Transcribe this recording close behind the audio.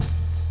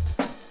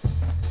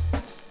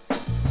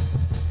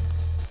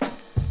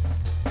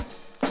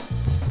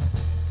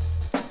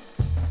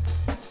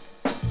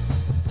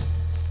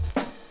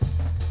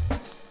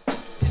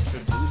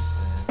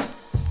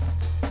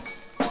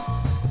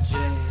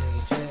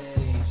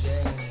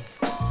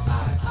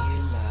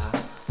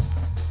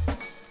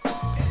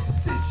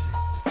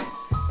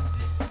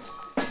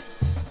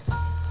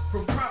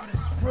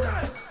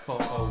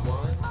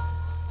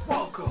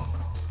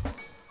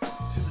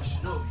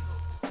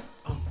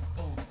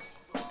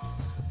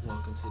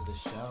the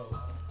show.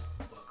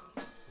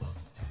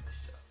 Welcome to the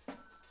show.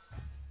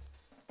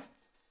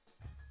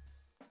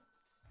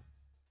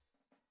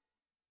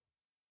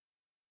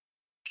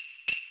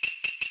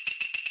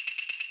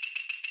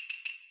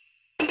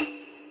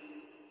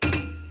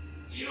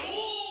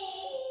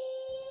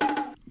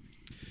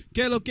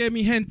 Que lo que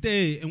mi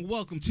gente, and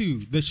welcome to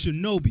the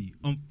SHINOBI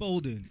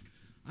Unfolding.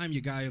 I'm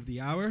your guy of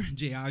the hour,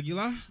 Jay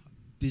Aguilar.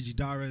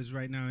 Digidara is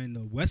right now in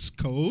the West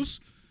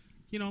Coast,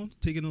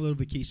 taking a little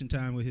vacation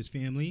time with his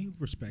family.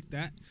 Respect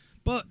that.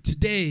 But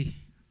today,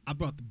 I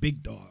brought the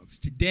big dogs.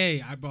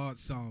 Today, I brought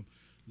some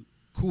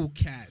cool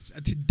cats.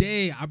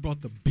 Today, I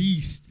brought the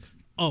beast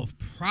of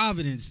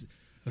Providence,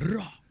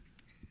 raw,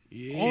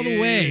 all the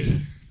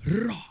way,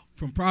 raw,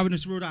 from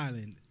Providence, Rhode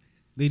Island.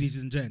 Ladies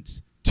and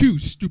gents, two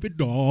stupid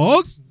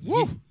dogs.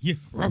 Woo! Yeah.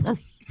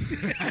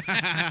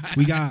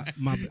 We got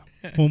my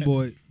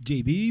homeboy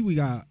JB. We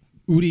got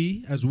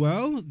Udi as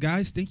well.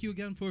 Guys, thank you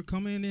again for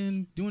coming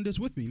and doing this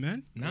with me,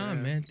 man. Nah,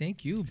 man,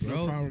 thank you, bro.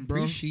 No problem, bro.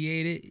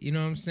 Appreciate it. You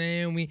know what I'm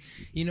saying?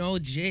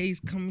 Jay's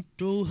coming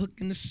through,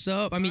 hooking us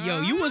up. I mean,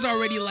 you was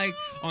already like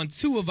on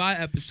 2 of our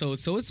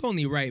episodes, so it's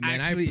only right, man.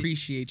 Actually, I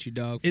appreciate you,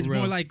 dog. It's real.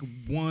 more like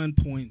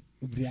 1.1,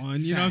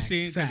 you know what I'm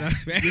saying?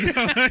 Facts.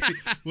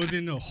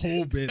 Wasn't a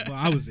whole bit, but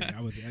I was there.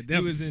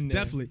 He was in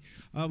there. Definitely.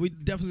 We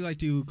definitely like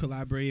to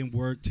collaborate and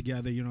work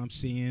together, you know what I'm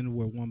saying?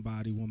 We're one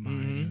body, one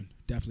mind, and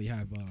definitely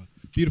have a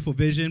beautiful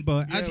vision.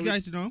 But as you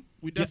guys know,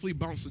 we definitely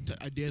bounce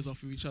ideas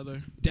off of each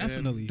other.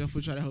 Definitely.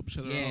 Definitely try to help each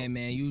other out. Yeah,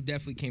 man, you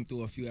definitely came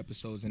through a few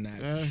episodes, and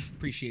I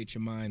appreciate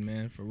your mind,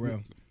 man, for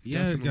real. Yeah,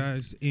 Definitely.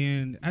 guys.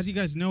 And as you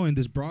guys know, in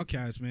this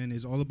broadcast, man,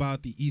 is all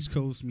about the East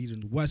Coast meeting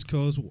the West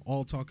Coast. We're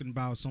all talking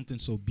about something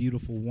so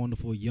beautiful,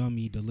 wonderful,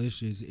 yummy,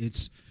 delicious.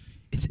 It's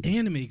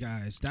anime,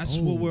 guys. That's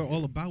what we're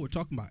all about. We're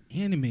talking about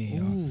anime.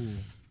 Ooh.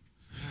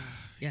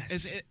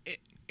 Yes.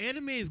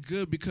 Anime is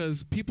good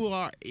because people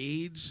our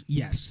age,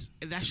 Yes.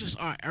 that's just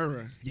our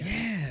era. Yes.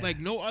 Yeah. Like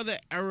no other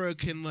era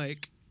can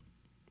like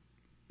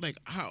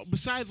how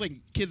besides like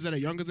kids that are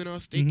younger than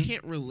us, they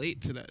can't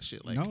relate to that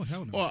shit. Like No,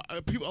 hell no.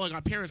 Or people like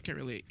our parents can't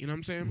relate. You know what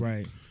I'm saying?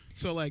 Right.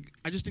 So like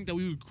I just think that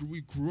we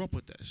grew up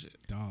with that shit.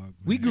 Dog.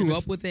 We man. grew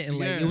up with it, and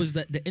like Yeah. it was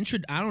the intro.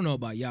 I don't know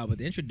about y'all, but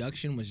the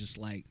introduction was just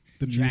like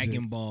The music.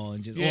 Dragon Ball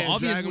and just Yeah,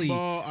 obviously. Dragon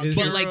Ball, Is-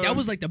 But Akira. like that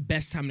was like the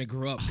best time to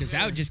grow up because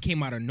that just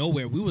came out of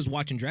nowhere. We was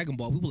watching Dragon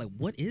Ball. We were like,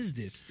 "What is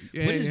this?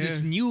 Yeah, what is yeah. this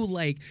new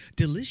like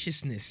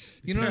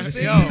deliciousness?" You know what I'm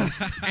saying? Yo.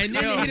 And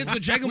then he hit us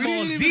with Dragon We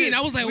Ball didn't Z, even- and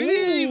I was like, we "Ooh!"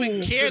 didn't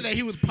even care that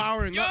he was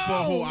powering up for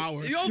a whole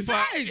hour. Yo, But,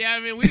 facts. yeah,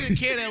 I mean, we didn't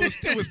care that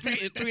it was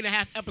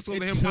 3.5 episodes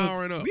of him took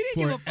powering up. We didn't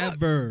give a fuck.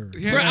 Forever.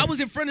 Yeah. Bro, I was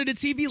in front of the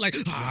TV like,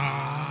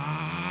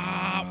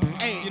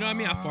 Hey, you know what I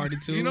mean? I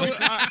farted too. You know,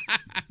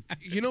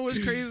 you know what's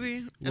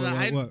crazy?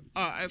 What?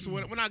 So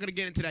we're not gonna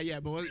get into that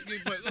yet, but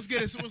let's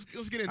get it.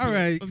 Let's get into All it.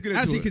 right. Let's get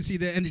into As you it. can see,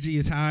 the energy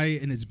is high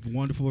and it's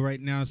wonderful right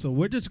now. So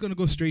we're just going to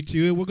go straight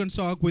to it. We're going to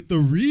talk with the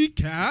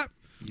recap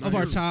of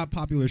our top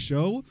popular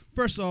show.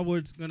 First of all,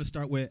 we're going to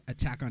start with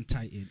Attack on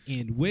Titan.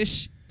 And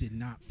Wish did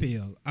not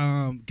fail.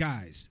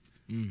 Guys,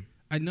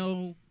 I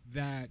know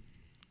that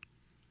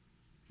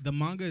the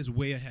manga is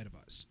way ahead of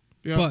us.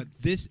 Yeah. But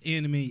this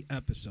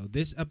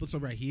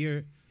episode right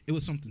here, it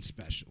was something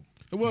special.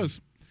 It was.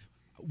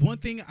 One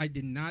thing I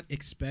did not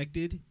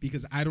expected,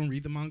 because I don't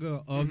read the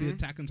manga of the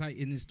Attack on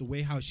Titan, is the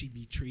way how she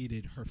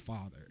betrayed her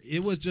father.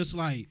 It was just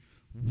like,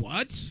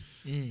 what?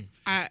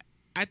 I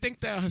think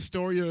that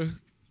Historia.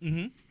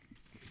 Mm-hmm.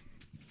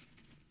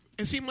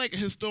 It seemed like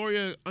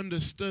Historia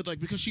understood, like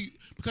because she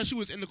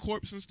was in the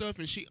corpse and stuff,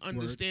 and she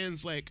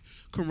understands like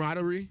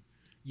camaraderie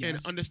and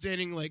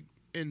understanding like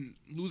and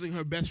losing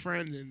her best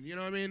friend, and you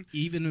know what I mean.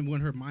 Even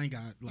when her mind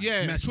got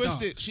messed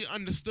twisted, up. she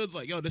understood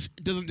like, yo, this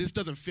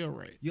doesn't feel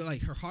right. Yeah,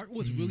 like her heart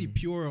was really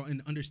pure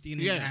in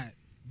understanding that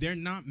they're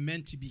not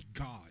meant to be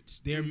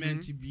gods. They're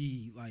meant to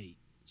be like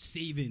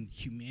saving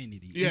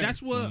humanity. Yeah. And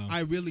that's what I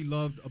really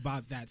loved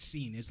about that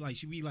scene. It's like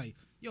she'd be like,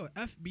 yo,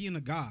 F being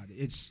a god.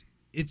 It's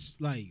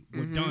like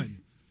we're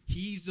done.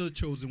 He's the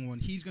chosen one.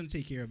 He's gonna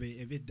take care of it.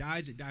 If it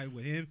dies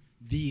with him.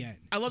 The end.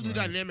 I love the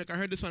dynamic. I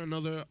heard this on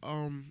another.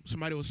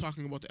 Somebody was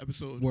talking about the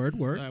episode. Word.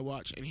 That I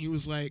watched, and he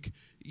was like,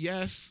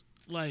 "Yes,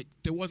 like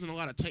there wasn't a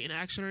lot of Titan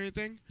action or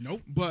anything.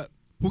 Nope. But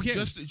Who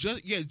cares?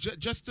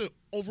 Just the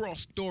overall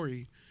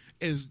story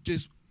is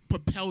just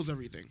propels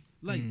everything.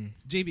 Like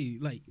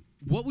JB, like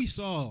what we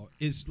saw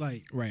is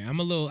like Right. I'm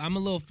a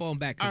little falling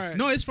back. 'Cause- All right.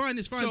 no, it's fine.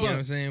 It's fine. So- You know what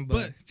I'm saying?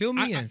 But fill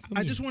me in.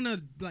 I just want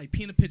to like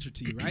paint a picture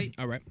to you, right?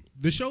 All right.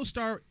 The show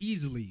start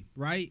easily,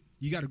 right?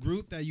 You got a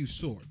group that use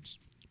swords,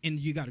 and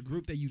you got a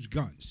group that use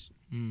guns,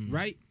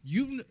 right?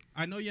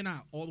 I know you're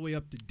not all the way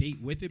up to date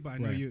with it, but I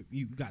know Right.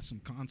 you got some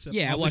concept.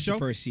 Yeah, I of watched the the show.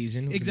 first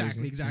season. It was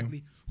Exactly.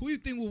 amazing. Who do you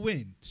think will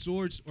win,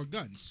 swords or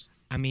guns?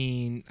 I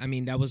mean,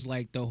 that was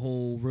like the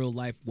whole real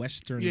life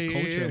Western Yeah, yeah,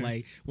 culture. yeah.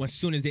 Like, as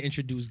soon as they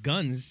introduced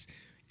guns,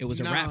 It was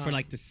a rap for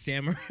like the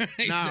samurai.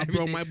 Nah,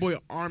 bro, my boy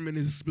Armin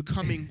is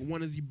becoming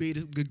one of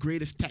the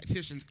greatest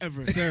tacticians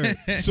ever. Sir,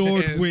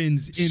 sword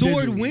wins. In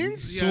Sword this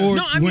wins? Yeah. Sword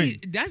no, I mean win.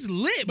 that's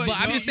lit. But But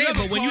I'm you- just you saying.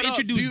 ever But when you caught up?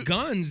 introduce Do you-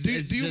 guns, Do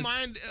it's you just,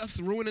 mind us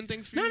ruining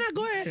things for you? No,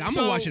 go ahead. I'm So,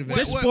 gonna watch it.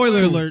 There's what-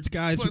 spoiler what- alerts,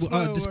 guys. what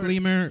spoiler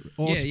Disclaimer: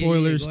 all Yeah, yeah,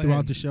 spoilers go throughout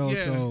ahead. the show,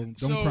 Yeah. so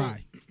don't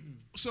cry.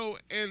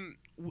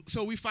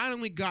 So we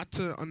finally got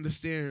to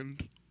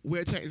understand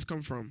where Titans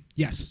come from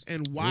Yes,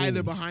 and why Ooh.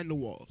 they're behind the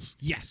walls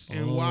yes,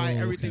 and why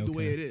Oh, everything the okay,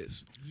 way okay. it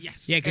is.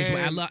 yes. Yeah, because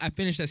And- I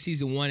finished that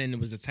season 1 and it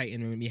was a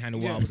Titan behind the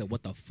wall. Yeah. I was like,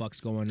 what the fuck's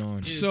going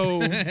on?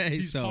 So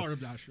He's so part of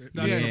that shit.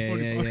 Yeah, That's the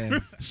funny part. yeah.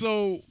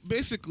 so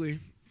basically,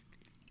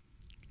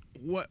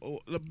 what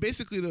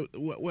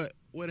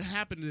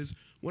happened is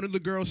one of the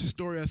girls,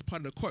 Historia, as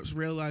part of the corpse,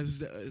 realizes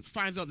that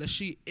finds out that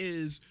she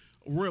is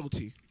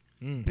royalty,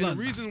 and the Bloodline.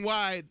 reason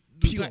why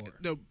Pure.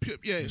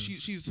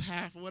 she's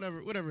half or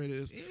whatever it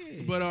is,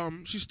 Yeah.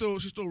 but she's still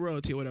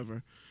royalty or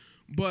whatever,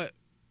 but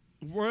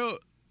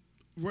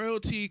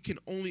royalty can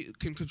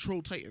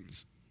control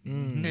Titans,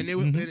 Mm.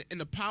 and they and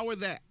the power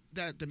that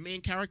the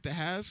main character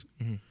has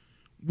Mhm.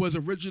 was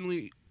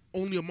originally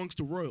only amongst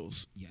the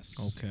royals. Yes.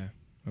 Okay.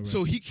 All right.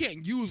 So he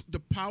can't use the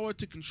power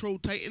to control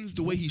Titans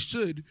the way he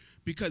should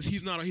because he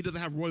doesn't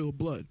have royal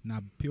blood.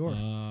 Not pure.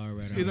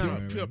 Right, He's not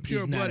right, a right. pure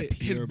He's not a blooded.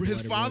 His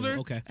pure-blooded father, royal.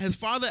 Okay. his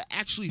father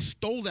actually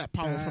stole that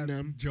power That from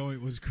them.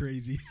 joint was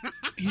crazy.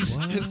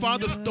 His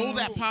father stole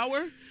that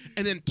power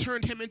and then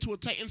turned him into a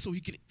Titan so he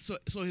could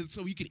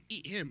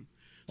eat him.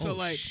 So Oh,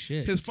 like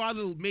shit. his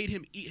father made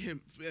him eat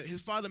him.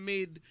 His father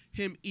made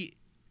him eat.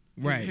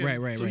 Right,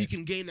 him right. So he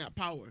can gain that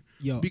power.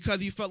 Yo. Because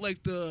he felt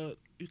like the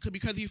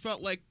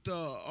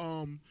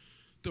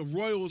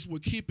royals were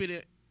keeping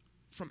it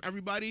from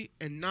everybody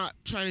and not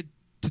trying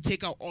to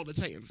take out all the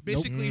Titans.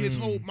 Basically, his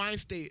whole mind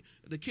state,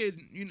 the kid,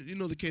 you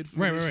know the kid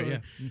from Right, this right,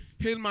 story, yeah.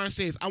 his mind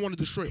state is, I want to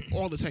destroy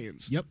all the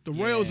Titans. Yep. The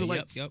royals Yeah, are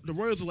like, yep. the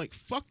royals are like,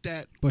 fuck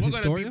that. But We're gonna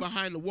Historia? be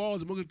behind the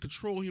walls and we're gonna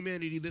control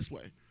humanity this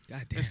way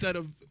God damn. instead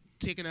of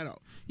taking that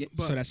out. Yeah,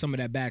 But So that's some of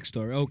that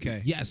backstory.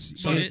 Okay. yes.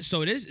 So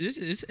this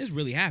is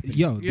really happening.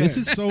 Yo, Yeah. this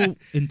is so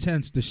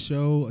intense. The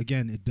show,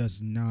 again, it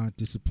does not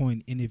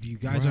disappoint. And if you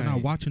guys are not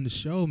Right. watching the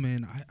show,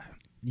 man,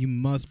 you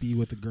must be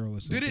with a girl or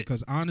something. it-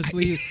 Because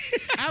honestly,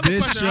 I have a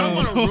this question. I don't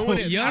want show to ruin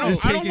it. Yo. I is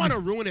don't taking- want to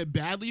ruin it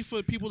badly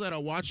for people that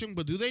are watching.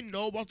 But do they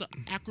know about the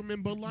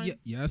Ackerman bloodline?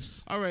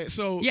 yes. All right.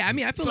 So Yeah, I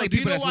mean, I feel so like do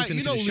you people know that's why- listening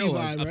you to know the show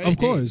Levi, is right? up to Of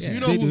course. date. You Yeah.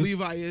 know They who do.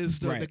 Levi is,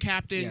 the Right.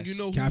 captain. Yes. You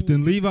know who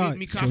Captain Levi.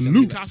 Mikasa,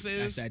 Salute. Mikasa That's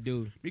is. that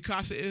dude.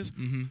 Mikasa is.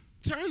 Mm-hmm.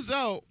 Turns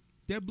out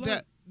Their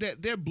blood.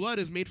 that their blood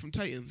is made from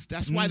Titans.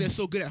 That's why they're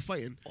so good at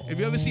fighting. Have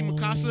you ever seen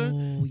Mikasa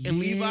and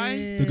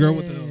Levi? The girl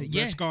with the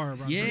red scar around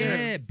her Yeah,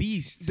 head.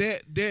 beast. They're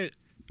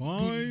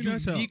Fine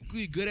as hell.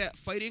 uniquely good at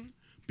fighting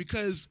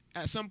because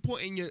at some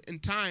point in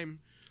time,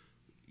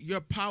 your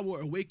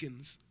power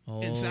awakens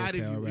inside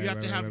okay, of you. alright, You have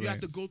to right, have right, you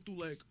right. have to go through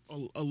like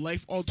a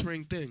life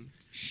altering thing for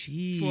it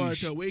Sheesh.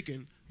 to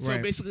awaken. So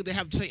Right. basically, they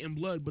have Titan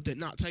blood, but they're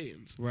not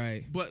Titans.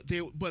 Right. But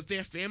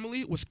their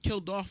family was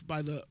killed off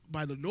by the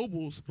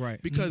nobles, Right.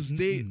 Because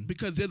Mm-hmm.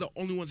 because they're the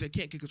only ones that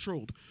can't get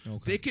controlled.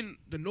 Okay.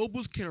 The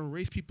nobles can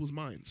erase people's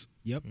minds,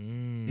 Yep.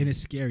 Mm. And it's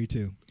scary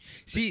too.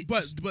 See,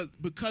 but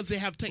because they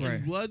have Titan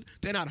Right. blood,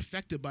 they're not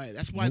affected by it.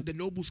 That's why Nope. the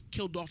nobles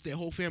killed off their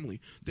whole family.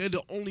 They're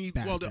the only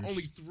they're Bastards.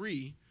 only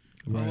 3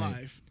 Right.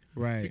 alive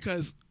right.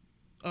 because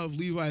of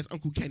Levi's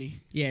Uncle Kenny.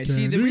 Yeah,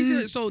 see, the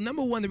reason, so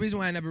number one, the reason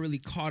why I never really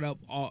caught up,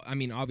 I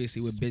mean,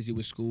 obviously we're busy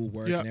with school,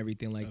 work, Yeah. and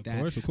everything like Of that.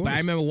 course. But I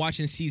remember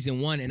watching season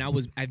 1, and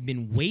I've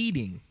been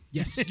waiting.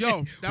 Yes.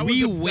 Yo, that We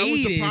was the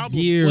waited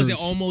problem. years. Was it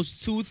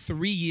almost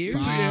 2-3 years?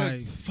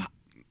 5.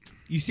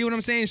 You see what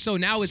I'm saying? So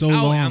now it's So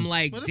out. long. I'm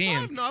like, Was it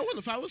damn. 5? No, it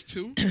wasn't 5. It was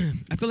 2.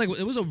 I feel like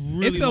it was a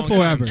really It felt long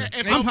time. forever. It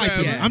I'm felt hyping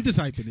it. forever. I'm just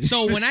hyping it.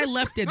 So when I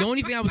left it, the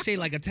only thing I would say,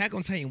 like, Attack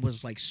on Titan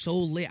was like so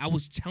lit. I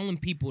was telling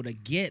people to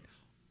get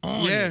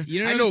on Yeah, it.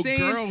 You know I what know I'm saying?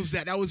 girls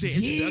that was their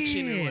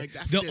introduction, and like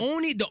that's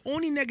the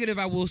only negative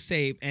I will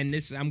say, and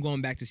this I'm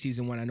going back to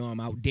season 1. I know I'm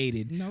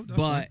outdated, No, that's but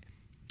fine.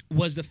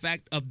 was the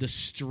fact of the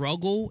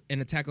struggle in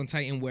Attack on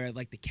Titan, where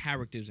like the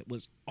characters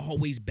was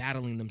always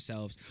battling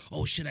themselves.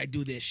 Oh, should I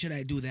do this? Should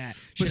I do that?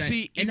 But Should I?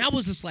 see, And I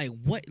was just like,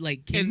 what?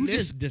 Like, can in you this-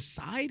 just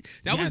decide?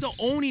 That was Yes.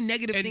 the only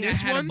negative In thing I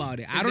this had one- about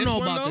it. in I don't this know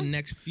one, about the though,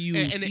 next few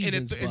in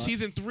seasons. in but-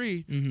 season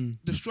 3, Mhm.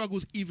 the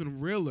struggle's even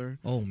realer.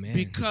 Oh man,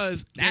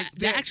 Because that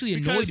actually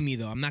annoyed me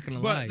though. I'm not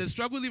gonna lie. But the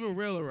struggle's even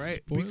realer, right?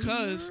 Spoiler.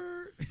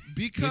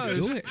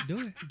 do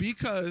it.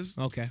 because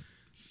Okay.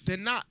 they're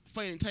not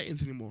fighting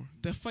Titans anymore.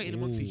 They're fighting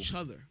amongst Ooh. each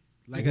other.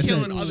 Like I They're said,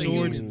 killing other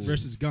swords humans.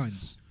 versus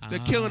guns. They're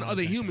killing Ah,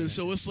 other gotcha, humans.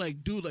 gotcha. So it's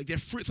like, dude, like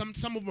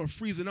some of them are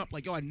freezing up.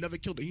 Like, yo, I never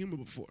killed a human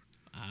before.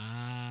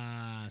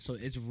 So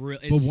it's real.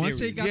 It's But once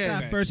they serious. got Yeah.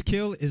 that first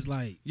kill, it's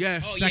like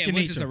Yeah. Oh second yeah,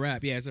 once it's nature. a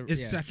wrap. Yeah, it's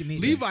it's yeah. second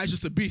nature. Levi's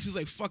just a beast. He's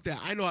like, fuck that.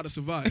 I know how to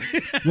survive.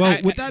 Well,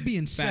 with that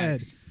being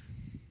said, Facts.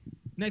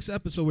 next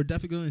episode we're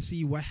definitely going to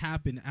see what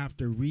happened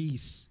after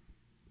Reese.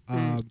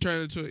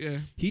 Turn into it, yeah.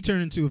 He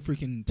turned into a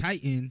freaking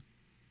Titan,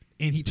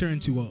 and he turned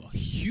into a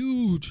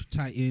huge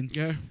Titan.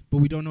 Yeah. But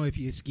we don't know if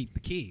he escaped the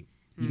cave.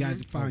 You guys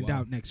will find wow.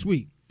 out next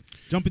week.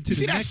 Jump into You the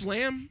see that next.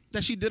 slam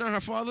that she did on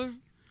her father?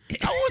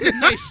 That was a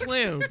nice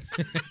slam.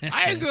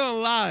 I ain't gonna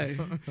lie.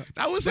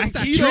 That was some That's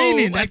that keto.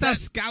 training. Like That's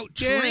that scout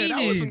training. Yeah,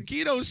 that was some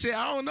keto shit.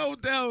 I don't know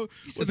what the hell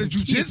was said the some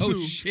keto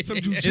jujitsu. shit. Some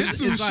It's,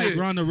 jujitsu it's like shit.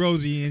 Ronda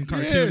Rousey in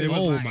cartoon. Yeah. It was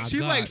Oh like, my She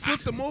God. like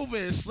flipped him over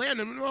and slammed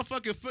him.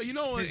 Motherfucking foot. You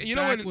know, his you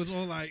know back when was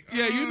all like,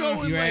 yeah, you know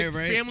when You like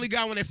right. Family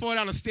Guy when they fall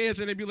down the stairs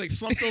and they be like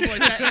slumped over like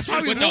that. That's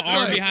how he With the looked arm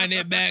like. behind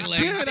their back, like,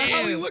 Yeah, that's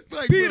how he damn. looked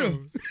like. Peter.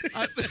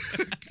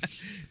 Bro.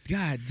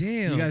 God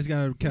damn. you guys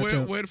gotta catch Where,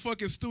 up. where the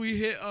fucking Stewie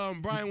hit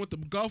Brian with the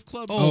golf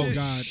club. and Oh, shit.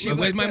 God. Shit, Look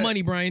where's like my that.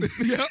 money, Brian?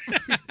 Yep.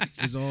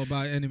 It's all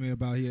about anime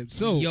about here.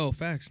 So Yo,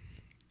 facts.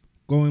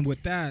 going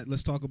with that,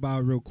 let's talk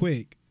about real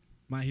quick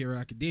My Hero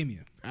Academia.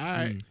 All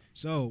right.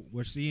 So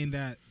we're seeing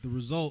that the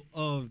result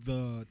of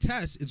the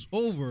test is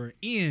over,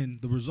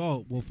 and the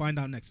result we'll find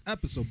out next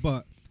episode.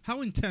 But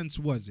how intense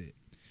was it?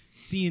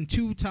 Seeing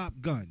two top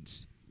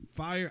guns,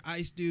 Fire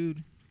Ice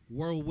Dude,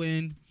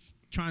 Whirlwind,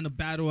 trying to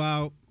battle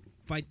out,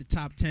 fight the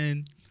top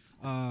 10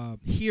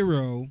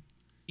 hero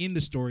in the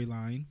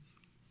storyline.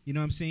 You know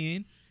what I'm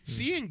saying?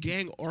 Seeing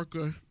Gang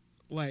Orca,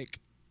 like,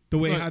 The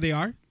way Look, how they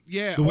are.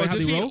 yeah, The way or how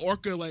just they seeing roll?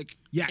 Orca, like,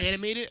 Yes.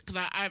 animated,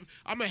 because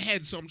I'm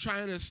ahead, so I'm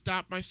trying to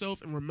stop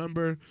myself and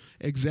remember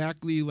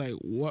exactly, like,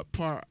 what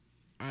part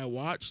I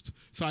watched,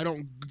 so I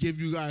don't give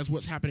you guys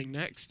what's happening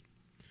next.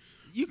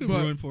 You can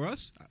But- ruin for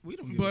us. We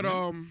don't. Give But, a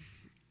damn.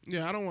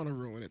 yeah, I don't want to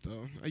ruin it,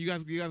 though. You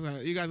guys are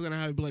gonna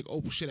have to be like,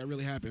 oh, shit, that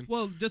really happened.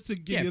 Well, just to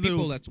give Yeah, you a people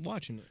little. that's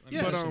watching it.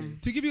 Yeah,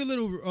 But, to give you a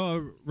little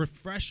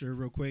refresher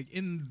real quick,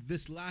 in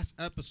this last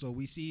episode,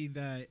 we see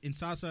that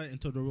Insasa and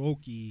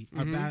Todoroki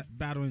are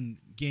battling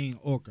Gang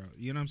Orca.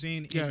 You know what I'm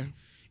saying? Yeah.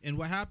 And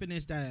what happened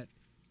is that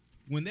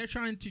when they're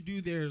trying to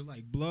do their,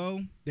 like, blow,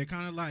 they're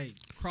kind of, like,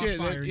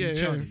 crossfiring each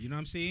yeah. other. You know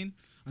what I'm saying?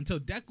 Until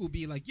Deku will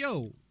be like,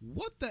 yo,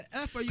 what the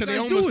F are you Because guys they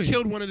almost doing?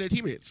 killed one of their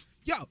teammates.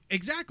 Yo,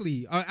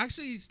 exactly.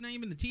 Actually, he's not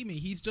even the teammate.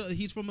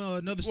 He's from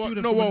another Well,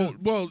 student. no,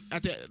 from well,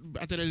 at the end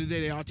of the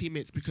day, they are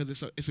teammates because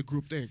it's a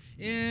group thing.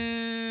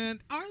 and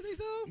are they,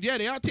 though? Yeah,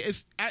 they are.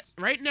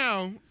 Right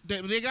now,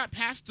 they got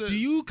past the. Do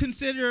you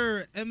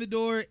consider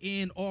Envidor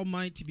and All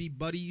Might to be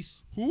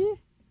buddies? Who?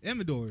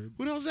 Envidor,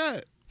 Who the hell's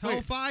that? Wait,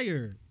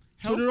 Hellfire,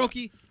 Hellfi-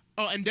 Todoroki.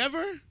 Oh,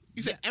 Endeavor?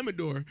 You said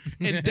Emador.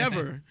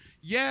 Endeavor.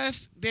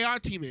 Yes, they are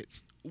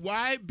teammates.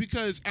 Why?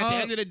 Because at the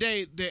end of the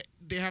day,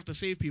 they have to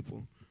save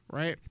people,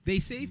 right? They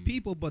save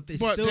people, but they're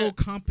But still they're-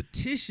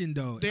 competition,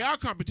 though. They are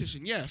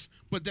competition, yes.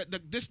 But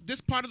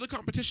this part of the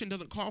competition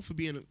doesn't call for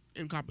being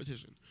in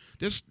competition.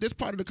 This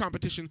part of the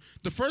competition,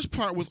 the first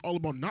part was all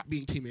about not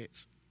being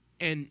teammates.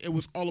 And it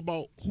was all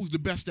about who's the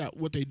best at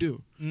what they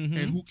do and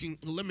who can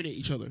eliminate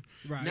each other.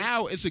 Right.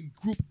 Now it's a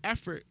group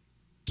effort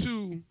to,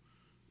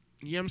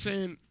 you know what I'm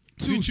saying,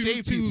 to choose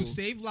save people. to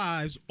save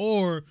lives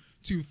or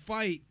to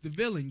fight the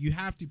villain. You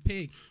have to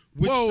pick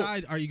which Well-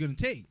 side are you going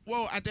to take.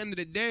 Well, at the end of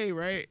the day,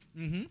 right,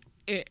 Mm-hmm.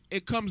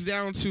 it comes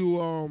down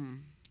to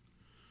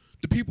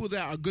the people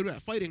that are good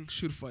at fighting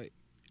should fight.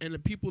 And the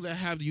people that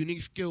have the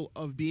unique skill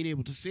of being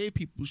able to save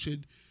people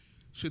should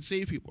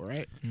save people,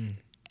 right?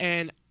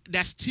 And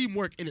that's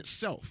teamwork in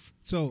itself.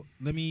 So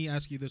let me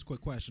ask you this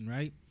quick question,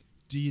 right?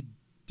 Did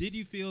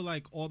you feel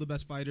like all the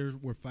best fighters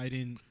were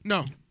fighting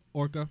No,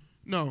 Orca?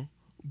 no.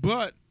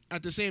 But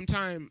at the same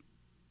time,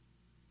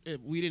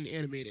 we didn't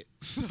animate it.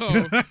 So, you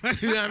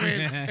know what I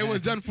mean? It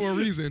was done for a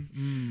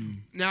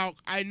reason. Now,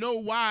 I know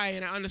why,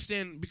 and I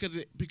understand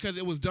because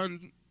it was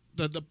done,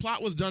 the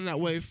plot was done that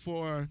way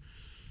for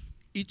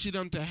each of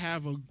them to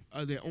have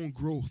their own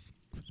growth.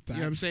 You know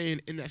what I'm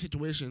saying? In that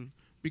situation.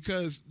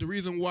 Because the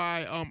reason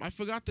why, I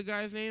forgot the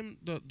guy's name,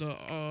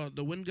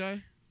 the wind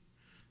guy.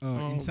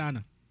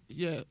 Insana.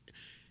 Yeah.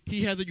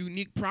 He has a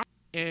unique prop,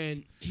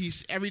 and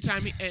he's every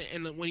time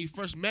and when he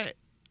first met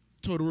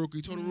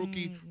Todoroki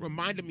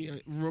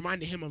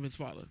reminded him of his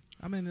father.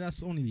 I mean,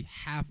 that's only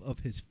half of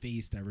his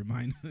face that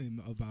reminded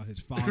him about his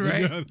father.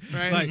 Right, You know?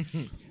 right. Like,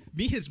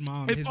 me, his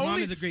mom. If His mom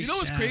only- is a great you know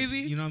what's chef. crazy?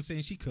 You know what I'm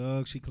saying? She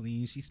cooks, she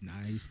cleans, she's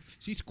nice.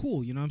 She's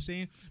cool, you know what I'm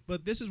saying?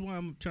 But this is what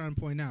I'm trying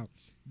to point out.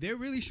 They're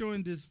really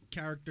showing this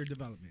character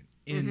development.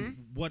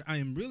 And what I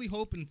am really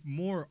hoping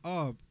more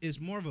of is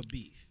more of a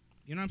beef.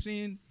 You know what I'm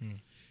saying?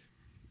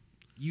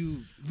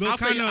 You look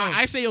kind of...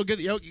 I say you'll get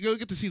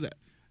to see that.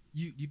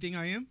 You think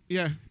I am?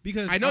 Yeah.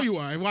 Because I know you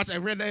are. I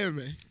read the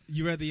anime.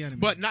 You read the anime.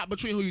 But not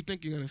between who you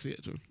think you're going to see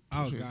it to.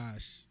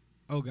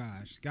 Oh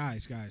gosh,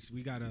 guys,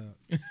 we gotta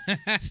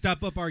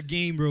step up our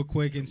game real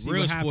quick and see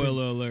Real what happens.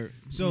 spoiler alert.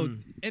 So,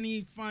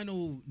 any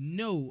final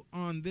note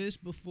on this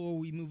before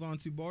we move on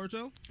to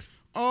Boruto?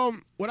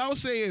 What I would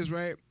say is,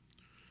 right,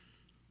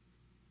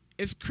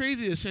 it's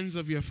crazy the sins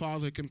of your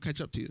father can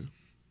catch up to you.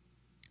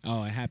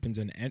 Oh, it happens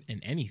in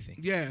anything.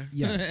 Yeah.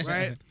 Yes.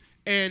 Right?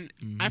 And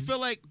I feel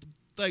like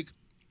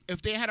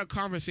if they had a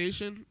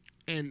conversation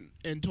and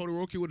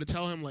Todoroki would have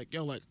tell him like,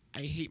 yo, like, I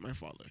hate my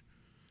father.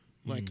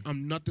 Like,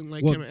 I'm nothing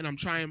like him, and I'm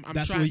trying.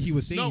 That's what he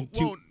was saying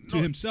to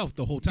no. himself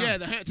the whole time. Yeah,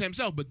 to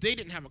himself, but they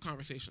didn't have a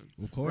conversation.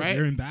 Of course, right?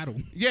 they're in battle.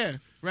 Yeah,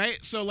 right?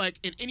 So, like,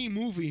 in any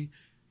movie,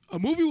 a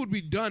movie would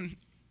be done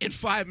in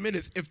 5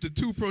 minutes if the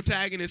two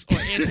protagonists or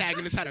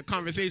antagonists had a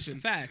conversation.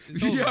 Facts.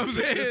 It's You over. know what I'm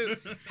saying?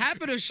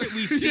 Half of the shit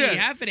we see, Yeah.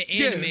 half of the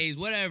animes,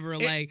 whatever,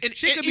 like and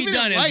shit could be even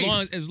done in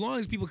life. as long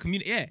as people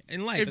communicate. Yeah,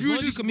 in life. If as you long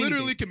as just communicate.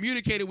 literally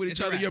communicated with each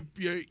It's a other, wrap.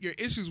 your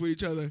issues with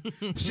each other,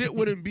 shit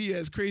wouldn't be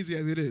as crazy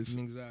as it is.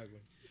 Exactly.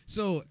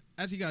 So,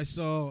 as you guys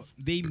saw,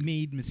 they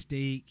made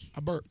mistake. I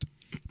burped.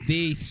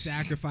 They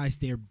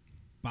sacrificed their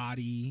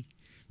body.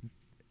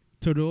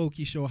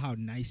 Todoroki showed how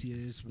nice he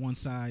is. One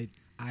side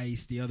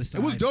ice, the other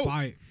side was dope.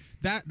 fire.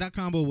 That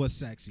combo was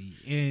sexy.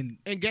 And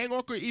And Gang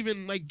Walker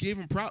even like gave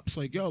him props,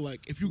 like, yo,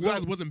 like if you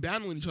guys wasn't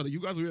battling each other, you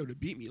guys would be able to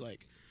beat me.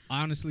 Like,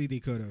 honestly, they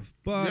could have.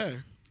 But yeah.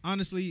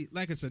 honestly,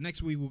 like I said,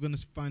 next week we're going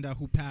to find out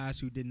who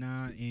passed, who did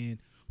not, and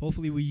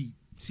hopefully we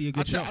see a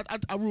good show.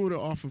 I ruled it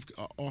off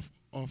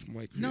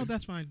mic. No,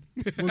 that's fine.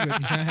 We're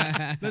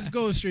good. Let's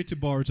go straight to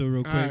Boruto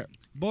real quick. Alright.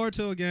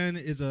 Boruto again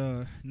is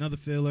another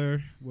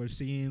filler. We're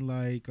seeing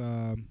like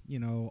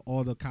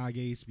all the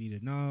Kages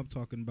meeting up,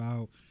 talking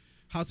about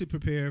how to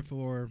prepare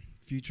for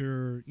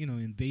future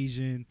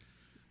invasion.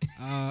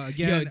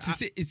 Again,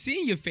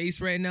 seeing your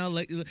face right now,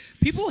 like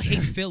people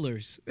hate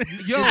fillers.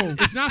 yo,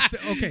 it's not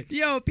okay.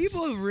 Yo,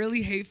 people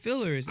really hate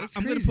fillers. That's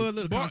I'm crazy. gonna put a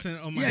little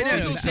content on my. Yeah,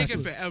 Boruto's yeah,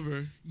 taking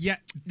forever. Yeah,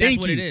 That's thank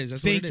what you. it is.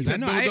 That's Thank what it is. you. I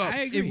know. Build I up.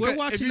 agree. If we're If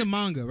watching you- the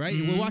manga, right?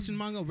 If Mhm. we're watching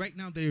manga right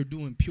now. They're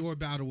doing pure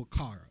battle with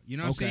Kara. You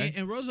know what I'm Okay. saying?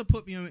 And Rosa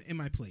put me in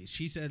my place.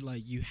 She said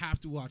like you have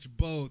to watch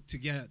both to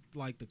get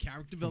like the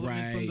character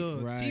development from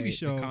the TV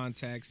show, the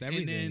context,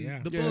 everything. and then yeah.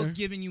 the book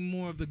giving you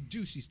more of the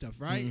juicy stuff,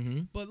 right?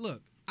 Mhm. But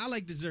look, I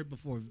like dessert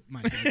before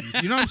my babies.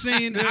 You know what I'm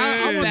saying?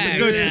 I want the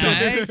good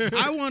Facts, stuff.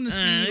 I want to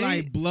see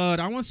like blood.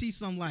 I want to see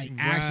some like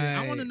action. I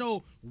Right. want to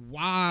know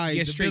why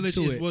Get the straight village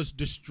to it. was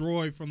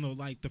destroyed from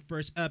the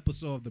first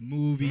episode of the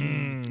movie.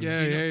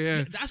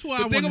 Yeah. That's what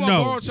The I thing want to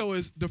know. about Boruto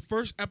is the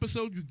first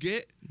episode you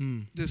get,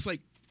 Mm. there's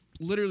like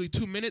literally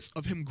 2 minutes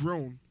of him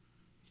grown.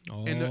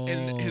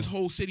 And his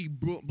whole city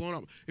blown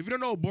up. If you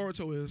don't know what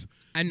Boruto is,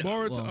 I know.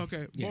 Boruto, well,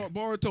 okay, yeah.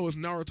 Boruto is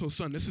Naruto's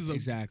son. This is a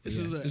Exactly.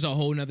 This yeah. is It's a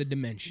whole nother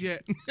dimension. yeah,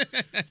 Not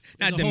It's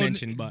a whole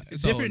dimension, but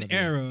it's a whole different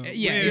nother era.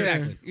 dimension. Yeah, where-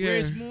 exactly. Yeah. Where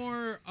it's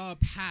more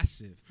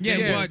passive. Yeah,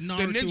 than yeah. what The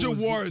Naruto Ninja was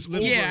War is li-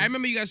 over. Yeah, I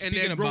remember you guys and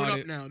speaking they're grown about up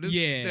it. now.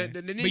 Yeah.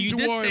 the But you Ninja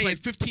did War is say- like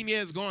 15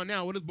 years gone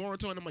now. What is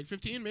Boruto? And I'm like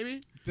 15, maybe.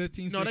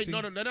 15, No,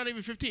 16. they're not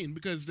even 15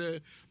 because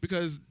they're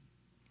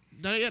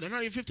not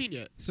even 15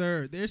 yet.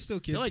 Sir, they're still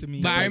kids They're like- to me.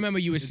 But I Like, remember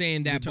you were it's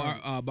saying that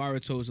retarded.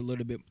 Boruto is a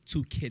little bit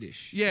too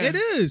kiddish. Yeah, It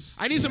is.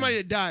 I need somebody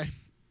to die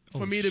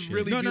for Oh, me to shit.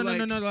 really No, be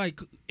like. Like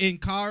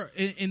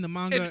in the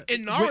manga.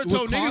 In with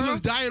Naruto, niggas Kara,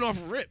 was dying off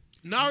rip.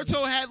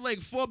 Naruto had like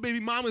 4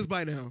 baby mamas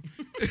by now,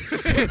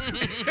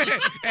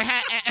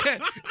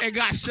 and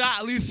got shot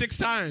at least 6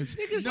 times.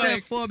 Nigga Like,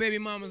 said 4 baby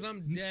mamas.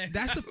 I'm dead.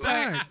 That's a like,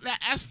 fact.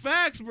 that's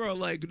facts, bro.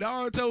 Like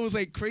Naruto was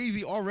like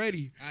crazy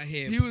already. I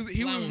hear. He was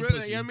plowing really.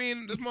 pussy. I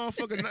mean, this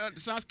motherfucker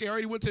Sasuke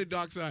already went to the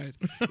dark side.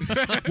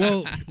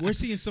 Well, we're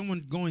seeing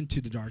someone going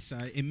to the dark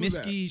side, and Who's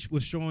that? Mitsuki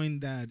was showing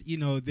that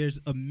there's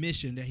a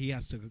mission that he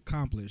has to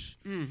accomplish.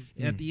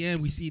 At the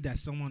end, we see that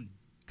someone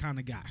kind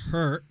of got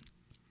hurt.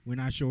 We're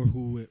not sure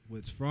who it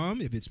was from,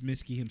 if it's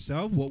Mitsuki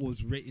himself, what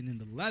was written in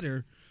the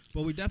letter,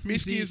 but we definitely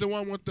Mitsuki see is the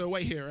one with the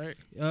white hair, right?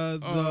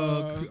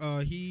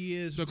 he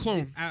is the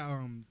clone.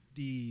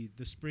 The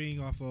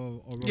spring off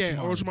of Orochimaru. Yeah,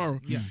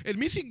 Orochimaru. Yeah. Is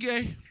Mitsuki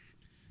gay?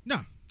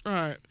 No. All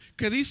right,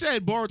 because he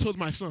said Boruto's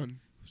my son.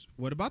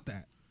 What about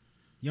that?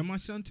 You're my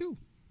son too.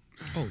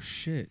 Oh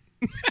shit.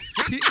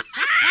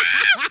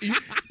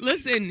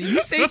 Listen,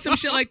 you say some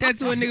shit like that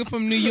to a nigga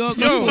from New York,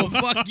 Yo. we will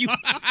fuck you.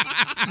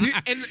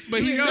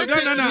 But he No, meant no,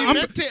 it, no, no, he I'm-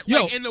 meant it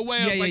yo. like in the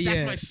way of Yeah, like yeah, that's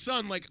yeah. my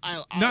son. Like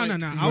I No.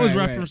 I was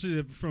Right, referencing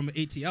it from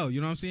ATL.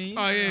 You know what I'm saying?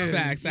 Oh yeah.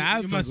 Facts. I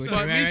You fuck must- with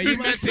But you, man. Mitsuki You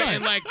my meant it son.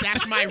 and like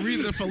that's my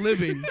reason for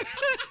living.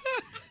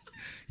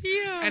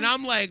 Yeah. And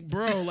I'm like,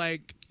 bro,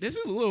 like this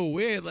is a little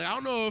weird. Like I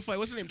don't know if like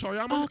what's his name,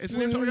 Toriyama? Is his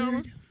name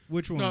Toriyama?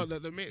 Which one? No,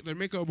 the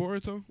maker of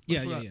Boruto. I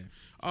yeah.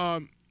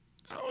 forgot.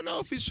 I don't know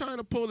if he's trying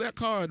to pull that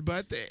card,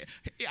 but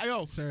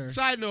yo, Sir.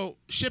 side note,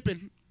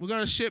 shipping. We're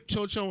gonna ship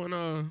Chocho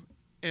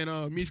and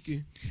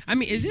Mitsuki. I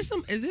mean, is this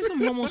some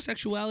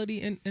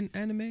homosexuality in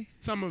anime?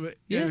 Some of it,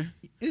 Yeah. yeah.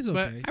 It's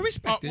But- okay. I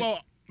respect it.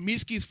 Well,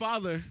 Mitsuki's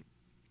father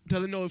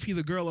doesn't know if he's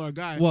a girl or a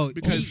guy. Well, Oh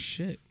because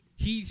shit.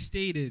 he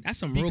stated That's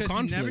some real because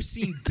conflict. he never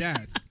seen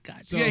death.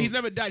 God. So- yeah, he's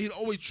never died. He's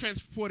always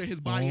transported his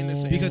body in the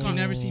same. because he Oh.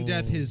 never seen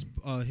death. His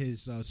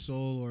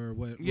soul or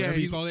whatever you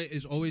he's- call it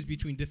is always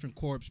between different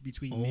corpses,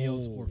 between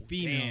males or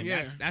females. Damn,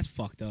 Yeah. that's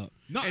fucked up.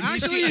 No, And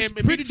actually, Mitsuki- it's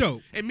and pretty Mitsuki-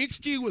 dope. And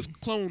Mitsuki was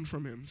cloned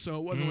from him, so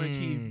it wasn't like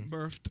he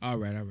birthed. All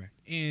right.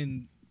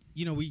 And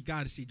we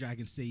got to see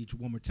Dragon Stage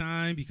one more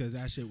time because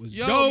that shit was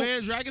Yo, dope.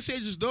 man, Dragon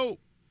Stage is dope.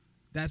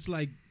 That's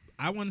like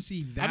I want to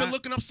see that I've been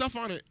looking up stuff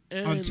on it.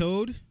 And on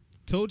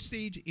Toad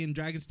stage in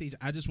Dragon Stage.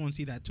 I just want to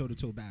see that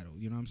toe-to-toe battle.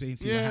 You know what I'm saying?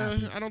 See what yeah,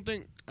 happens. I don't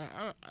think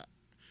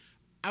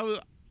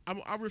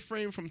I'll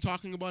refrain from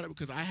talking about it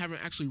because I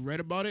haven't actually read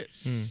about it.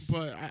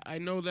 But I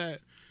know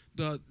that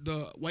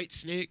the white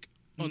snake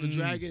or the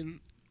dragon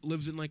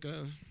lives in like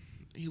a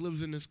he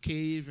lives in this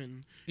cave,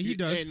 and He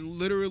does. and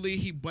literally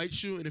he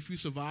bites you, and if you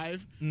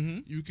survive, Mm-hmm.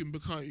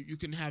 you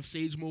can have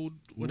sage mode,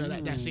 whatever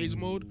that sage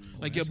mode.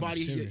 Like that your sounds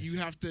body, serious. you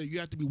have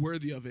to be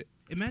worthy of it.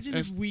 Imagine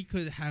That's- if we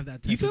could have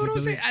that type You feel of what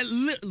I'm saying?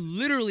 ability.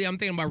 Literally, I'm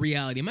thinking about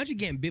reality. Imagine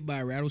getting bit by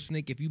a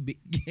rattlesnake if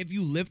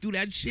you live through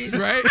that shit.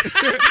 Right?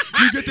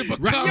 You get to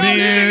become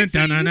Man, You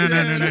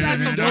got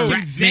some no,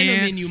 fucking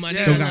venom in you, my Yeah.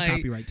 nigga. Don't got like,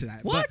 copyright to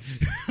that. what?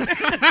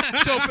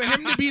 So for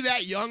him to be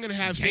that young and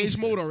have sage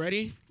Gangsta. mode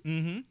already,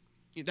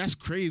 Mm-hmm. that's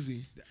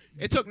crazy.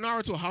 It took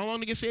Naruto how long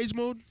to get sage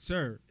mode?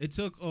 Sir, it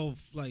took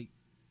like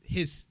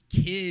his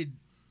kid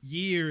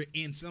year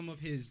and some of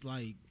his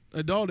like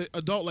Adult,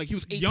 like he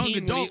was 18. young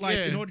when adult he- life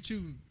yeah. in order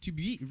to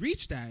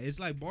reach that. It's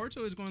like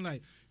Boruto is going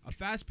like a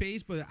fast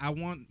pace, but I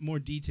want more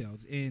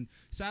details. And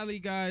sadly,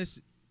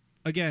 guys,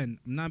 again,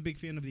 I'm not a big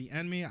fan of the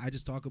anime. I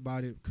just talk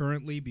about it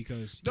currently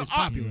because No, it's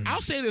popular. I'll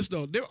say this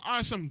though, there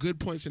are some good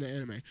points in the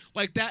anime,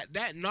 like that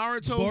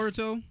Naruto.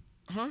 Boruto,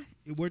 Huh?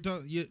 we're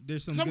talking. Yeah,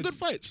 there's some Some good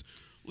fights,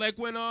 like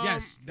when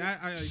Yes, that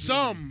I agree with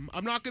some.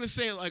 I'm not gonna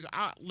say like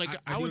I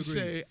I do would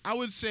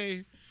agree.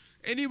 say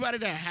anybody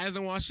that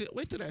hasn't watched it,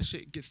 wait till that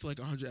shit gets to like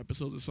 100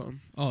 episodes or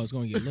something. Oh, it's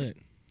gonna get lit.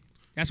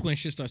 That's when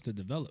shit starts to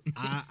develop.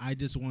 I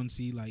just want to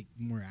see like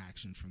more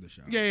action from the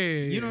show. Yeah.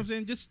 You know what I'm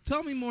saying? Just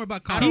tell me more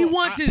about I Koro. He don't-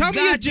 wants his tell me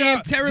if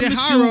goddamn Jihara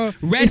tiramisu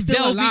red is still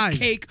velvet alive.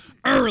 cake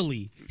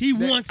early. He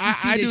wants to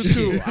see I do this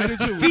too. shit. I do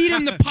too. Feed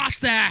him the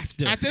pasta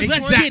after. At this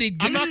Let's point, get it.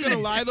 I'm not gonna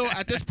lie though.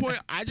 At this point,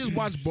 I just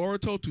watch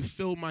Boruto to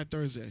fill my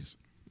Thursdays.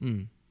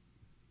 Mm.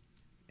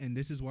 And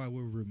this is why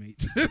we're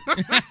roommates.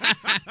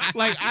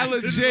 Like I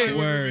legit,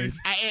 Word.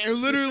 it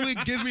literally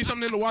gives me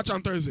something to watch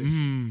on Thursdays.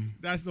 Mm.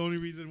 That's the only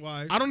reason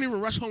why. I don't even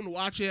rush home to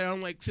watch it. I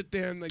don't like sit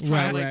there and like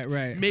try Right, to like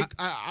right. make.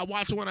 I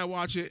watch it when I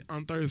watch it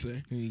on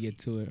Thursday. When you get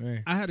to it,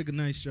 right? I had a good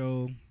nice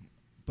show,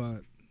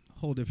 but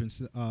whole different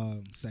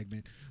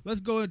segment. Let's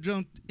go and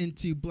jump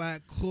into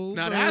Black Clover.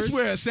 Now that's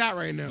where it's at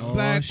right now. Oh,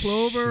 Black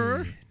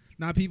Clover. shit.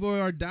 Now people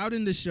are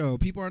doubting the show.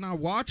 People are not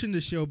watching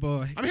the show,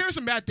 but I'm hearing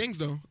some bad things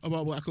though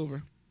about Black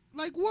Clover.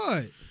 like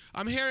what?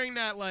 I'm hearing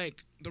that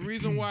like the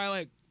reason why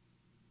like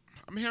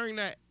I'm hearing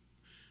that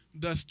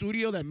the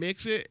studio that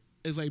makes it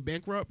is like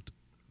bankrupt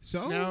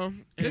So now.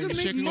 they're and gonna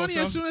shit make can go money as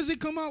south. soon as they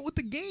come out with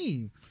the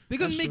game. They're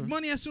gonna That's make true.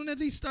 money as soon as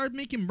they start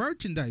making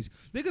merchandise.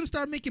 They're gonna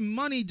start making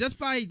money just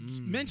by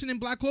mentioning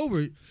Black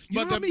Clover. You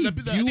know how many I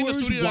think the viewers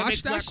studio that watch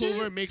makes that Black shit?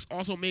 Clover makes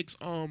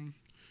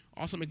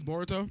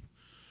Boruto.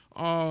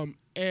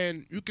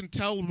 And you can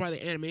tell by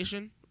the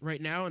animation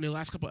right now in the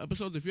last couple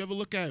episodes. If you ever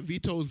look at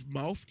Vito's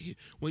mouth,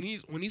 when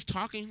he's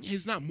talking,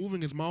 he's not moving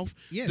his mouth.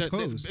 Yeah, it's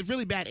closed. It's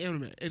really bad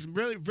animated. It's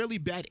really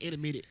bad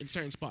animated in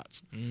certain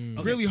spots.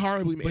 Okay. Really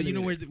horribly But you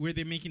know animated. where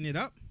they're making it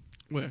up?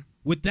 Where?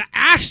 With the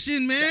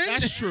action, man.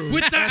 That's true.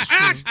 With the That's true.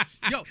 action.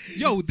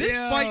 Yo, this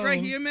Yo. fight right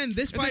here, man.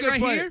 This It's a fight good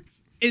right fight. here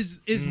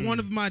is one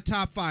of my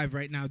top 5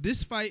 right now.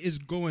 This fight is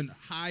going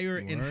higher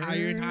and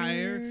higher and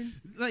higher.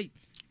 Like,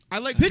 I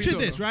like picture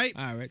Vito, this, though. right?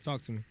 All right,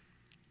 talk to me.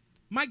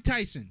 Mike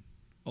Tyson,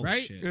 Oh,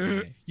 right? shit.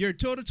 Okay. You're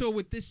toe-to-toe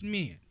with this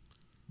man,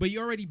 but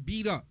you're already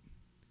beat up.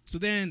 So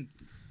then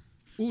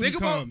Udi Think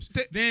about- comes.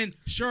 Then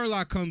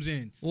Sherlock comes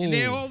in. Oh. And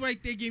they're all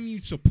right there giving you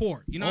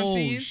support. You know what I'm Oh,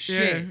 saying?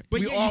 shit. Yeah. But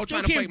we you all still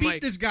trying to can't fight beat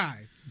Mike. this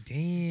guy.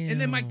 Damn.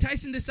 And then Mike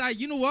Tyson decide,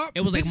 you know what?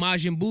 It was like This-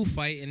 Majin Buu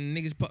fight and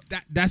niggas.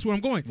 that's where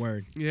I'm going.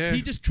 Word. Yeah.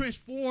 He just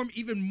transformed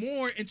even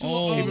more into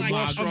Oh, a, even like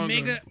more a stronger.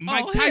 mega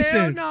Mike Oh,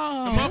 Tyson.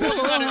 hell The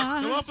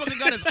no. motherfucker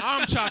got his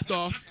arm chopped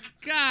off.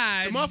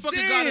 God. The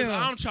motherfucker got his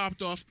damn. arm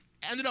chopped off.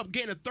 Ended up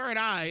getting a third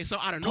eye, so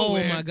out of Oh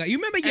nowhere. my god! You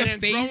remember your and then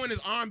face, growing his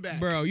arm back.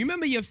 bro? You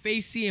remember your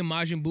face seeing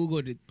Majin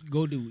Buu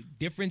go to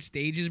different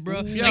stages, bro?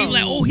 And Yo. he's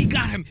like, oh, he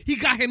got him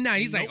now.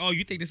 And he's like, oh,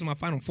 you think this is my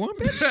final form,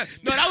 bitch?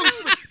 No,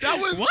 that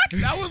was What?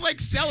 That was like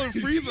selling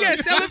Frieza. Yeah,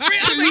 selling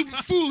Frieza. I was You like,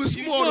 foolish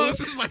mortal. This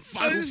is my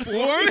final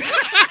form.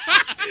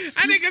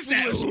 I nigga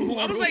said, foolish ooh.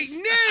 I was like,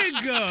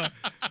 nigga.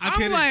 I'm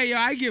couldn't- like, yo,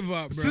 I give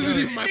up, bro. This isn't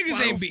even my Niggas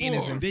final ain't beating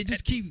form. this. They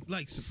just keep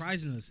like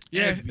surprising us.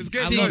 Yeah, every it's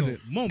good. I love it.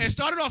 moment. It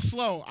started off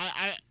slow.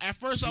 I at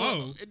first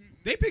Slow?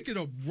 They picked it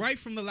up right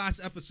from the last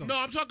episode. no,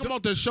 I'm talking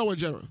about the show in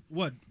general.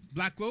 What?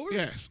 Black Clover?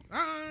 Yes.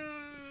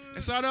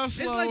 It started off It's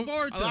slow. like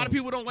Boruto. A lot of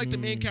people don't like the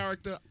main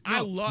character.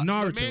 I love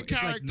Naruto. the main It's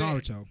like character.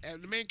 Naruto.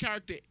 And the main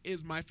character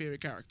is my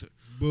favorite character.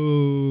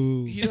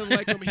 Boo. He doesn't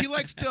like him. He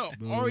likes the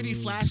already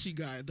flashy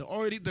guy.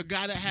 The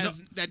guy that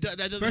has that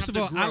doesn't First have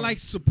of all, to grow. I like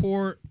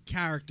support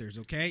characters.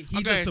 Okay,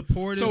 he's Okay, a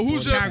supportive So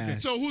who's character. your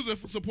so who's a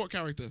support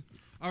character?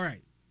 All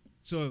right.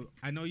 So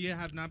I know you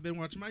have not been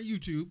watching my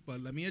YouTube, but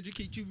let me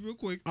educate you real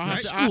quick. I, Right?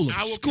 School him,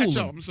 I will school catch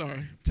him. up. I'm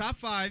sorry. Top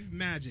 5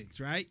 magics,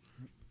 right?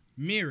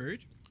 Mirrored,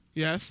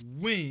 Yes.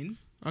 wind,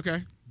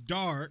 Okay.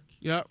 dark,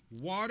 Yep.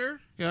 water,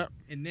 Yep.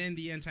 and then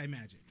the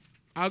anti-magic.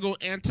 I'll go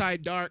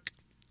anti-dark.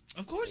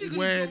 Of course, you're gonna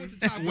Wind, go with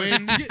the top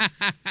wind,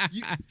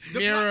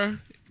 mirror.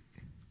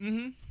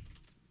 Mm-hmm.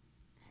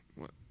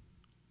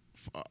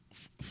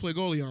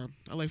 Flagoleon.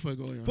 I like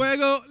Flagoleon.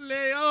 Fuego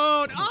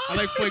Leon. I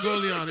like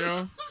Flagoleon,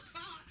 yo.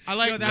 I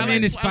like Yo, that I man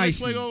like, is I like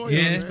spicy. Flagoleon, Yeah,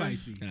 man. it's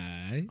spicy.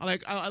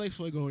 Alright. I like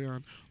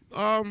Flagoleon.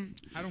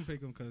 I don't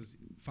pick him because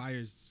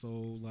fire's so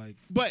like.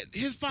 But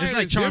his fire It's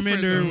like is different,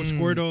 Charmander, though.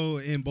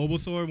 Squirtle, and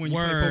Bulbasaur when you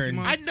play Word.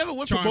 Pokemon. I never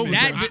went Charmander. for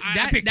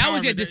Bulbasaur. That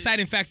was your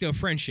deciding factor of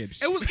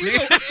friendships. It was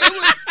either.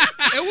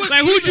 It was Like,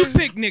 who'd you either-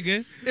 pick,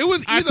 nigga? It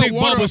was I either pick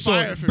water or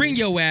fire Bulbasaur. for Bring me.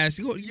 your ass.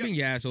 Bring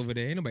your ass over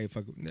there. Ain't nobody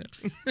fuck with that.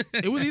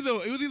 It was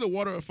either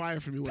water or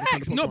fire for me. When it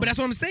comes to No, Pokemon. but that's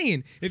what I'm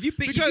saying. If you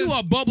pick, if Because- you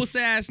a Bulbasaur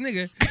ass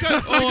nigga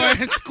or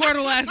a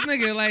Squirtle ass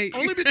nigga, like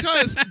only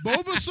because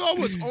Bulbasaur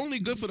was only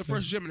good for the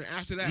first gym, and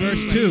after that,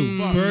 Verse it was 2.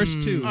 fuck. Verse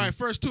 2. All right,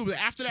 first 2, but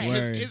after that,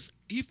 Word.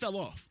 he fell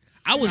off.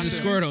 I was a Yeah.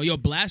 Squirtle. Yo,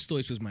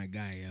 Blastoise was my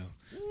guy, yo.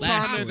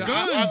 Charmander,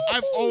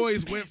 I've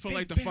always went for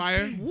like the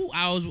fire. Woo,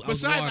 I was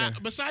water.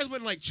 Besides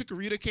when like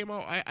Chikorita came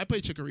out, I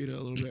played Chikorita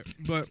a little bit,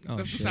 but Oh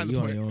that's shit, beside the you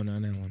on point. your own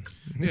on that one.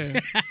 Yeah,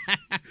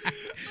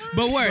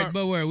 But word,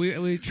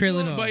 we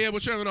trailing off. but yeah, we're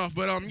trailing off.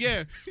 But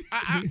yeah,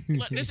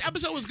 like, this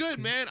episode was good,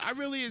 man. I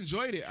really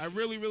enjoyed it. I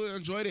really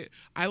enjoyed it.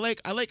 I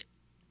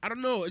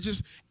don't know. It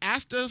just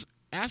Asta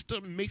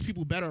makes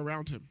people better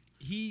around him.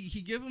 He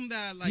give him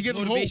that like He give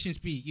him motivation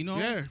speak, you know?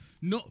 Yeah.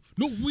 No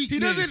weakness. He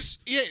doesn't.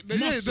 Yeah,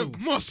 Muscle. the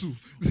muscle.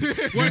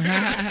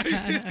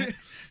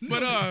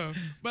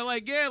 but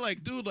like yeah,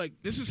 like dude, like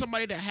this is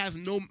somebody that has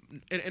no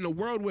in a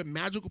world where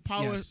magical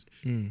power Yes.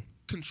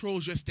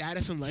 controls your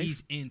status in life.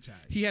 He's anti.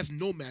 He has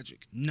no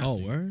magic.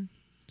 Nothing. Oh, word.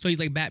 So he's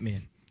like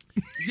Batman.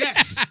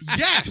 Yes,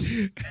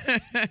 yes.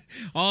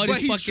 All But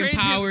these he fucking trained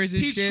powers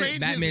and he shit. trained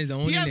Batman's the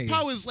only He has nigga.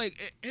 powers like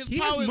his He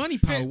powers. has money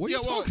power. What are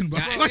you talking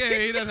about? Yeah,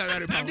 he does have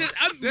money power. This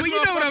but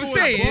you know what I'm motherfucker was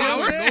saying. born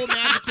with Yeah. no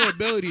magical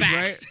abilities,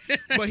 Facts. right?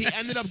 But he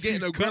ended up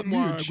getting a Cut me a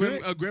grimoire.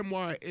 check. A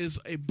grimoire is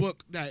a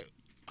book that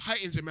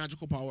heightens your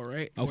magical power,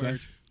 right? Okay.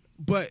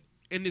 But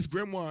in this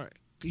grimoire,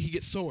 he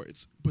gets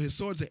swords, but his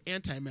swords are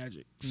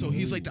anti-magic. So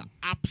he's like the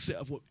opposite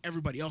of what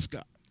everybody else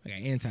got. Like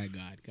an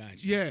anti-god. Gotcha.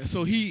 Yeah,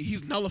 so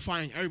he's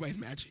nullifying everybody's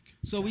magic.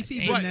 So we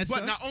see But- Vanessa.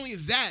 But not only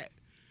is that,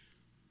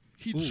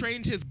 he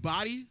trained his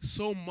body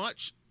so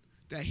much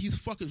that he's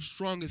fucking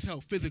strong as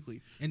hell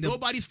physically. And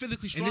Nobody's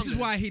physically strong. and this is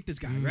why I hate this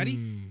guy. Ready?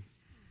 Mm.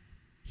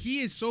 He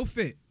is so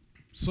fit,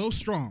 so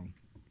strong,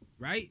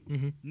 right?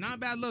 Mhm.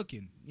 Not bad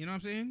looking. You know what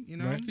I'm saying? You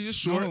know, Right. He's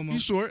just No short. homo.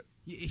 He's short.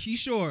 He's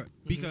short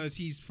because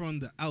he's from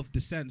the elf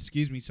descent.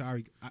 Excuse me,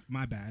 sorry,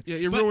 my bad. Yeah,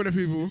 you're But- ruining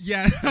people.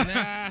 Yeah,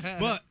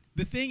 but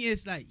the thing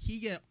is, like, he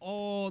get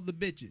all the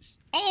bitches,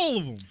 all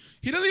of them,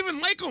 He doesn't even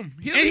like them.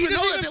 He and doesn't he even know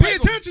doesn't that even they pay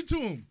like 'em. attention to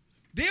him.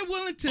 They're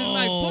willing to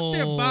like put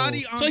their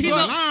body on so the he's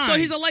line. so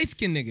he's a light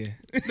skinned nigga.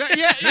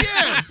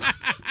 Yeah.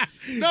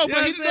 No,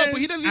 but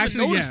he doesn't even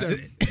notice them.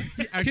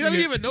 Actually, doesn't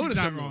yeah, even notice he's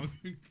not them.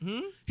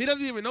 wrong. He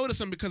doesn't even notice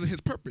them because of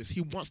his purpose.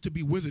 He wants to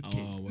be Wizard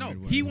King. Oh, No,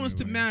 word, he word, wants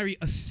to word. marry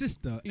a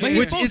sister, But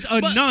which he's is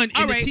a but- nun in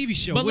all the right, TV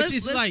show, but which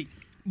let's- is like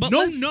but no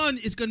let's- nun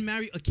is gonna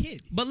marry a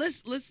kid. But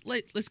let's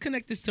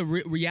connect this to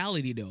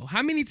reality though.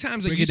 How many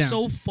times are Break you it down.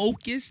 so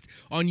focused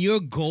on your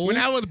goal? When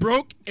I was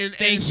broke and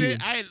Thank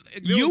shit,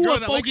 you. You were girls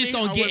that liked focused me,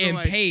 I on wasn't getting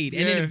like, paid,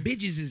 and yeah. then the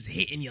bitches is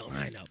hitting your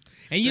lineup,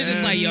 and you're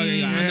just like, yo, I'm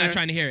Yeah. not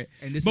trying to hear it.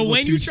 And this but is what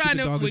when Two you Stupid trying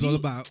to, Dog when is all you-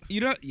 about.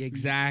 You know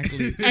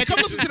exactly. Hey, come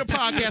listen to the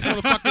podcast,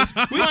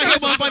 motherfuckers. We want to hear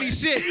some funny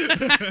shit.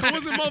 Come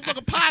listen to the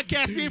motherfucking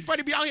podcast being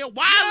funny, be out here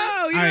wilding.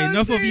 Oh, you All know right, what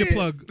enough I'm of your saying?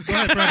 plug. Go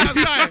ahead, I'm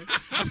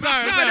Fred.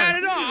 sorry. No, not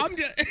at all. I'm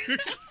just.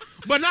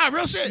 But nah,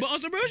 real shit. But on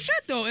some real shit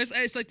though,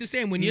 it's like the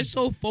same. When you're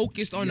so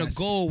focused on Yes. a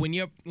goal, when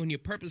your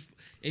purpose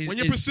is When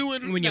you're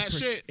pursuing that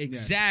shit.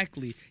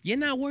 exactly. You're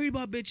not worried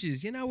about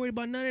bitches. You're not worried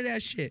about none of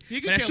that shit.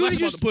 He could But as care soon less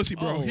as you about the pussy,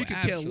 bro. Oh, He could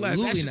care less. That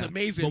absolutely shit's not.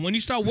 amazing. But when you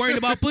start worrying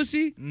about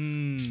pussy,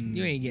 Mm.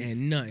 you ain't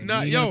getting nothing.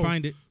 Nah, You yo, gonna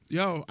find it.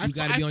 Yo, I You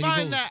gotta be on your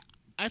find goals. that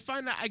I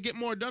find that I get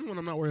more done when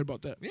I'm not worried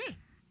about that. Yeah.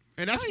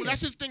 And that's Oh, yeah.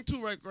 that's his thing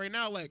too, right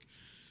now. Like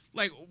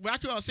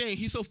back to what I was saying,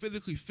 he's so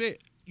physically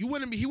fit. He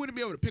wouldn't be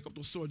able to pick up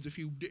those swords if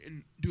he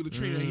didn't do the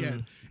training that he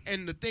had.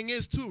 And the thing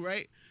is too,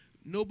 right?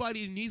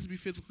 Nobody needs to be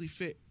physically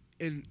fit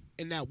in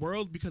that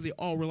world because they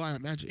all rely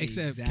on magic.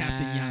 Except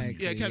Captain Yami.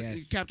 Yeah,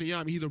 Yes. Captain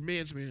Yami, he's a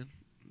man's man.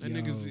 That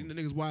Yo.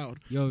 nigga's wild.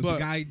 Yo, But- the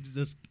guy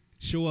just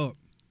show up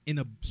in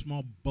a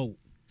small boat,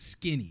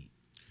 skinny,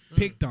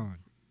 picked on.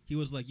 He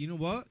was like, you know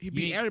what? He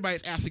beat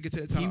everybody's ass to get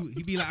to the top.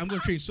 He'd be like, I'm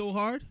gonna train so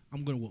hard,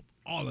 I'm gonna whoop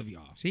all of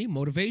y'all. See,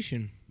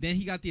 motivation. Then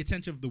he got the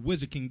attention of the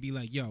Wizard King. Be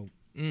like, yo,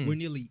 we're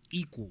nearly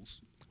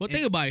equals. Well,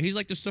 think about it. He's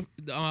like the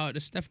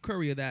Steph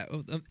Curry of that.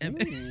 Of Ooh, Look at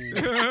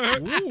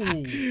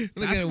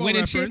Basketball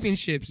winning reference.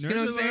 championships. You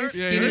know what I'm Nerd saying? alert.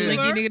 Skinny, Yeah, like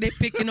nerd nigga, they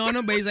picking on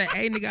him, but he's like,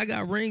 "Hey, nigga, I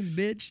got rings,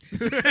 bitch."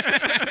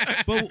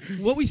 But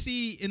what we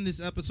see in this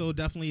episode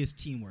definitely is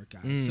teamwork,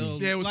 guys. So,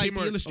 Yeah, it was like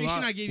teamwork, the a illustration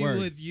lot. I gave Word. you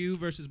with you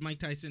versus Mike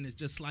Tyson is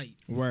just like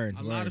Word.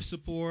 a lot of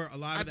support, a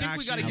lot I of think action.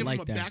 we got to I give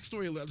like them a that.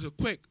 backstory a little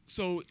quick.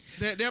 So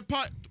they're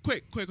part.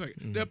 Quick.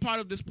 They're part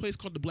of this place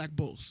called the Black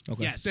Bulls.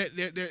 Okay. Yes.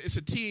 It's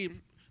a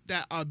team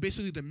that are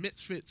basically the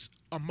misfits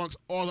amongst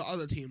all the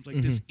other teams. Like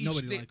this,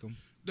 Nobody like him.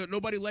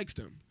 Nobody likes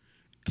them.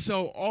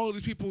 So all of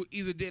these people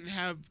either didn't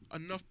have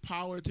enough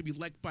power to be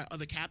liked by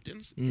other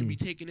captains and be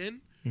taken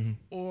in,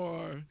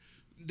 or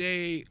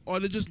they're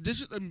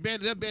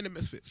band of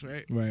misfits,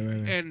 right? Right.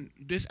 And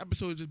this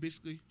episode is just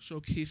basically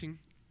showcasing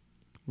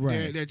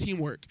Right. their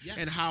teamwork, Yes.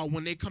 and how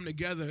when they come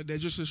together, they're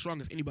just as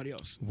strong as anybody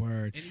else.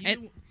 Word.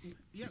 And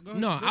yeah, go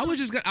ahead. No, Go I was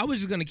ahead.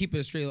 just gonna keep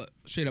it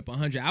straight up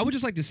 100. I would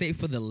just like to say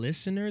for the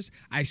listeners,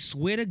 I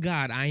swear to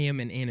God, I am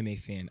an anime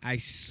fan. I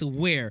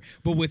swear.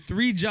 But with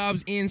 3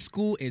 jobs in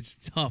school, it's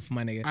tough,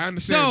 my nigga. I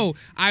understand. So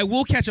I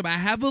will catch up. I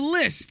have a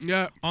list.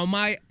 Yeah. On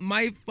my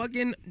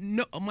fucking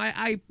my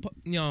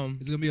iPod,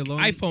 It's gonna be a long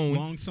iPhone.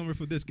 long summer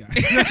for this guy.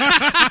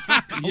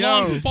 A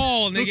long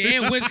fall, nigga.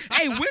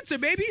 And winter,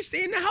 baby,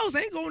 stay in the house.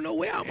 I ain't going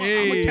nowhere. I'm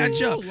gonna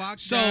catch up.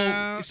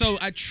 Lockdown. So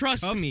I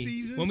trust Tough me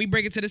season. when we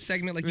break it to the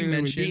segment, like you Yeah,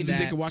 mentioned, they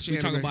that can watch we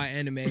talk anime. about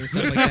anime and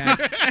stuff like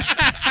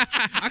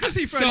that. I can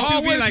see Fred So-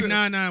 too be wait, like,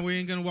 so- nah, we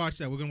ain't gonna watch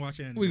that. We're gonna watch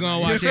anime. We're gonna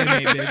watch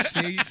anime,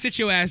 bitch. Sit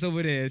your ass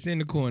over there. It's in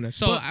the corner.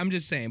 So But- I'm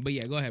just saying. But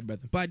yeah, go ahead,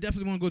 brother. But I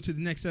definitely want to go to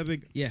the next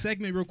Yeah.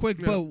 segment real quick.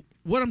 Yeah. But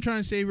what I'm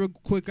trying to say real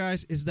quick,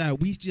 guys, is that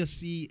we just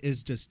see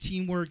is just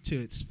teamwork to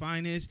its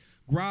finest.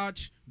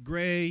 Grotch,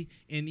 Gray,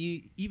 and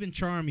even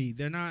Charmy,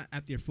 they're not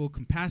at their full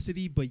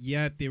capacity, but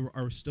yet they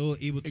are still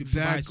able to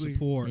provide Exactly.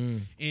 support.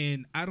 Mm.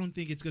 And I don't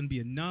think it's going to be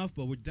enough,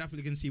 but we're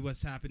definitely going to see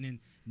what's happening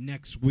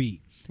next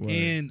week. Word.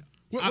 And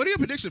What are your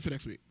predictions for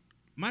next week?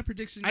 my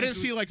prediction I next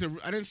didn't see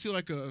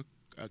like a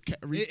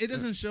it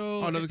doesn't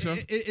show. another show?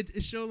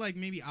 It show like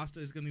maybe Asta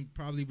is going to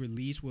probably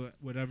release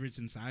whatever it's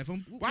inside of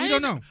him. Why We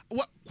don't know. hasn't-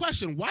 What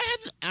question? Why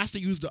hasn't Asta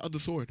used the other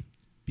sword?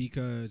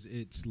 Because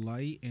it's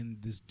light and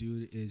this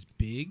dude is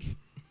big,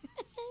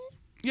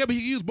 Yeah, but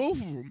he used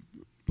both of them.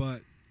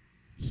 but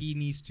he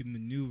needs to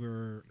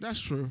maneuver That's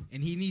true.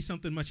 and he needs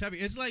something much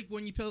heavier. It's like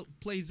when you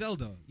play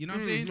Zelda. You know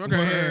what I'm saying? okay.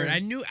 Word. yeah. I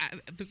knew.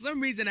 for some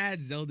reason, I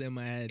had Zelda in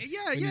my head.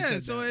 Yeah, when you yeah.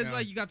 said So that. it's Yeah.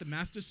 like you got the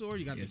Master Sword,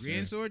 you got Yes, the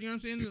Grand sir. Sword. You know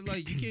what I'm saying?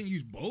 Like you can't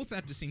use both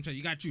at the same time.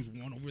 You got to choose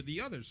one over the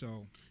other.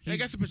 So I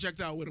guess the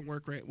projectile wouldn't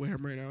work right with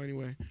him right now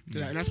anyway.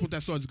 And that's what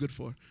that sword's good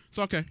for.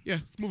 So okay, yeah,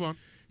 let's move on.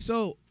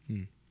 So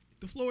Hmm.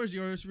 the floor is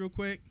yours, real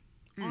quick.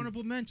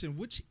 Honorable mention: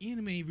 which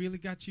anime really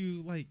got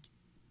you like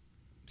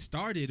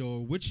started, or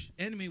which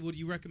anime would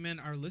you recommend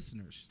our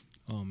listeners?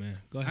 Oh man,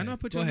 go ahead. I know I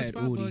put Go you on the ahead,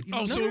 spot, Udi. but you know,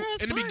 Oh, No, so no,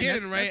 that's in the fine.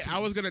 beginning, That's- right? I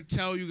was gonna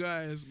tell you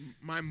guys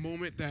my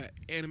moment that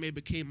anime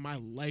became my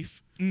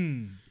life,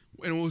 Mm.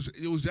 and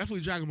it was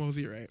definitely Dragon Ball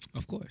Z, right?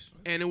 Of course.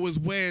 And it was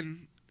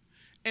when,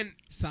 and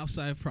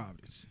Southside of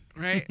Providence.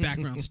 right,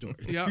 Background story.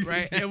 yeah,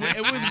 right. It was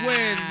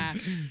when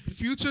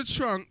Future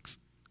Trunks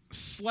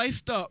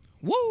sliced up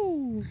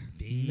Woo,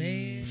 Damn.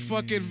 man.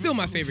 fucking Still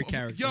my favorite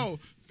character. Yo,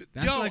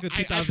 That's yo, like a I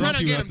plan on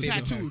 2002 getting him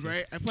episode. tattooed,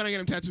 right? I plan on getting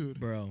him tattooed.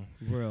 Bro.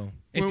 If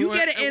When- you when-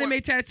 get an when-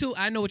 anime tattoo,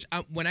 I know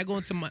when I go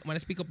into when I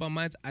speak up on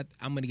mine, I'm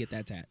gonna get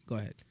that tat. Go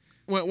ahead.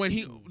 When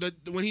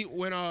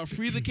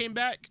Frieza came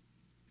back,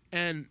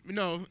 and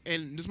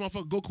and this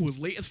motherfucker Goku was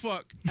late as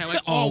fuck, and like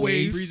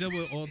always. Frieza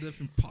with all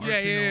different parts. Yeah,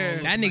 and yeah,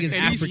 all That like, nigga's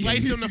and he African.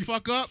 sliced him the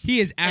fuck up. He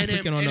is and then-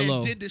 African on and the then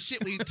low. did the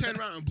shit where he turned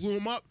around and blew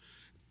him up.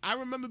 I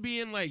remember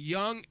being like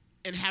young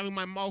and having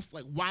my mouth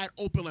like wide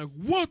open, like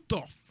what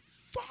the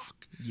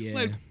fuck? Yeah.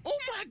 Like oh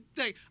my,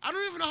 like I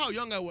don't even know how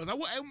young I was.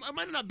 I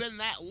might have not been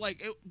that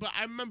like, but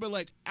I remember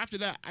like after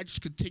that I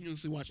just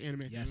continuously watch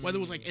anime. Yes. Whether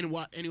it was like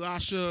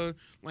Inuyasha,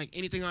 like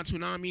anything on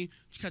Toonami,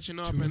 just catching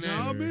up, and then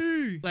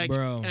Toonami. like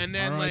Bro. and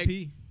then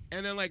R.I.P.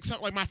 like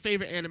something like my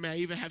favorite anime. I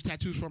even have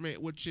tattoos from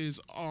it, which is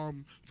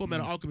Full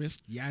Metal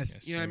Alchemist.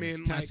 Yes. You know what I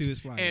mean? Tattoo Like, is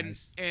fly, and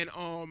guys. and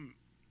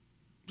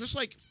just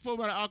like Full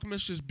Metal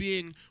Alchemist, just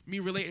being me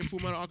relating Full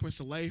Metal Alchemist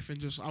to life, and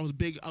just I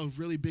was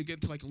really big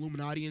into like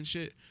Illuminati and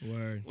shit,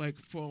 Word. like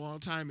for a long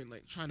time, and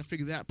like trying to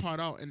figure that part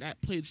out, and that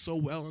played so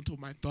well into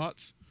my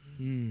thoughts,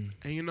 Mm.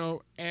 and you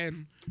know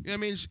what I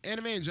mean,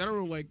 anime in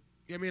general, like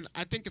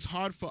I think it's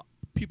hard for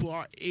people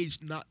our age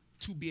not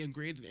to be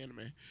ingrained in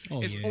anime.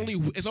 Oh, it's yeah.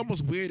 it's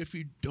almost weird if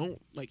you don't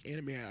like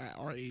anime at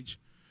our age.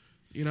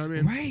 You know what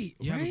I mean? Right.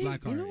 You have a right?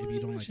 black heart know if what? you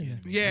don't like mention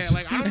anime. that. Yeah,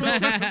 like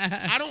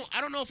I don't know.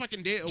 I don't know if I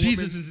can date a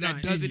Jesus woman is that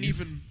not in doesn't you.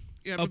 even.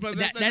 Yeah, Oh, because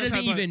that that's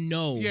doesn't how, even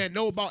know. Yeah,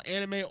 know about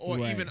anime or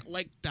Right. even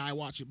like that I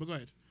watch it. But go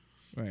ahead.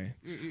 Right.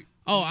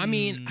 Oh, I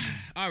mean,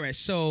 all right.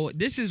 So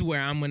this is where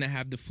I'm gonna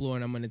have the floor,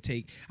 and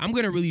I'm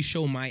gonna really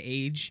show my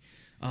age.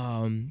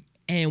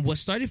 And what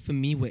started for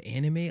me with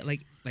anime,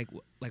 like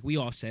we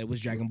all said, was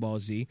Dragon Ball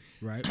Z.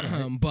 Right.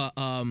 But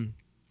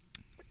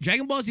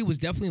Dragon Ball Z was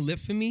definitely lit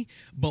for me.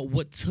 But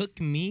what took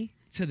me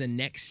to the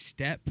next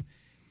step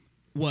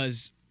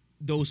was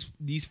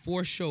these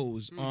 4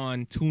 shows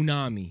on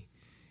Toonami,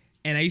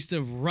 and I used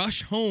to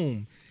rush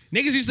home.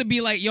 Niggas used to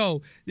be like,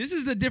 "Yo, this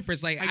is the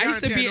difference." Like I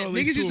used to guarantee be I know at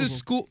least niggas used 2 to of 'em.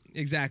 school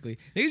exactly.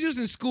 Niggas used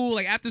in school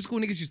like after school.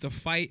 Niggas used to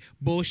fight,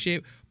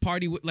 bullshit,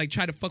 party, with, like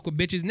try to fuck with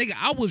bitches. Nigga,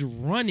 I was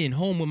running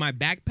home with my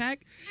backpack,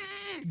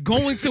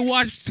 going to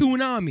watch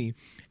Toonami,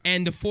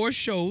 and the 4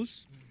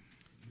 shows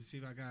Let's see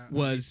if I got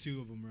was-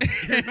 2 of them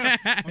right.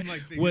 I'm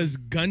like thinking, was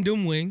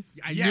Gundam Wing.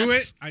 I Yes, knew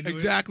it. I knew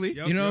exactly. It.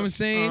 Yep, You know what I'm yep.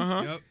 saying?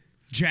 Uh-huh. Yep.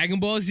 Dragon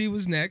Ball Z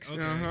was next.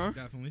 Okay, Uh-huh.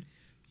 definitely.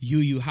 Yu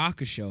Yu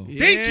Hakusho. Thank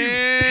you.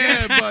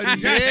 Yeah,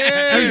 buddy. Yeah.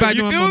 Everybody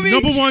You know feel I'm me? a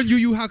number one Yu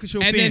Yu Hakusho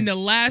fan. And then the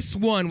last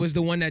one was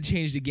the one that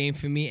changed the game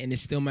for me, and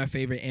it's still my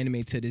favorite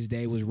anime to this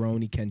day. Was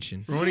Rurouni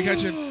Kenshin. Rurouni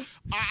Kenshin.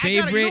 You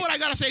know Favorite what I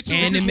gotta say too?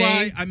 This is anime.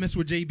 why I mess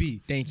with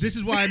JB. Thank you. This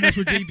is why I mess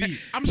with JB.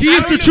 I'm He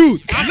is sorry. the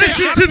truth. I'm Listen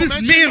saying to this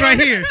honorable man mention, right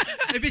bro. here.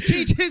 If it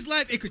changed his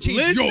life, it could change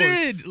yours.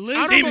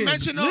 Honorable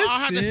mention though, I'll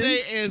have to Listen.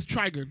 say is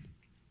Trigun.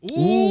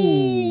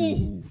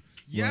 Ooh.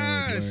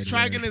 Yes. Word.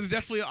 Trigun is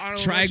definitely an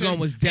honorable Trigun mention.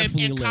 was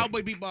definitely and lit.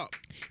 Cowboy Bebop.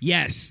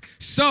 Yes.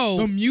 So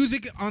The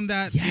music on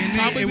that Yeah. anime,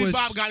 Cowboy it was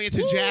Bebop got me into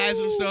jazz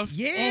and stuff.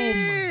 Yeah.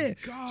 Oh my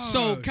God.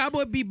 So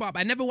Cowboy Bebop,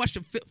 I never watched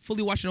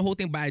fully watched the whole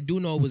thing, but I do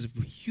know it was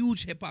a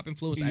huge hip hop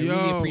influence. I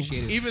really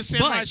appreciate it. Even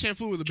Samurai But-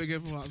 Champloo was a big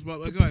influence. But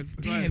go ahead.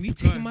 Go Damn, ahead. you Go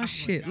taking ahead. my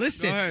shit.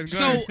 Listen, Go ahead, go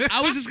so ahead. I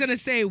was just gonna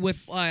say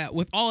with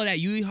all of that,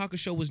 Yu Yu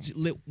Hakusho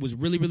was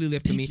really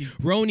lit for me. you.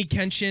 Rurouni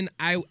Kenshin,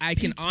 I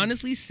can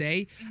honestly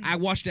say I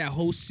watched that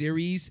whole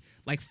series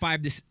like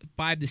 5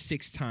 to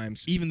 6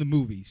 times. even the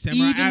movie.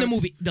 Samurai Even the Adam-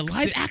 movie, the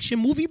live action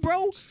movie,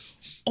 bro.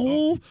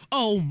 Oh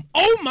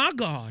my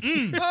God.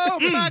 Oh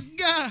my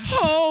God.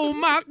 Oh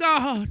my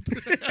God.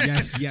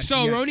 Yes. So yes.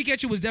 Rurouni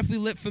Kenshin was definitely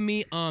lit for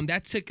me.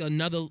 That took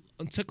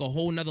a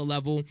whole nother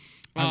level.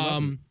 I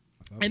love it.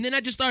 And then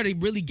I just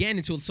started really getting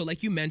into it. So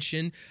like you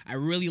mentioned, I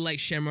really like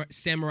Samurai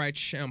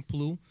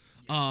Champloo.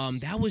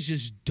 That was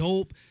just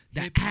dope.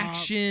 The Hip-hop,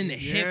 action, the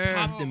yeah. hip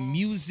hop, the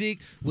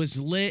music was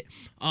lit.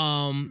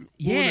 Yeah.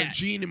 Yeah.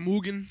 Gene and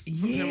Mugen.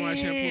 from Samurai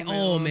Yeah. Champloo,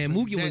 Oh man,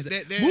 Listen,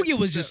 Mugen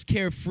was just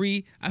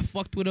carefree. I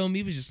fucked with him.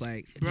 He was just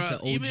like just Bruh, an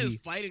OG. even his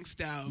fighting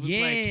style. It was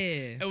Yeah.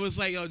 Like, it was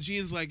like, yo,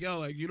 Gene's like, yo,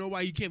 like, you know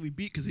why he can't be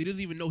beat? Because he doesn't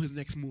even know his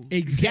next move.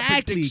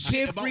 Exactly. You can't predict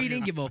shit about Carefree him.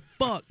 didn't give a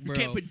fuck, You bro.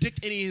 can't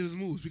predict any of his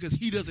moves because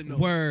he doesn't know.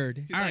 Word.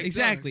 He's All right, like,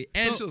 exactly. dog,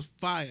 And that shit was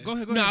fire. Go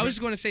ahead. no, I was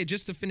just going to say,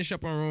 just to finish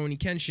up on Rurouni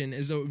Kenshin,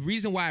 is the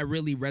reason why I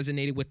really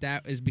resonated with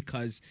that is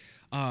because,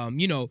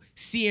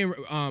 seeing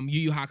Yu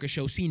Yu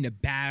Hakusho, seeing the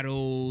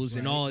battles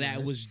and all of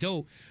that was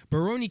dope. But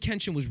Rurouni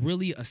Kenshin was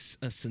really a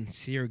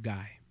sincere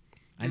guy,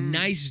 a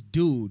nice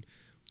dude,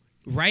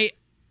 right?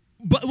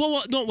 But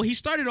no. He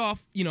started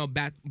off,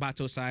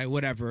 Batosai,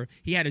 whatever.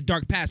 He had a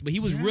dark past, but he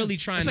was really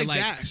trying It's to like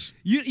like, Dash.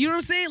 you know what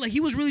I'm saying? Like he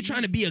was really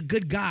trying to be a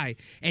good guy,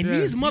 and Yeah,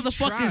 these he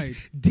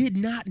motherfuckers did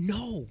not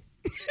know.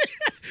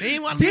 They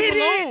ain't want to leave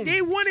him alone.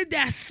 They wanted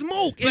that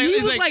smoke. And Like, he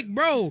it's was like- like,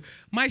 bro,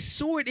 my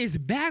sword is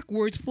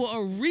backwards for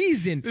a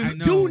reason. I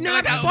know. Do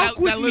not fuck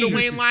with that me. little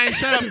Wayne line,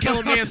 shut up,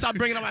 kill me, and stop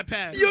bringing up my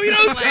past. Yo, you know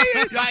what I'm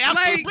saying? Like, I'm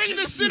Like, bringing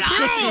this shit out.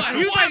 Bro, I he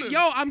was want like, it.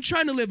 yo, I'm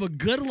trying to live a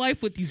good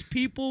life with these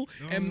people.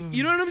 And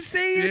you know what I'm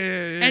saying?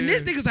 Yeah, And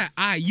this nigga's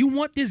like, you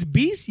want this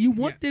beast? You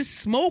want Yeah. this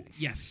smoke?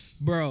 Yes.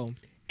 Bro.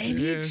 And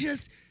Yeah.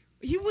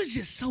 he was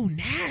just so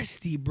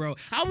nasty, bro.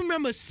 I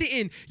remember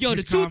sitting, the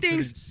His two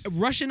confidence. things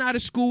rushing out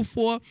of school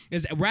for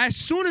is right as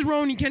soon as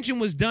Rurouni Kenshin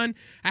was done,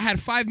 I had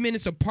 5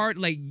 minutes apart,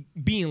 like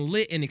being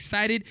lit and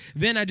excited.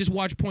 Then I just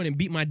watched porn and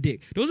beat my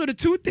dick. Those are the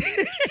two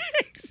things.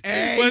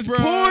 Hey, was bruh.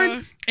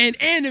 porn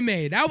and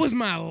anime. That was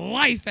my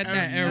life at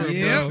that era,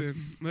 yeah. bro.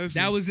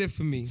 Listen. That was it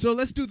for me. So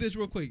let's do this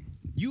real quick.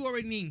 You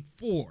already named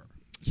 4.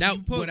 Can That-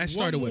 you put what I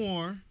started one with.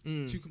 more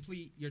Mm. to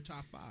complete your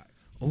top 5.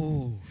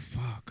 Oh,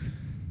 fuck.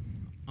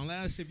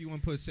 Unless if you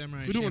want to put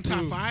Samurai We're doing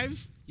Shampoo. top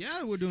 5s?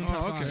 Yeah, we're doing Oh,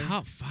 top okay. 5.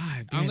 Top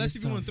 5. Damn, Unless that's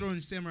if you want tough. to throw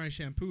in Samurai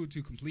Shampoo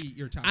to complete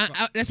your top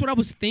 5. That's what I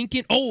was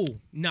thinking. Oh,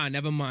 nah,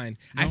 never mind.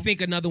 I No?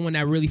 think another one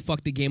that really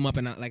fucked the game up,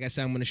 and like I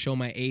said, I'm going to show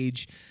my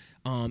age.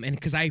 And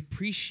because I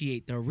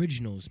appreciate the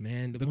originals,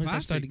 man. The ones that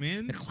classic, started,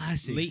 man. The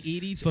classics. Late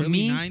 80s, For early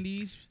me,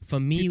 90s, For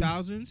me,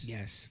 2000s.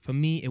 yes. For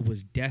me, it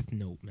was Death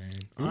Note, man.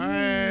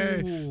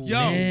 Alright. Ooh. Yo,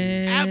 I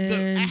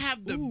Man.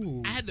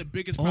 had the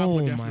biggest problem Oh,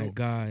 with Death my Note.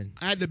 God.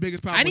 I had the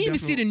biggest problem I didn't even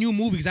with see the Death new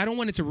movie because I don't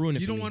want it to ruin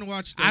it You for don't me. want to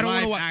watch the I don't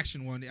wanna live wa-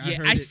 action one. Yeah,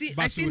 heard I it, seen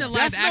the Basura.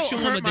 live Death Note action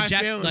one hurt with the my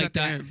feelings like at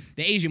the end.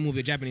 the Asian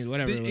movie, Japanese,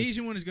 whatever it The was.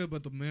 Asian one is good,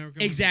 but the American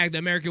one. Exactly, the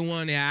American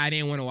one. Yeah, I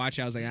didn't want to watch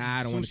it. I was like,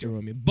 I don't want it to So-so.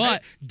 ruin me.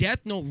 But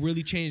Death Note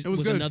really changed. It was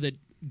Was good. another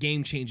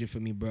game changer for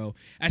me, bro.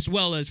 As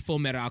well as Full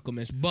Metal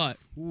Alchemist. But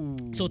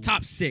so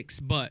top 6.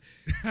 But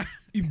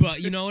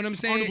you know what I'm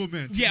saying? Honorable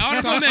mention. Yeah,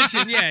 honorable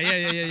mention.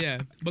 Yeah.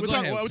 But We're go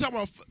talking, ahead. we're talking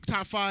about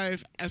top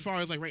 5 as far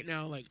as like right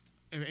now, like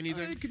if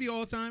anything. It could be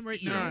all time right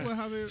All now. right. We'll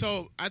have it.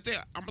 So I think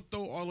I'm gonna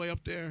throw all the way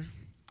up there.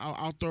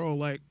 I'll throw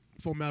like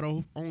Full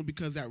Metal only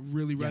because that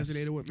really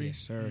resonated with me. Yes,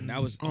 sir.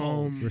 That was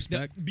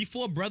Respect.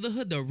 before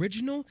Brotherhood, the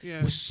original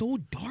Yeah. was so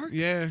dark.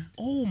 Yeah.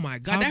 Oh my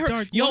God, How that hurt.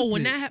 dark Yo, was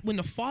when it? when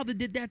the father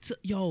did that to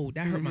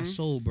that hurt my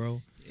soul,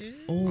 bro.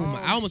 Oh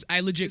my, I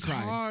legit It's cried.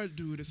 hard,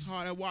 dude. It's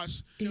hard. I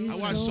watched It's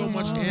so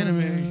much hard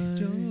anime.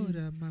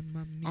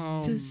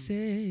 to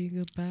say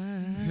goodbye.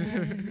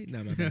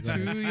 Nah, my bad. Go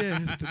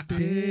ahead.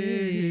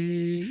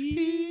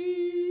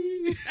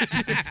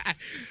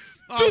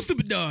 Two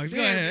stupid dogs.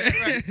 Go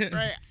ahead.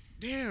 Right.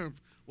 Damn.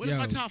 What is Yo.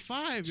 my top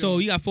 5? So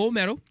you got Full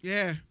Metal.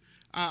 yeah,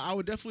 I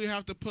would definitely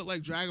have to put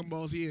like Dragon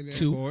Ball Z in there.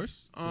 Two. Of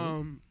course.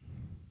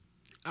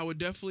 I would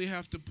definitely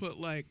have to put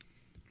like,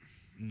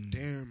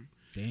 damn.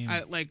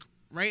 Damn. Like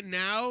right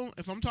now,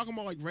 if I'm talking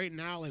about like right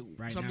now, like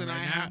Right something now, I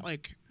right have now?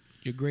 like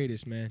Your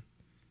greatest, man.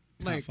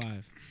 Top Like-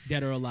 5.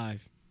 Dead or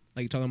alive.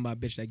 Like you're talking about a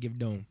bitch that give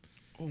dome.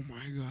 Oh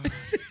my god.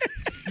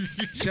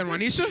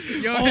 Sherwanisha?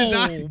 Yo, his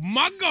Oh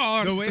my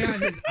god. the way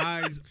his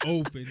eyes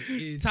open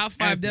is Top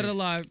 5 epic. dead or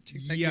alive.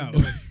 Yo.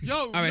 Yo,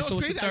 All right, so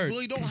what's crazy. the third? I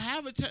really don't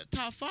have a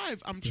top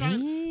 5. I'm trying.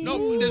 Damn.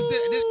 No, there's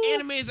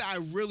animes that I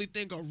really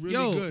think are really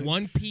Yo, good.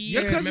 One Piece.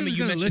 Your cousin's Remember you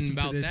gonna mentioned listen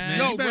to about this, that. man.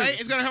 Yo, You better- right?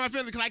 It's gonna hurt my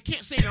feelings because I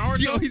can't say Naruto.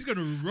 Yo, he's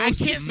gonna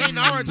roast I can't say me.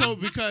 Naruto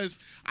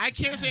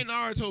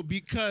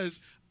because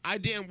I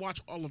didn't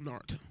watch all of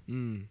Naruto.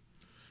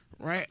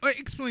 Right? Wait,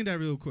 explain that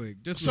real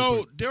quick. Just real So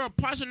quick. there are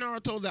parts of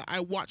Naruto that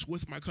I watched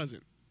with my cousin.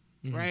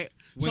 Right?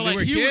 When so they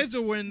were he kids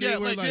or when they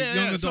were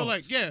young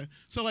adults?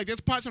 So like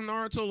there's parts of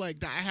Naruto like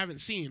that I haven't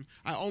seen.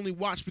 I only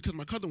watched because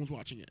my cousin was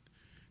watching it.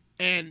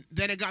 And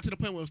then it got to the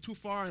point where it was too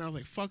far, and I was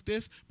like, "Fuck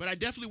this!" But I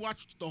definitely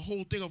watched the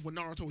whole thing of when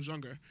Naruto was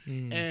younger.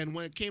 And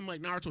when it came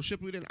like Naruto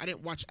Shippuden, I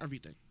didn't watch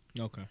everything.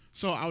 Okay.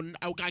 So I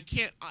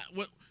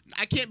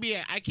can't be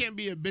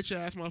a bitch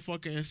ass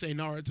motherfucker and say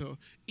Naruto,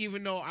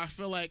 even though I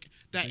feel like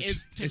that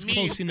is to It's me.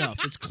 close enough.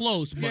 It's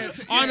close, but Yeah,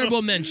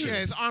 honorable mention. Yeah,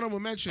 it's honorable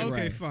mention. Okay,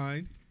 Right.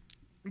 fine.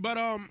 But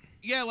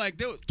yeah, like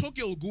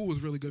Tokyo Ghoul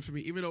was really good for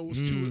me, even though it was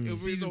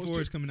Season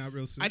 4 is coming out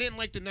real soon. I didn't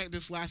like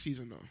this last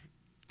season though.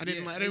 I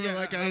didn't Yeah, really yeah,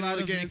 like. a I didn't lot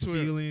really of get mixed into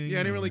it. feeling. Yeah,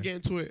 I didn't really get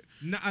into it.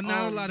 Not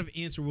a lot of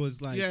answer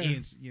was like yeah.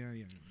 answer. Yeah.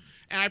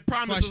 And I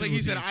promise, like he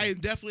Questionable said, answer. I am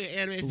definitely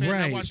an anime fan. I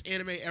Right. watch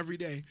anime every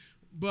day,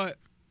 but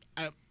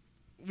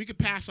we could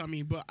pass on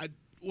me. But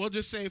we'll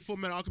just say Full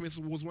Metal Alchemist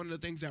was one of the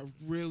things that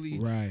really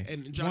Right.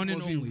 and One Dragon and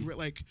Ball Z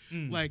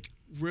only. like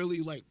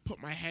really like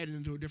put my head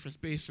into a different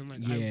space, and like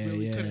I Yeah,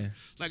 really yeah. couldn't.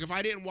 Like if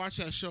I didn't watch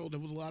that show, there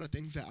was a lot of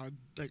things that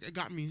it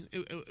got me.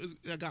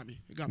 It got me.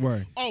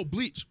 Right. Oh,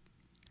 Bleach.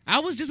 I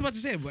was just about to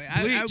say, but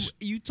Bleach.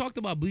 you talked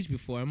about Bleach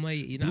before. I'm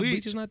like,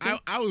 Bleach is not there.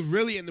 I was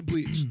really into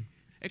Bleach.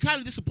 It kind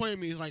of disappointed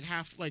me, like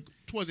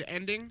towards the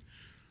ending.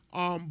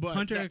 But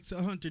Hunter x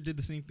Hunter did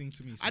the same thing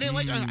to me. So I didn't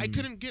like. I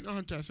couldn't get a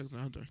Hunter x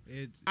Hunter.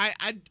 It's, I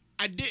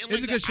didn't. it's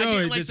like a good show.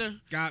 It just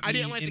got me I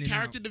didn't like in the and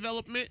character out.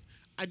 development.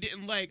 I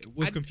didn't like. It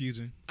was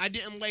confusing. I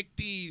didn't like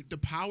the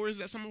powers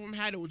that some of them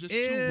had. It was just too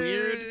It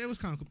weird. was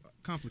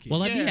complicated.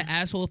 Well, I'd be Yeah. an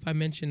asshole if I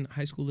mentioned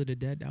High School of the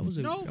Dead. That was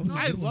a No, that was a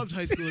I good one. loved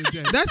High School of the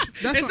Dead. that's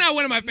It's what- not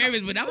one of my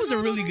favorites, but that was a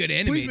really good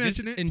anime. Please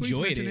Just mention it. Please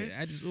enjoyed mention it.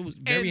 it. It was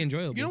very And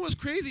enjoyable. You know what's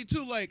crazy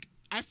too? Like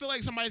I feel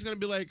like somebody's gonna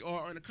be like,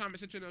 or in the comment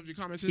section of your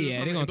comments,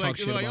 Yeah, they're gonna talk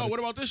shit like, about oh, us. what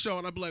about this show?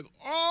 And I'd be like,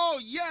 oh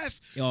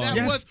yes, Oh. that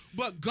Yes. was.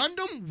 But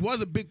Gundam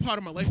was a big part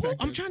of my life back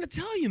then. I'm trying to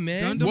tell you,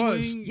 man. Gundam was.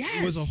 Wing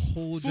Yes. was a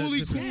whole Fully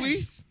different- Cooley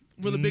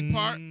was a big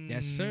part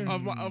Yes, sir.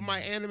 of my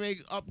anime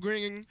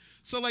upbringing.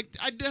 So like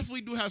I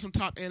definitely do have some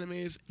top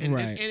animes, and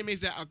Right. there's animes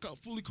that are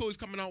Fully Cooley's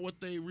coming out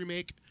with a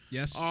remake.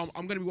 Yes. I'm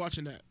gonna be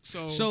watching that.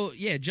 So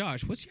yeah,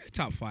 Josh, what's your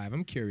top 5?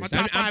 I'm curious. My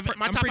top I'm five-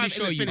 my I'm top pretty five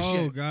sure isn't you. finished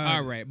Oh yet. God.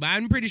 All right, but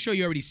I'm pretty sure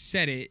you already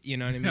said it. You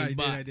know what I mean? I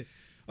but did. I did.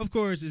 Of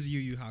course, it's Yu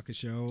Yu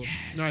Hakusho.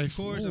 Nice. Of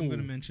course, I'm Ooh.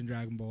 gonna mention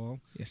Dragon Ball.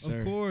 Yes, sir.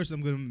 Of course,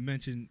 I'm gonna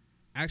mention.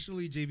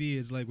 Actually, JB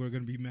is like we're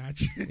gonna be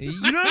matching. You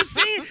know what I'm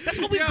saying? That's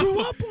what we Yo.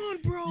 grew up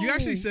on, bro. You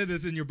actually said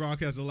this in your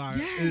broadcast a lot.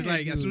 Yeah, It's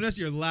like as dude. soon as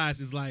you're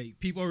last, it's like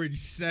people already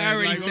said. I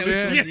already like, said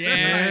okay, what you-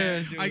 yeah,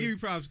 like, dude. I give you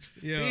props.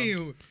 Yeah.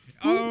 Damn.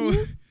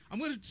 I'm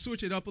gonna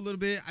switch it up a little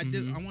bit. I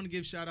want to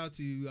give shout out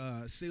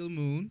to Sailor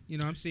Moon. You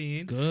know what I'm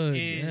saying? Good.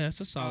 And, Yeah, that's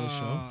a solid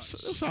show.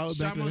 Solid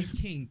back Shaman then.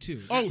 King too.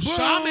 Oh,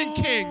 Shaman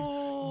King.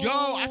 Yo,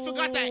 I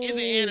forgot that is an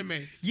anime.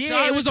 Yeah,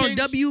 Shaman it was on King's-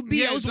 WB.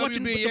 yeah, I was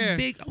watching WB, with yeah. the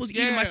big. I was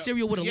eating my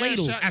cereal with a Yeah,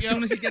 ladle. As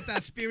soon as he get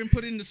that spear and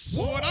put it in the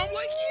sword, I'm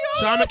like,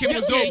 yo. Shaman King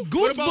was Yeah, dope.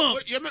 What about-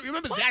 goosebumps. you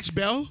remember Zatch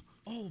Bell?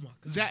 Oh my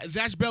god.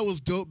 Zatch Bell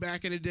was dope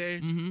back in the day.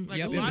 Like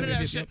Yep, a yep, lot of yep,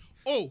 that yep, shit. yep.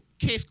 Oh,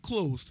 Case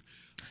Closed.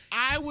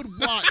 I would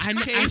watch I-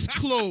 Case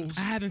Closed.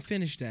 I haven't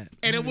finished that.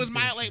 And it was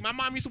my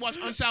mom used to watch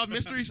Unsolved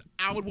Mysteries.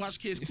 I would watch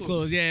Case It's Closed.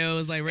 closed. Yeah, it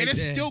was like right And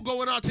it's there. still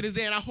going on to this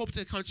day, and I hope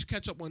to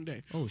catch up one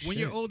day. Oh shit. When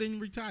you're old and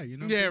retire, you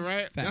know. what Yeah, I'm saying?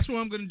 right. Facts. That's what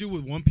I'm gonna do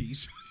with One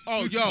Piece.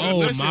 Oh, yo, Oh,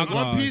 listen, my One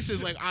God. Piece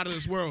is like out of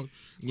this world.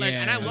 Like,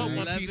 and I Yeah. love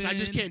One Piece. I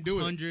just can't do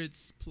it.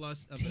 Hundreds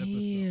plus of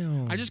episodes.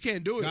 Damn. I just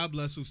can't do it. God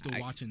bless who's still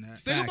watching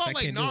that. Think Facts, I about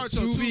like can't do it. Naruto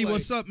too. Suvi, Like,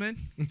 what's up, man?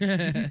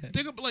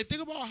 think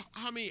about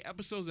how many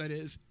episodes that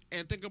is,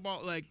 and think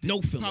about like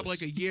No fillers. probably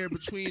like a year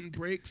between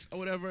breaks or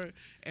whatever,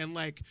 and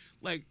like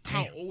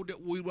how Damn. old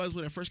we was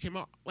when it first came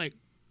out. Like,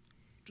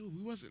 dude,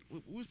 we was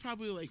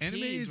probably like Anime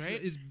teens, right?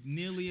 is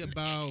nearly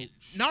about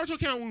Naruto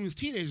came out when we was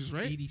teenagers,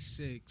 right?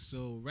 86.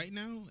 So right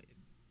now,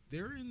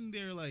 they're in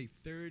their like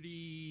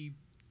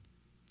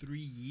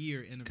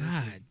 33-year anniversary.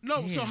 God.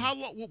 No, so damn. how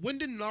long? When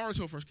did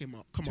Naruto first come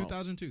out?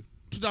 2002.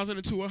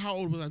 2002. Well, how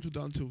old was I in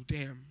 2002?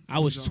 Damn. I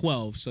was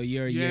 12, so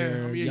you're a Yeah,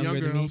 year I'm a year younger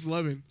younger. than I me. was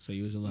 11. So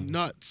you was 11.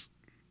 Nuts.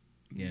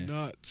 Yeah.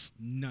 Nuts.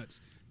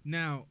 Nuts.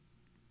 Now,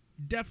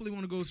 definitely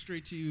want to go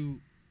straight to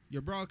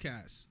your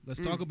broadcast. Let's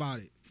talk about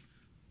it.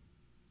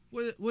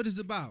 What is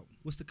it about?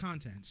 What's the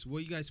contents?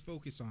 What you guys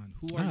focus on?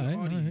 Who are your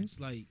Alright, audience?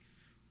 Like,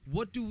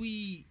 what do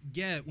we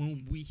get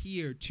when we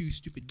hear two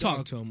stupid Talk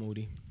dogs? to him,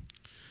 Moody.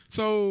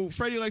 So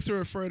Freddie likes to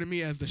refer to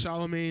me as the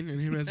Charlemagne and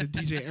him as the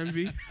DJ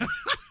Envy.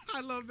 I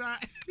love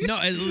that. No,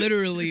 it's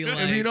literally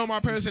like. If you know my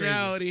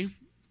personality,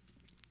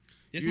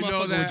 this you know motherfucker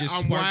will that just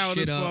I'm spark wild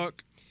shit as up.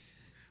 fuck.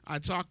 I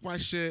talk my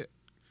shit.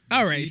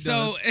 All right, he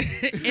so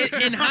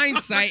in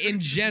hindsight, in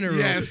general,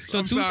 Yes, so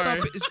I'm Two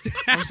sorry.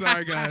 I'm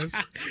sorry, guys.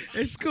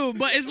 It's cool,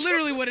 but it's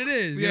literally what it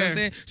is. You know what I'm Yeah.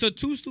 saying? So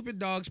Two Stupid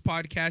Dogs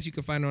podcast, you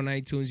can find it on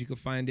iTunes. You can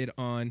find it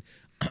on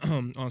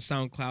on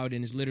SoundCloud,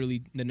 and it's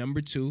literally the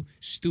number 2,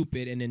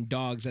 stupid, and then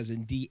dogs as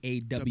in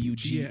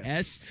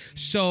DAWGS.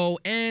 So,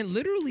 and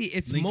literally,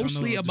 it's Link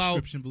mostly on the about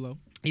description below.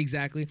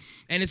 exactly,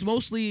 and it's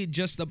mostly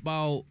just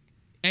about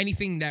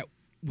anything that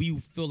we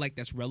feel like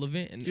that's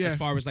relevant, and as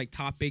far as like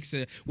topics,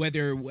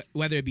 whether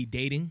it be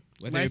dating,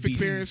 whether Life it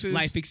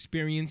be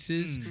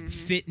experiences.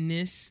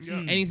 fitness,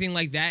 anything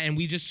like that, and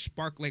we just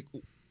spark like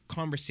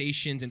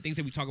conversations and things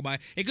that we talk about.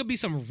 It could be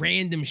some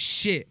random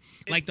shit,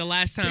 like the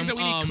last time Things that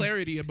we need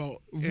clarity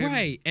about.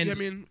 Right, and and I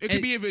mean, it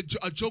could be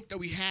a joke that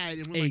we had,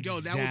 and we're like,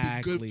 yo, that would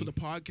be good for the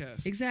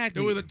podcast. Exactly.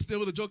 There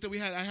was a joke that we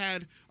had. I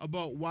had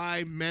about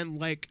why men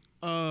like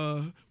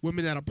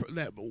women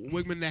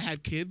that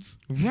had kids,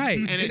 right,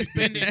 and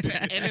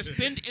it's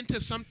been into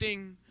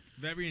something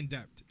Very in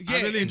depth. Yeah,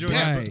 I really in enjoyed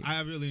depth. that. Right.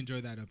 I really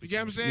enjoyed that episode. You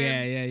know what I'm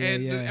saying? Yeah,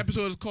 And yeah. the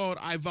episode is called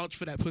 "I Vouch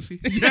for That Pussy."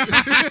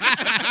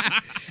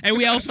 And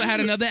we also had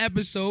another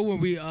episode where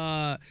we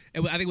I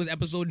think it was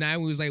episode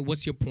 9. We was like,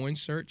 what's your porn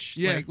search?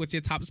 Yeah. Like, what's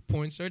your top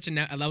porn search? And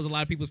that was a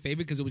lot of people's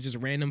favorite because it was just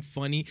random,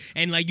 funny,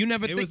 and like you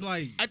never It think. was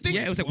like, I think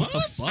Yeah, it was like, what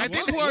the fuck? I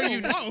think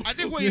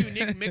we're a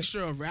unique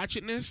mixture of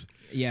ratchetness,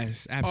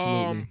 Yes,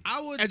 absolutely.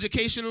 I would.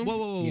 educational.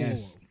 Whoa.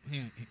 Yes.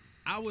 Hang on.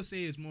 I would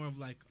say it's more of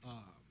like,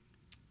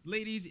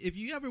 ladies, if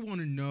you ever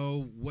want to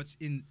know what's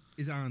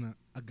on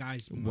a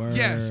guy's mind, Word.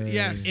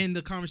 Yes. in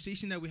the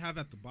conversation that we have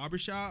at the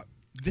barbershop,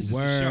 this is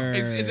Word. the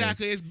show.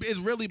 Exactly. It's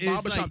really It's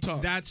barbershop like,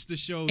 talk. That's the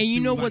show. And you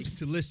to know like, what's-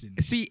 to listen.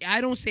 See,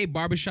 I don't say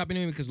barbershop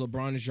anymore because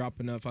LeBron is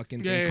dropping a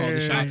fucking thing Yeah, called yeah,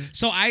 the shop. yeah.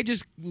 So I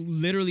just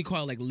literally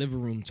call it like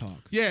living room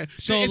talk. Yeah.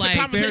 So, it's like, a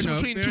conversation fair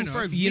between enough, two fair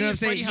friends. enough. You know Me what I'm and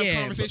Freddie saying? have Yeah.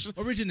 conversations.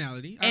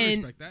 Originality. I And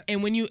respect that.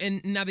 and when you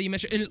and now that you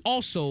mentioned, and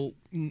also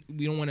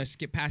we don't want to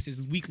skip past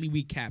this weekly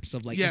recaps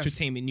of like Yes.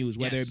 entertainment news,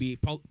 whether Yes. it be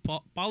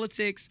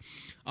politics,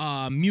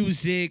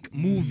 music,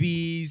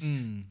 movies,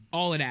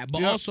 all of that.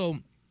 But Yep. also,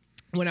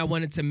 what I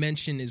wanted to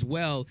mention as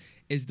well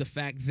is the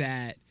fact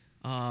that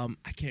I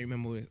can't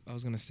remember what I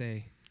was gonna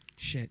say.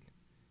 Shit,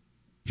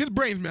 His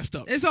brain's messed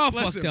up. it's all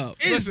Listen, fucked up.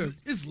 Listen,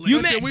 It's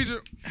You lit. met-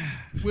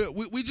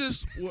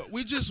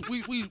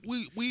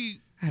 we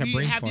had a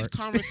brain have these fart.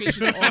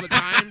 conversations all the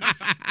time,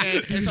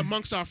 and it's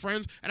amongst our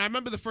friends. And I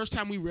remember the first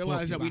time we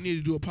realized that we Fuck.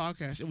 needed to do a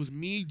podcast. It was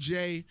me,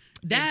 Jay,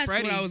 That's and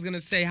Freddie. what I was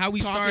gonna say. How we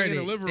talking in started.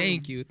 the living room.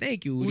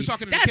 Thank you. We was Udi.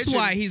 talking in the That's kitchen,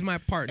 why he's my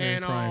partner in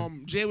And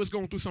crime. Jay was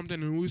going through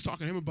something, and we was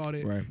talking to him about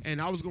it. Right. And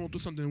I was going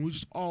through something, and we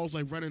just all was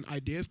like running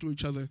ideas through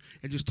each other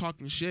and just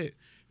talking shit.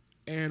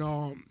 And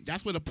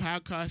that's where the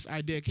podcast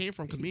idea came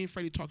from, because me and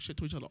Freddie talk shit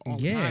to each other all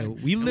the Yeah, time.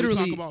 we And literally-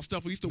 talk about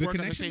stuff. We used to The work on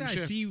the connection same that I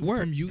shift. see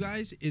Word. from you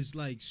guys is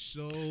like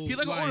so. He's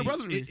like an older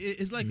brother to me.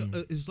 It's like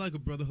it's like a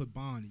brotherhood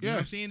bond. You know Yeah. what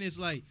I'm saying? It's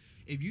like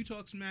if you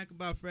talk smack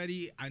about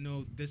Freddie, I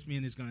know this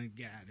man is gonna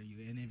get at you,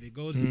 and if it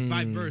goes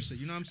vice versa,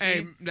 you know what I'm Hey,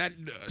 saying? that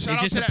shout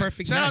out just to a that.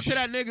 perfect Shout out mesh. to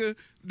that nigga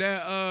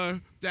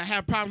that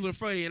had problems with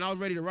Freddie, and I was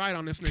ready to ride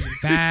on this nigga.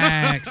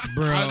 Facts,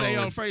 bro. I was like,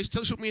 yo, Freddie,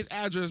 still shoot me his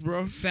address,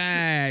 bro.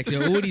 Facts.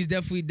 Yo, Udi's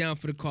definitely down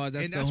for the cause.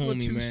 That's and the that's what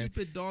homie, Two man.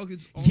 Stupid Dog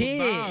is all Yeah.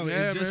 about.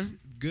 Yeah, It's just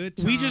good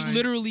time. We just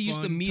literally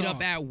used to fun meet talk.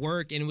 up at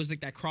work, and it was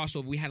like that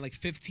crossover. We had like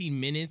 15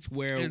 minutes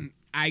where And-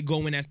 I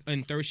go in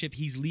in third shift,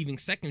 he's leaving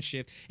second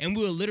shift, and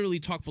we would literally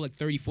talk for like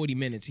 30, 40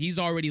 minutes. He's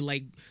already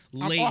like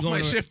late off going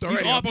my to- shift He's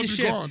already. I'm off his supposed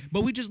to be shift. gone.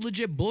 But we just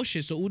legit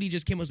bullshit. So Udi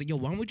just came and was like, yo,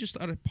 why don't we just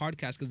start a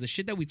podcast? Because the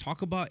shit that we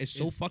talk about is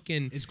so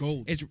fucking... It's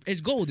gold.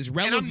 It's gold. It's And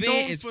I'm relevant.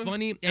 known It's for-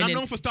 funny. And I'm then-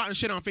 known for starting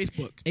shit on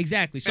Facebook.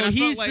 Exactly. So And I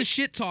felt he's the like-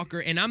 shit talker,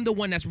 and I'm the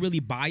one that's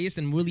really biased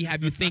and really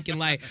have you thinking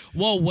like,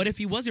 "Whoa, what if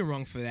he wasn't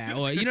wrong for that?"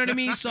 Or you know what I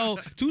mean? So,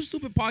 Two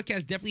Stupid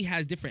Podcast definitely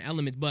has different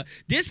elements, but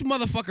this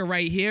motherfucker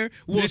right here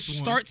will This one.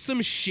 start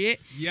some shit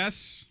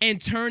Yes. and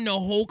turn the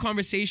whole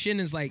conversation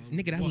is like,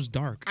 "Nigga, that was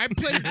dark."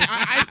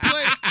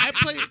 I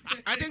play.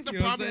 I think the You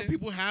know what I'm problem saying?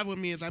 people have with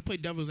me is I play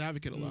devil's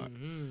advocate a lot.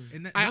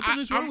 And nothing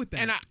is wrong with that.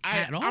 And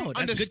At all. I'm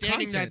That's good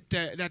understanding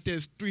content. that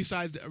there's 3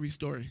 sides to every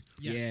story.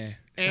 Yes. Yeah,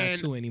 it's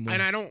And not two anymore.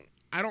 And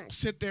I don't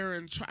sit there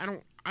and try.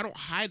 I don't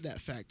hide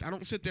that fact. I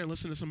don't sit there and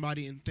listen to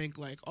somebody and think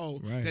like, oh,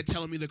 Right. they're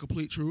telling me the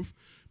complete truth,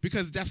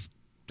 because that's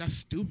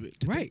stupid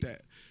to Right. think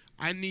that.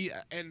 I need,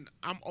 and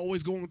I'm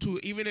always going to,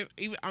 even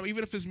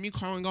if it's me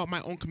calling out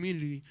my own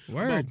community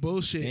Word. about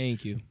bullshit.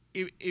 Thank you.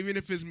 Even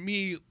if it's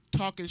me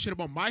talking shit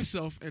about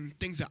myself and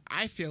things that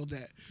I failed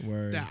at,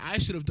 Word. that I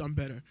should have done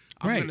better,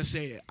 I'm Right. gonna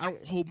say it. I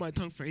don't hold my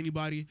tongue for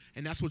anybody,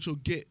 and that's what you'll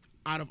get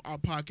out of our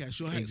podcast.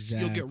 You'll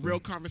Exactly. get real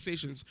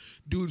conversations,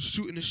 dudes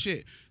shooting the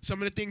shit.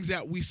 Some of the things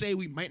that we say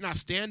we might not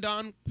stand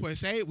on per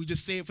se, we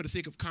just say it for the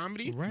sake of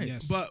comedy. Right.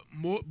 Yes. But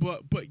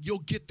you'll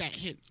get that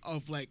hint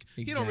of like,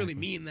 he don't really Exactly.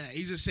 mean that.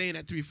 He's just saying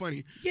that to be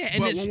funny. Yeah, and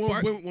but it when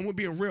spark- when we're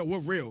being real, we're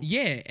real.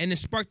 Yeah, and it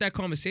sparked that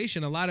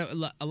conversation. A lot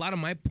of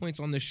my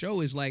points on the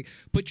show is like,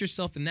 put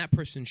yourself in that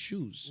person's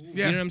shoes.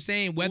 Yeah. You know what I'm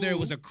saying? Whether it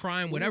was a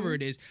crime, whatever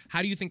it is,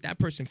 how do you think that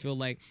person feel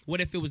like? What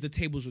if it was the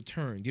tables were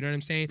turned? You know what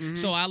I'm saying?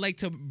 So I like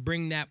to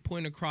bring that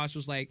point across.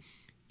 Was like,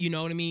 you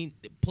know what I mean,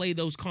 play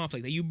those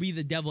conflicts. Like, you be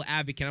the devil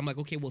advocate. I'm like,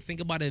 okay, well, think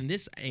about it in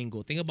this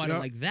angle. Think about it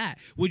like that.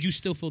 Would you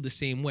still feel the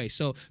same way?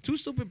 So, Two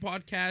Stupid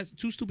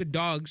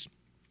Dogs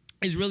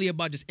is really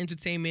about just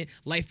entertainment,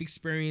 life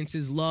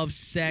experiences, love,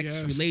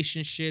 sex,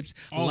 relationships,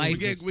 life.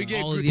 We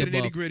get good to the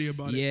nitty-gritty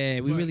about it.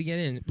 Yeah, we really get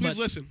in. Please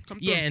listen. Come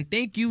through. Yeah, and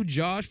thank you,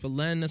 Josh, for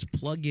letting us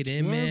plug it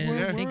in,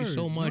 man. Thank you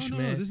so much,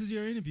 man. This is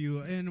your interview,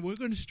 and we're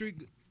going to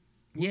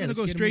let's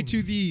go get straight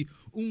to the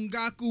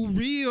Ungaku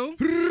Reel.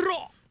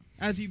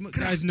 As you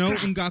guys know,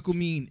 Ungaku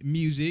mean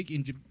music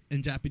in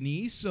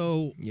Japanese.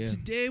 So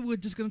today we're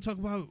just going to talk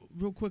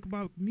real quick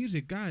about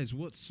music. Guys,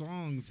 what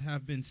songs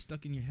have been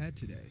stuck in your head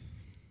today?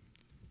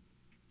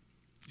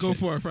 Go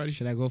for it, Freddie.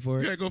 Should I go for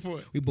it? Yeah, go for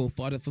it. We both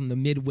fought it from the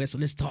Midwest, so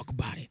let's talk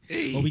about it.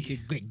 Hey. Or we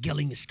could get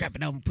Gilling and scrap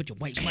it out and put your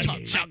white money Talk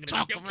around it.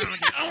 God.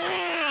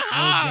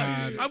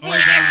 I put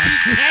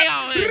MGK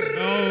on it.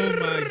 Oh,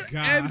 my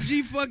God.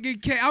 MG fucking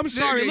K. I'm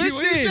sorry, Nigga,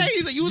 listen.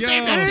 He's like, you was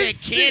named after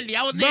that candy.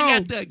 I was named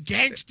Bro. after a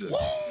gangster. I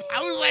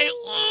was like,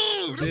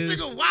 ooh, this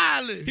nigga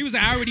wildin'. He was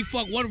like, I already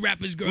fucked one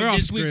rapper's girl We're off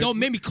this week. script. Don't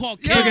make me call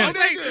K. Yo, I was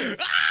like, nigga.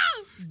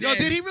 Yo,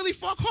 did he really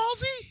fuck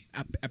Halsey?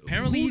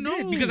 Apparently Who he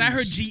did, knows? because I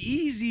heard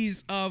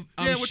G-Eazy's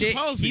with shit.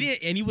 Halsey. He did,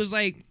 and he was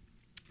like,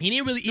 he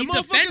didn't really, he The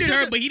motherfucker defended said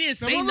her, that- but he didn't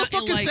say the nothing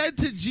motherfucker like. said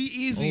to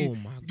G-Eazy, Oh,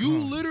 my you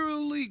God.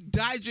 literally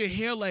dyed your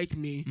hair like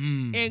me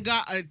and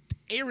got an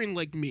earring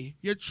like me.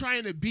 You're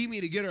trying to beat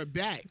me to get her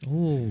back.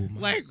 Oh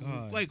my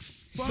God.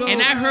 Fuck.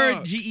 And I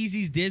heard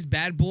G-Eazy's diss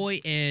Bad Boy,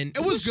 and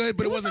it was good,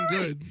 but it wasn't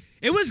alright. good.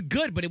 It was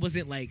good, but it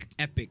wasn't like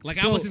epic. Like,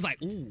 I So- was just like,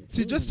 ooh.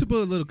 See, just to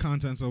put a little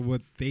context of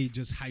what they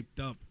just hyped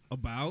up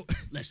about,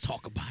 Let's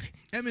talk about it.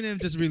 Eminem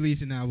just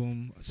released an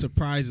album,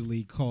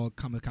 surprisingly, called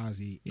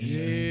Kamikaze. Yeah.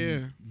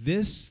 And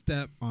this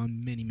stepped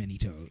on many, many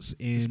toes.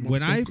 And This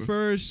when I motherfucker.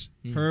 first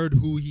heard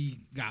who he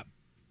got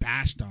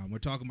bashed on, we're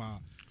talking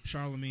about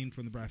Charlemagne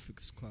from the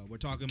Breakfast Club. We're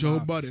talking Joe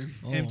about Budden.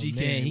 Oh, MGK.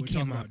 man, he we're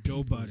came talking out about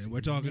Joe people's Budden.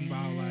 We're talking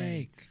about like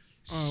neck.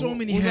 so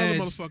many what was the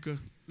heads. other motherfucker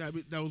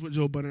that was with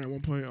Joe Budden at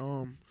one point.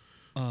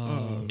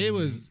 It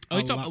was Oh,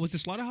 you a talking? lot. Was the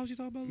Slaughterhouse you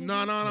talking about?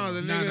 No,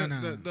 the No, nigga,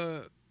 no.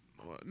 the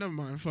never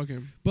mind, fuck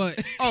him.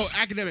 But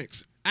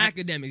Academics.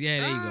 Academics. Yeah,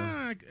 there you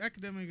go.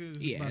 Academic is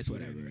Yeah, about it's to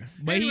whatever. be.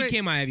 But Anyway, he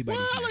came out everybody's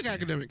Well, I neck, like man.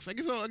 Academics. I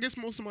guess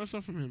most of my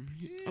stuff from him.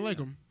 I like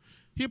him.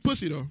 He a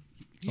pussy though.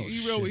 Oh,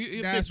 He real. He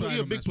a That's big, why I he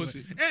a don't big mess with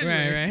pussy. it.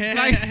 Anyway,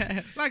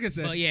 Right. like I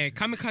said, Well, yeah,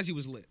 Kamikaze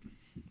was lit.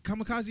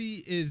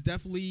 Kamikaze is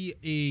definitely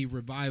a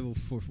revival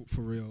for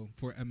real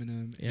for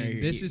Eminem. Yeah,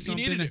 and this is he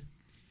needed something. it.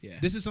 Yeah.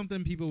 This is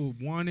something people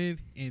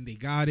wanted, and they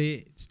got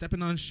it.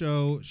 Stepping on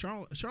show,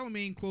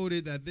 Charlemagne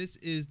quoted that this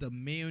is the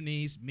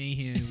mayonnaise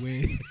mayhem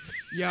with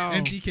Yo,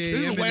 MGK.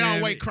 this is Eminem. white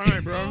on white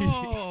crime, bro.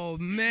 Oh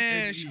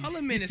man,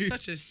 Charlemagne is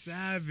such a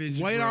savage.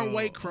 White bro. on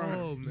white crime.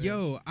 Oh, man.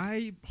 Yo,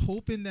 I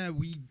hoping that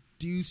we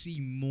do see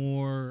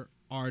more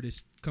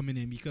artists coming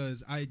in,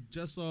 because I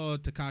just saw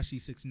Tekashi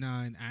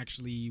 6ix9ine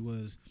actually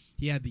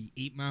he had the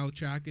 8 Mile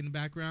track in the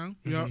background.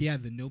 Yeah. He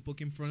had the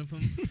notebook in front of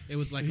him. It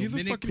was like He's a a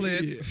minute fucking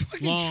clip idiot.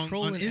 Fucking long on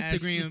trolling ass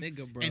Instagram,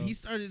 nigga, bro. and he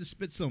started to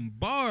spit some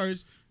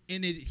bars,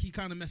 and he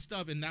kind of messed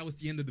up, and that was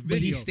the end of the But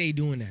he video. stayed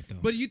doing that though.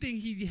 But you think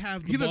he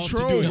have the He's a balls to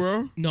troll, do it?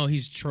 bro. no,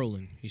 he's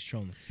trolling. He's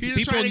trolling. He's just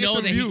People trying to get know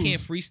them that views. he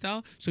can't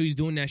freestyle, so he's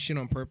doing that shit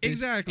on purpose.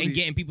 Exactly. And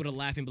getting people to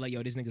laugh and be like,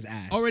 "Yo, this nigga's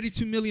ass." Already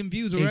 2 million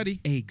views already.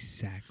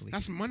 Exactly.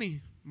 That's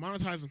money.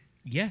 Monetize him.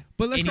 Yeah.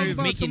 But let's And talk he's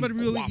about making somebody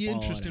really guap all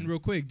interesting that. real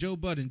quick. Joe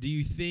Budden, do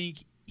you think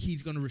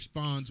he's going to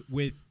respond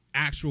with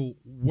actual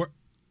work?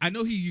 I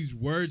know he used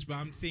words, but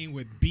I'm saying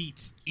with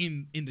beats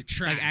in the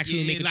track. Like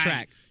actually make a like,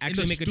 track. in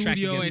Actually the make a track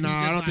studio, against and him. he's Nah,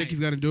 I just don't think like, he's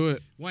gonna do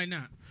it. Why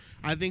not?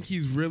 I think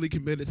he's really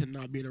committed to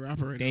not being a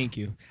rapper right Thank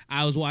you.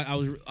 I was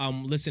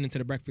listening to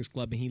the Breakfast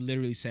Club, and he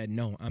literally said,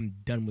 "No, I'm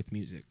done with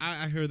music."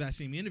 I heard that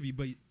same interview,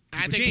 but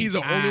I think he's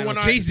the I only one.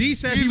 don't- Jay-Z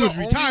said he's he the was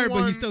only retired, but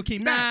he one- still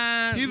came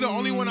back. He's the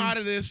only one out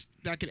of this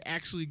that could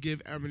actually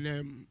give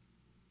Eminem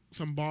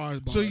some bars.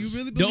 So you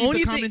really The believe only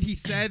the thing- comment he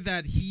said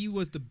that he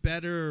was the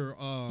better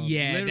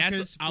Yeah, that's-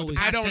 lyricist I for the was-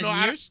 past I don't 10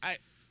 know. years? I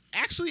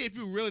actually, if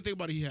you really think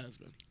about it, he has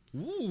been.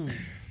 Ooh.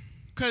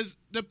 Because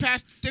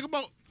think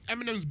about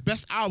Eminem's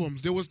best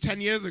albums. There was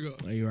 10 years ago.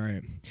 Oh, you're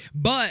right.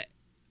 But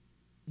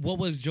what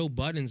was Joe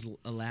Budden's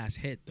last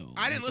hit though?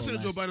 I didn't Like, listen to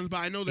or Joe last- Budden's, but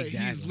I know that he's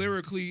Exactly.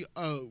 lyrically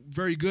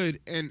very good,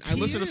 and I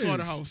He listen to is.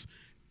 Slaughterhouse.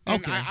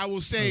 And Okay. I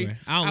will say, Okay.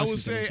 I don't I will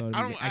listen to him, say, so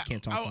I don't. I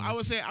can't talk on I it.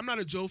 would say I'm not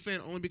a Joe fan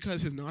only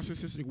because his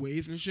narcissistic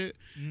ways and shit,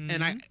 Mm-hmm.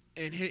 and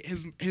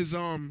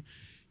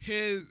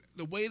his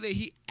the way that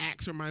he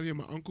acts reminds me of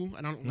my uncle,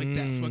 and I don't like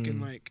that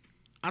fucking like.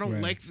 I don't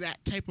Right. like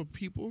that type of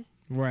people.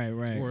 Right.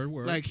 Word.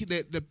 Like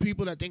the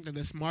people that think that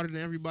they're smarter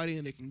than everybody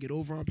and they can get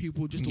over on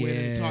people just the way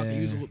that they talk.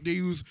 Yeah. They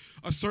use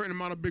a certain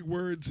amount of big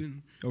words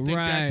and think that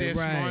Right, they're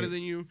right. smarter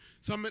than you.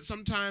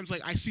 Sometimes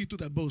like I see through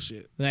that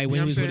bullshit. Like You when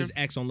know he was what with I'm his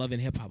ex on Love and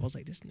Hip Hop, I was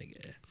like, this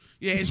nigga.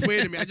 Yeah, it's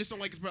weird to me. I just don't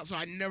like his so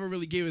I never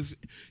really gave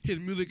his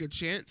music a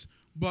chance.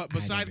 But I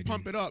besides never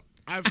Pump did. It Up,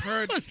 I've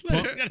heard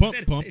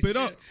Pump it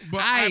up.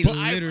 but I I've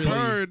literally-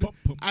 heard Pump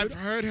it I've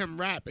heard him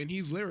rap and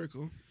he's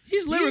lyrical.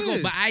 He's lyrical,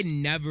 is. but I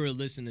never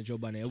listened to Joe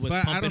Budden. It was But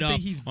I Pump It don't Up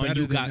think he's on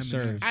better You than Got Eminem.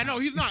 Served. I know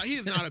he's not.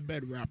 He's not a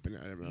bad rapping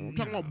at Eminem. I'm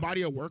talking about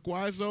body of work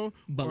wise though.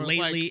 But or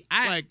lately,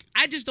 like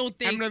I just don't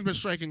think. Eminem's been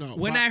striking out.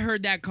 When I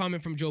heard that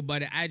comment from Joe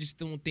Budden, I just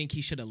don't think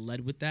he should have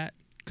led with that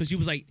because he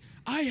was like,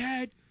 "I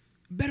had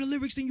better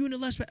lyrics than you in the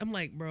last." I'm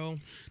like, bro,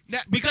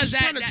 because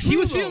that He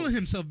was feeling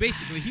himself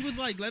basically. He was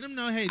like, let him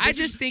know, hey. I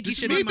just think he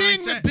should. Me have being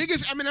the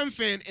biggest Eminem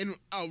fan and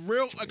a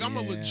real I'm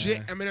a Yeah.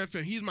 legit Eminem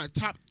fan. He's my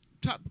top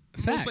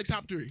most like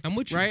top 3. I'm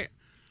with you. Right?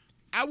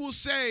 I will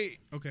say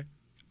Okay.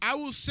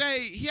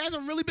 he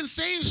hasn't really been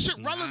saying shit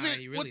relevant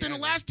he really within the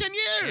hasn't. last 10 He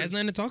years. has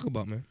nothing to talk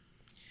about, man.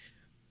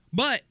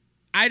 But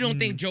I don't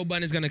think Joe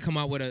Budden is gonna come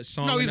out with a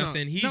song No, or he's not.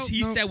 nothing. He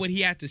No. said what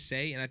he had to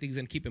say, and I think he's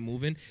gonna keep it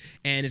moving.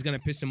 And it's gonna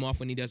piss him off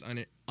when he does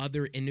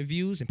other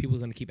interviews, and people are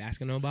gonna keep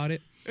asking him about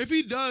it. If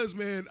he does,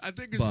 man, I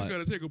think it's But- just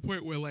gonna take a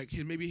point where like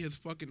maybe his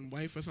fucking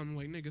wife or something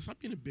like, nigga, stop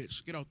being a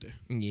bitch, get out there.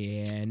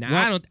 Yeah, nah,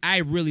 Well- I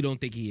really don't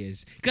think he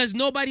is, because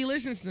nobody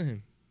listens to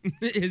him.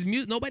 His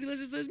music, nobody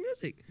listens to his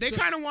music. They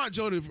kind of want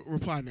Joe to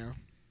reply now.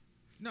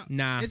 No,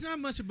 Nah. it's not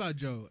much about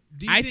Joe.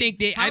 Do you I think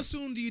they- How I-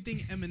 soon do you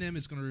think Eminem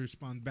is going to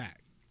respond back?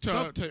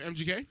 To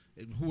MGK?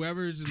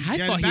 Whoever's I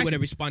getting thought he back- would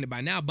have responded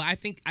by now, but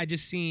I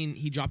just seen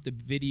he dropped a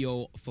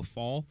video for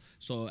fall,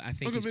 so I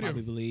think Look he's at video.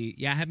 probably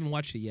I haven't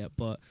watched it yet,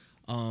 but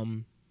I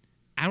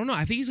don't know.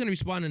 I think he's gonna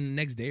respond in the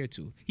next day or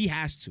two. He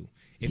has to.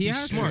 If He he's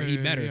has to. smart, he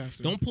Yeah, better. he has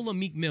to. Don't pull a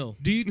Meek Mill.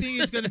 Do you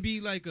think it's going to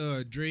be like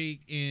a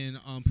Drake and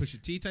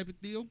Pusha T type of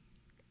deal?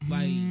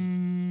 Like,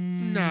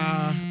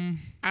 Nah,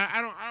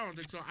 I don't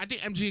think so. I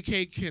think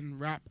MGK can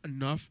rap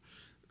enough,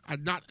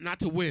 not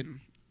to win,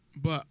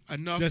 but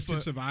enough just for, to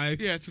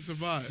survive? Yeah, to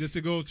survive. Just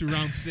to go to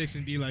round 6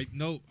 and be like,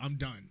 nope, I'm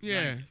done.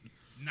 yeah.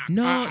 Like,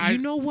 No, I- you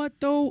know what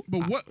though?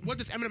 But what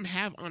does Eminem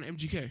have on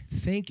MGK?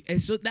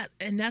 And so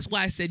that's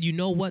why I said, you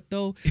know what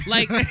though?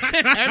 Like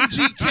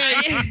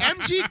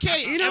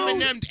MGK, You know-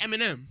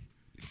 Eminem.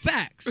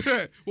 facts.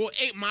 Well,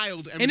 8 Mile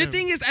to Eminem. And the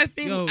thing is, I Yo,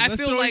 feel let's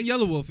throw like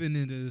Yellow Wolf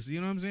into this.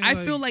 You know what I'm saying? I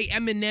feel like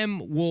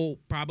Eminem will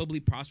probably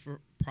prosper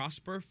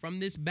from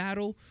this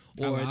battle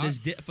A or lot.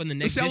 from the They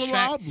next sell diss more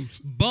track,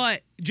 albums.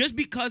 but just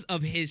because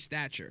of his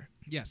stature.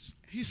 yes.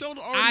 He sold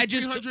I already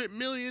just- 300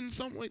 million,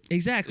 something like that.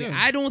 Exactly. Yeah.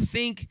 I don't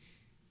think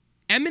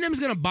Eminem's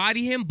gonna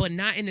body him, but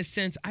not in a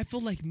sense. I feel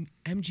like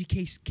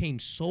MGK came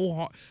so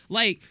hard.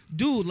 Like,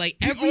 dude, like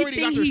He's already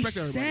got everything to he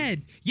respect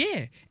everybody.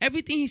 said,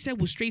 everything he said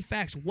was straight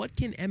facts. What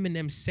can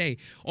Eminem say?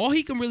 All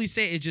he can really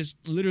say is just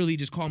literally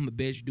just call him a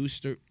bitch,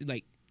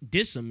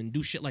 diss him and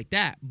do shit like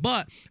that.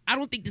 But I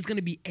don't think there's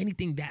gonna be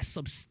anything that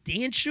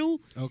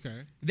substantial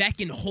Okay. that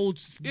can hold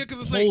Yeah,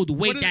 'cause it's hold like,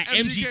 weight what that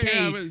does MGK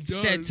MGK have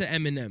said done? to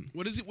Eminem.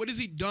 What has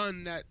he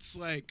done that's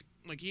like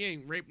he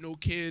ain't raped no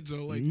kids or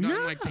like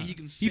nothing like that he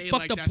can say He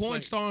fucked like a that's porn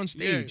like, star on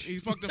stage. Yeah, he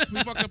fucked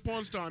a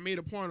porn star and made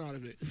a porn out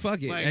of it.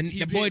 Fuck it. Like, And he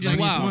the be- boy just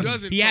like, wild. who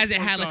doesn't He fuck hasn't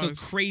porn had like a stars?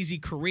 crazy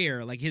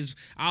career. Like his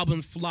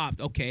albums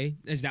flopped. Okay.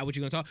 Is that what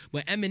you're gonna talk?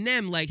 But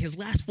Eminem, like his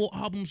last 4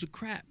 albums were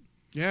crap.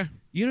 Yeah.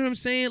 You know what I'm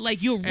saying?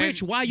 Like you're And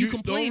rich. Why are you The only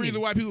complaining? reason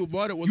why people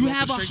bought it was You off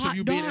have the a strength of hot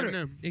you being daughter.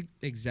 Eminem.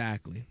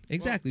 Exactly.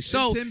 Well,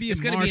 So him being it's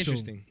gonna be Marshall,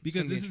 interesting.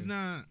 because this is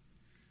not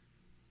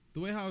the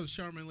way how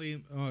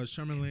Charlemagne.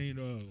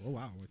 Oh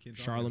wow, I can't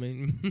talk.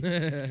 Charlemagne.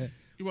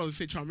 You want to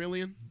say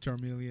Charmeleon?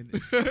 Charmeleon.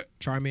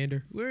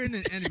 Charmander. We're in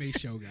an anime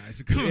show,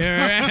 guys. Come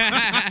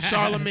on.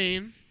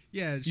 Charlemagne.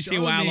 Yeah, You see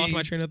why I lost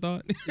my Charlemagne. train of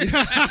thought?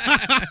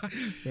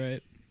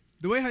 Right.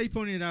 The way how you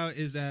pointed it out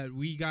is that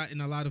we got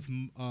in a lot of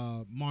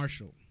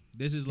Marshall.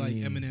 This is like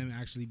Mm. Eminem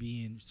actually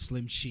being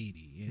Slim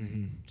Shady, and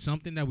Mhm.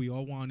 something that we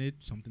all wanted,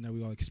 something that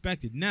we all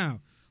expected. Now,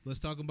 let's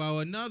talk about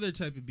another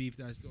type of beef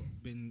that's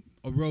been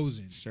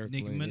arisen.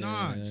 Circling, Nicki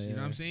Minaj, yeah, you know what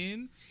yeah. I'm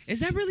saying? Is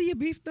that really a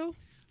beef though?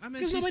 I mean,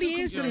 'Cause she's nobody still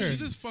answered complaining. her.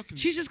 She's just fucking.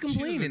 She's just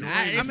complaining. annoying.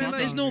 It's not,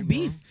 there's no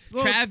beef.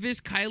 Well-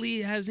 Travis,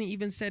 Kylie hasn't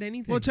even said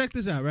anything. Well, check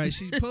this out, right?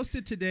 She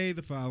posted today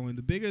the following: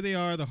 the bigger they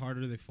are, the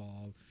harder they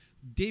fall.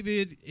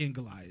 David and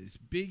Goliath,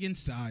 big in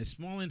size,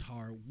 small in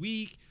heart,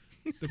 weak.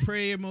 The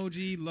prayer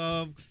emoji,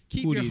 love,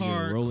 keep Hooties your are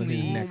heart rolling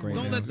his clean. neck right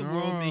Don't now. let the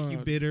world make you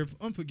God. bitter,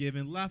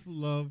 unforgiving, laugh of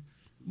love.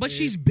 But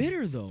she's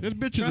bitter though. This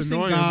bitch Trust is in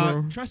annoying, God,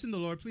 bro. trust in the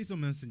Lord. Please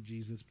don't mention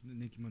Jesus,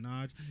 Nicki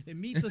Minaj.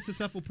 And meet the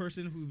successful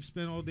person who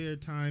spent all their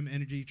time,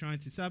 energy trying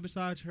to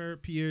sabotage her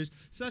peers.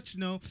 Such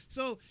no.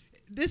 So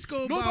this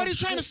go. Nobody's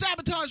about, trying to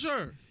sabotage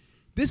her.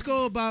 This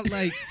go about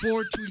like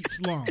 4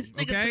 tweets long. This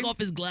nigga Okay. took off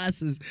his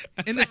glasses.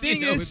 And the That's how you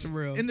thing know is, it's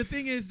real. and the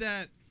thing is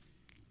that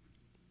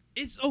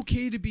it's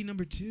okay to be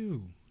number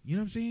 2. You know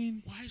what I'm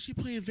saying? Why is she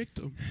playing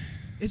victim?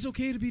 It's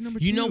okay to be number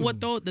 2. You know what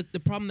though? The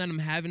problem that I'm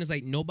having is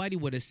like nobody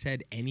would have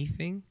said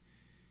anything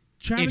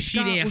Travis if she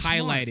Scott didn't was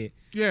highlight smart. it.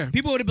 Yeah.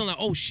 People would have been like,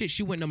 "Oh shit,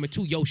 she went number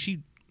 2. Yo, she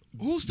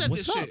Who said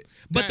what's this up?" shit?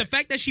 But That- the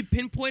fact that she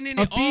pinpointed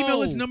A it,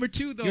 female is number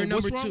 2 though. you're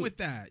What's number wrong 2. with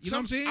that? You know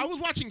what I'm saying? I was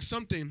watching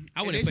something,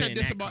 I and wouldn't they put it said in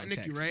this that about Nicki,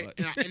 context,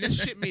 right? but- And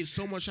this shit made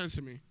so much sense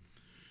to me.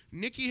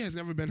 Nicki has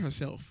never been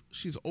herself.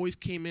 She's always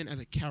came in as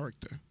a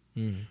character.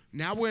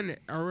 Now we're in an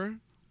era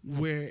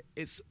where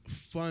it's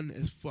fun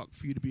as fuck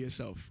for you to be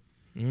yourself.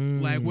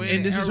 Like we're in and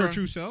an this is her era-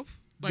 true self.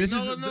 Like, This no,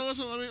 is no, the-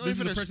 listen, let me this is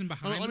the finish. person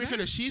behind Let me that?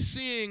 finish. She's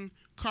seeing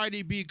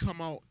Cardi B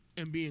come out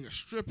and being a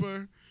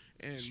stripper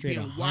and Straight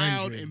being 100.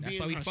 wild and That's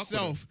being why we fuck with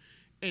herself.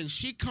 And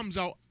she comes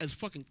out as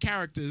fucking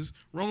characters,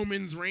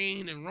 Roman's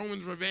Reign and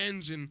Roman's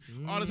Revenge and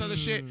all this other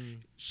shit.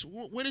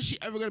 When is she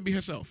ever gonna be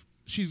herself?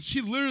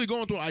 She's literally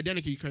going through an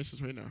identity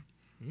crisis right now.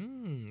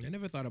 I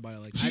never thought about it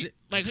like She, that.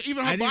 like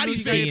even I her didn't know body's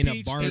you got your being a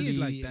PhD Barbie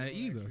like that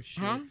either.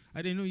 Huh?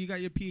 I didn't know you got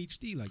your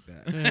PhD like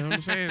that. Yeah,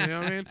 I'm saying, you know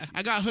what I mean?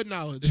 I got hood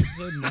knowledge.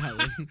 Hood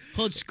knowledge. Hood You know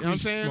what I'm street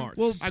saying? smarts.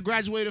 Well, I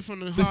graduated from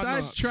the hard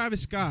Besides knocks.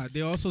 Travis Scott,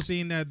 they're also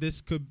saying that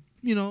this could,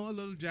 a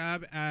little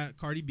jab at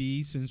Cardi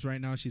B, since right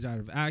now she's out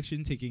of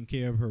action, taking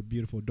care of her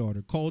beautiful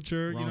daughter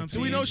Culture. You know what I'm Wrong Do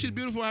we saying? know she's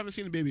beautiful? I haven't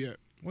seen the baby yet.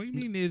 What do you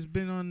mean? It's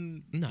been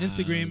on Nah.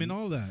 Instagram and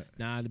all that.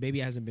 Nah, the baby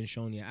hasn't been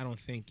shown yet. I don't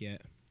think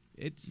yet.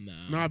 It's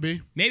Nah,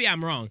 B. Maybe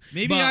I'm wrong.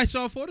 maybe but- I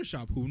saw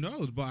Photoshop. Who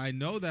knows? But I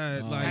know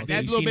that Oh, like okay.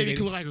 That you little seen the baby baby?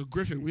 could look like a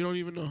griffin. We don't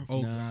even know.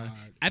 oh Nah. god.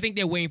 I think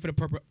they're waiting for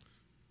the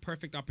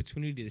perfect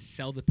opportunity to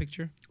sell the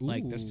picture.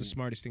 Like that's the Ooh.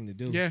 smartest thing to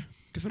do. Yeah,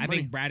 because I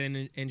think Brad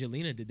and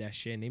Angelina did that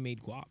shit, and they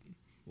made guap.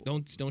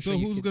 Don't So show your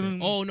who's kid to-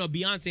 gonna- Oh no,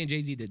 Beyonce and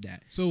Jay-Z did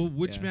that. So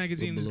which Yeah,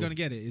 magazine is blue. going to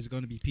get it? Is it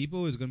going to be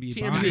People? Is it going to be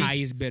TMZ. The Vibe?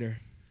 highest bidder.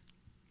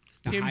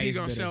 The TMZ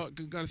highest gonna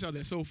bidder. gonna sell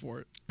their soul for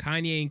it.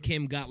 Kanye and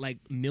Kim got like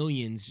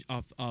millions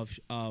of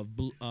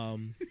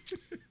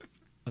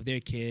their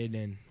kid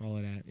and all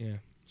of that. Yeah.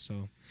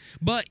 So,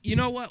 but you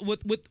know what?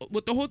 With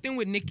the whole thing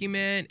with Nicki,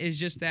 man, is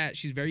just that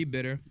she's very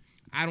bitter.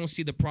 I don't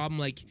see the problem.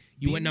 Like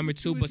you went Being number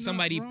bitter 2, but is not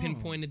somebody wrong.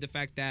 pinpointed the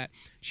fact that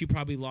she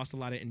probably lost a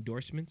lot of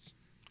endorsements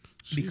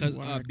She's because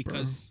whack,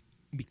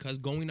 because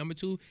going number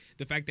 2,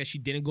 the fact that she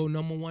didn't go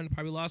number 1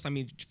 probably lost. I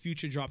mean,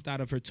 Future dropped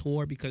out of her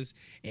tour because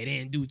it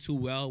didn't do too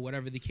well,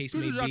 whatever the case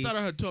Future may dropped be. out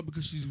of her tour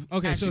because she's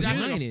Okay, so she's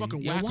acting whining. like a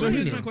fucking You're whack. So here's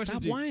whining. my question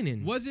Stop to you.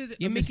 whining. Was it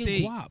You're a making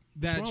mistake guap. What's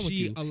that wrong with she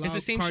you? allowed It's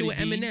the same Cardi shit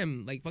with B?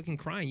 Eminem, like fucking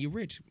crying. You're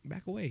rich.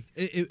 Back away.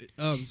 Sorry.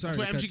 That's what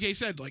to cut- MGK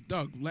said. Like,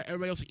 Doug, let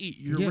everybody else eat.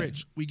 You're Yeah.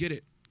 rich. We get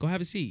it. Go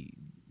have a seat.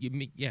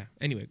 Yeah.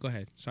 Anyway, go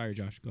ahead. Sorry,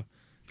 Josh. Go.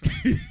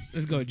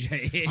 Let's go,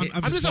 Jay. I'm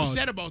I'm just paused.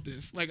 upset about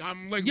this. Like,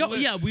 I'm like, Yo,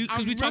 yeah, because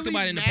I'm we talked really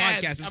about it in the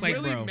mad. podcast. It's I'm like,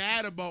 really bro.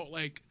 mad about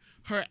like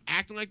her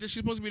acting like this.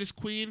 She's supposed to be this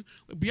queen.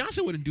 Like,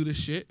 Beyonce wouldn't do this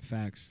shit.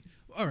 Facts.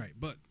 All right,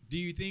 but do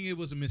you think it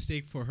was a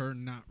mistake for her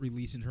not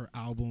releasing her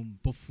album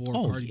before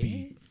Oh, Cardi yeah.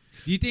 B?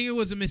 Do you think it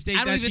was a mistake I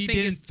don't that even she think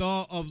didn't it's-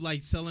 thought of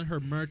like selling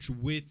her merch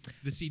with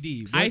the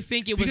CD? I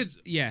think it was. because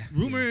Yeah.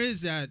 rumor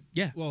is that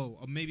Yeah.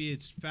 well, maybe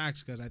it's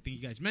facts because I think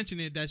you guys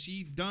mentioned it that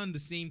she done the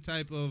same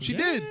type of She Yeah.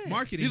 did.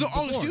 marketing. These are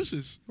all before.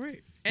 excuses.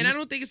 Right. And I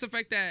don't think it's the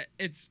fact that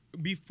it's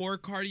before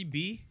Cardi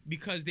B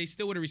because they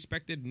still would have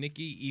respected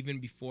Nicki even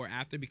before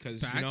after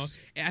because Facts.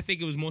 I think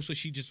it was mostly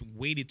she just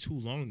waited too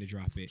long to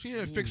drop it. She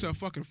didn't fix her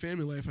fucking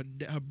family life.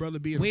 Her brother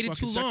being a Waited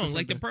fucking too sex long.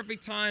 Like the offender.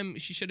 perfect time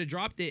she should have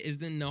dropped it is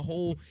then the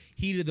whole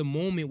heat of the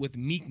moment with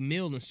Meek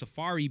Mill and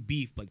Safari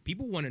beef. Like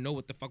people want to know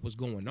what the fuck was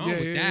going on Yeah,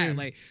 with yeah, that. yeah.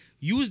 Like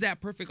use that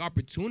perfect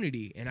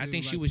opportunity. And I To,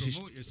 think she like, was just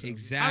promote yourself.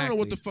 exactly. I don't know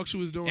what the fuck she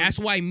was doing. That's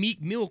why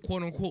Meek Mill,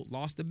 quote unquote,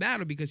 lost the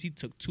battle because he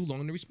took too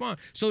long to respond.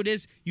 So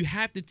you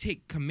have to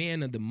take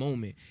command of the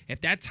moment.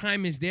 If that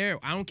time is there,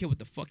 I don't care what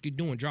the fuck you're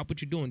doing. Drop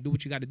what you're doing. Do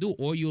what you got to do,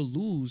 or you'll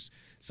lose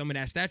some of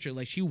that stature.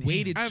 Like she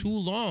waited I've- too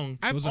long.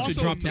 I've Those are also to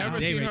drop to never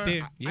the day seen right her.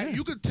 there. Yeah.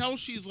 You could tell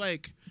she's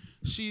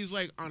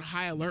like on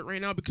high alert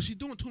right now because she's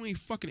doing too many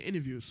fucking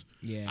interviews.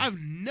 Yeah, I've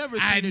never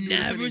seen I've her do this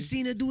never many-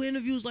 seen her do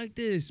interviews like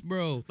this,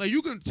 bro. Like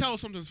you can tell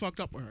something's fucked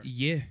up with her.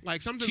 Yeah,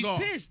 Like something's she's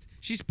off. pissed.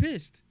 She's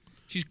pissed.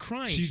 She's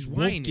crying. She's She's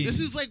whining. woken. This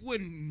is like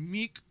when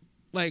Meek.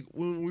 Like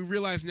when we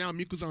realize now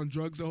Meek was on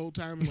drugs the whole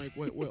time, and like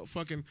what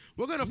fucking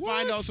we're gonna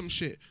find What? out some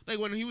shit. Like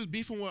when he was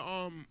beefing with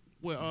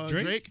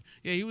Drake? Drake,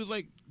 yeah, he was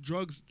like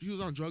drugs. He was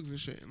on drugs and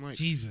shit, and like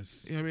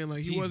Jesus. you know what I mean,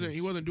 like he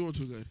Jesus. wasn't doing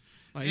too good.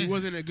 Like he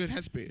wasn't in a good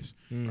headspace,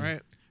 right?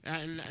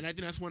 And I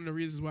think that's one of the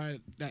reasons why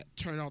that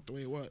turned out the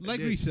way it was. Like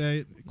It did. we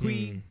said,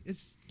 Queen,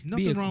 it's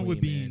nothing wrong with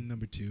queen, being man.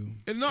 number 2.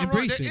 It's not wrong.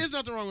 Embrace There it. is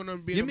nothing wrong with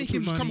them being You're number 2.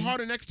 making Just come money.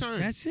 harder next time.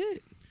 That's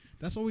it.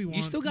 That's what we want.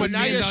 You still got But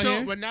now fans you're out showing.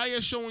 here. But now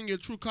you're showing your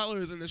true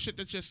colors and the shit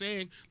that you're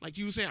saying. Like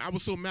you were saying, I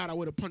was so mad I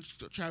would have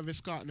punched Travis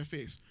Scott in the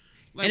face.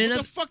 Like And what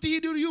another- the fuck did he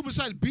do to you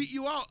besides beat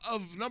you out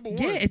of number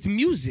 1? Yeah, it's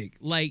music.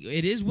 Like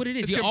it is what it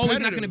is. It's You're always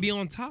not competitive. going to be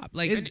on top.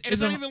 Like And it's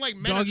not a even like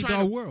men are doggy trying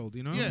dog to. world,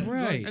 you know? Yeah,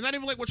 Right. It's not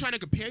even like we're trying to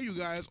compare you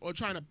guys or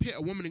trying to pit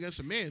a woman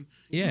against a man.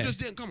 Yeah. You just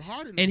didn't come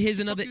hard enough. and What here's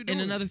the fuck another you and doing?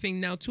 another thing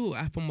now too.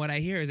 From what I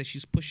hear is that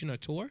she's pushing her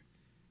tour.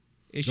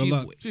 Is Good she?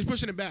 luck. She's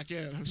pushing it back.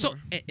 Yeah. I'm So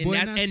sorry.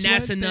 and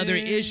that's another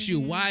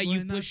issue. Why are you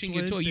Buena pushing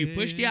your tour? You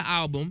pushed your suerte.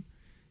 album.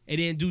 It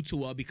didn't do too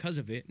well because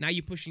of it. Now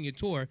you're pushing your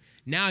tour.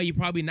 Now you're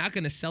probably not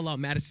going to sell out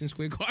Madison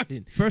Square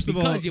Garden. First of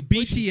all, because you're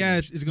pushing too BTS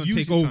much. is going to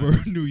Use take your over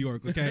time. New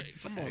York, okay?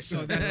 Come on, So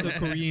son. that's the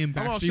Korean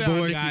I'm all Backstreet set.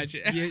 Boys. Gotcha.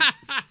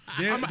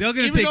 They're I'm- going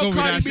to even take though over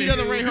Cardi that B shit.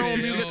 doesn't write her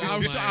own music, Oh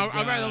my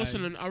I'd rather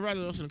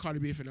God. listen to Cardi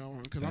B for now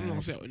on because I'm not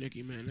Facts. upset with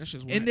Nicki, man. That's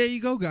just whack. And there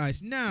you go,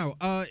 guys. Now,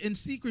 in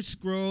Secret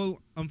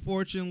Scroll,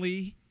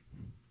 unfortunately,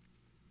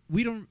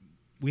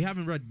 we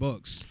haven't read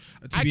books.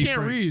 To I be can't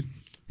frank. read.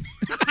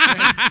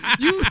 I'm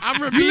You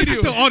listen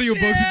remedial. to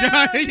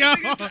audiobooks,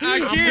 yo. I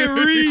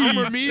can't read. I'm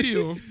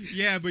remedial.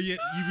 Yeah, but you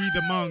read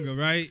the manga,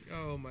 right?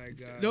 Oh my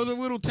god. Those are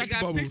little They text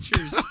got bubbles.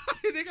 pictures.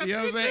 They got You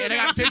know what I'm saying? And I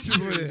got pictures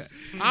with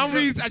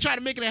it. I try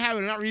to make it a habit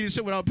of not reading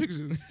shit without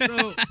pictures.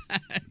 So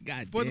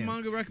God for the damn.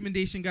 manga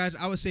recommendation, guys,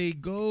 I would say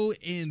go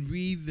and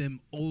read them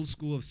old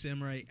school of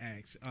Samurai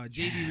X.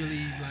 JB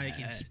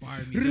really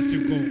inspired me just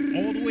to go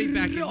all the way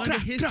back and learn the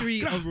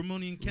history of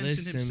Ramonian Kenshin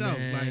Listen, himself.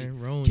 man,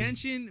 Like Ronin.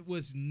 Kenshin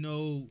was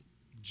no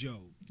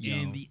joke, Yo.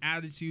 and the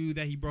attitude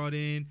that he brought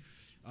in,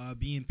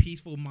 being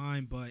peaceful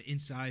mind, but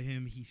inside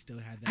him he still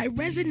had that. I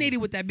resonated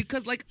with that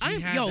because He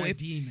had that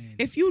demon.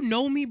 if you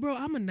know me, bro,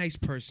 I'm a nice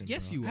person.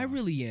 Yes, bro. you I are.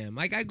 really am.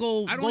 Like I don't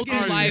go get through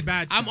into life. the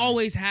bad I'm side.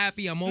 always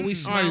happy. I'm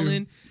always Are you?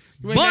 smiling.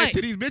 You ain't But nice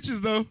to these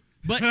bitches though.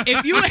 But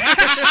if you listen,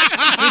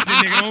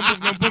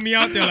 nigga, don't put me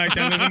out there like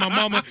that. Listen, my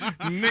mama,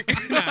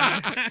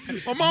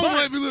 My mama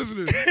might be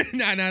listening.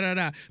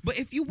 nah. But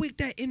if you wake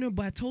that inner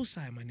bateau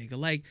side, my nigga,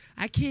 like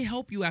I can't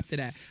help you after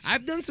that.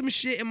 I've done some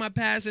shit in my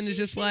past, and it's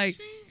just like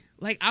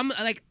I'm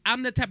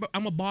the type of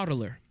I'm a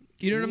bottler.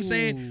 You know what I'm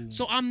saying? Ooh.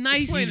 So I'm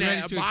nice. Explain He's that.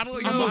 ready to A bottle?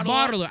 explode. I'm a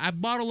bottle? bottler. I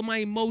bottle my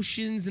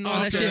emotions and all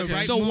that Okay, shit. the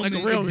right So moment.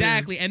 Like a real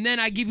exactly, and then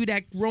I give you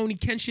that Roni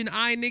Kenshin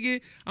eye,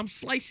 nigga. I'm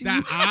slicing That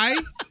you. eye.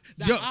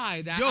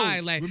 That eye,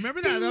 like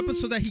remember that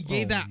episode that he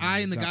gave Oh that my eye,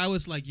 and the God. guy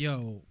was like,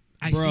 "Yo,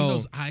 I Bro. seen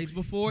those eyes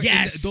before. and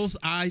Yes. those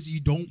eyes you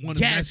don't want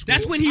to mess Yes, with."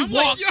 that's when he I'm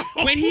like, walked.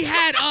 "Yo." When he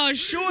had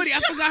Shorty, I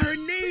forgot her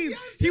name.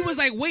 He was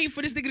like waiting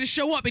for this nigga to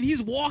show up, and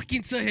he's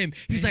walking to him.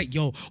 He's like,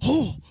 "Yo,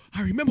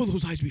 I remember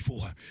those eyes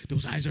before.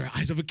 Those eyes are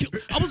eyes of a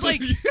killer." I was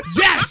like,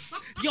 "Yes,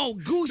 yo,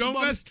 Don't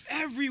goosebumps mess-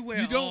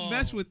 everywhere." You don't Oh.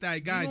 mess with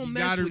that, guys. don't You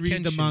mess gotta with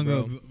read the Kenshin,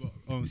 manga bro.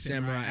 of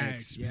Samurai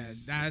X, man.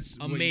 yes. That's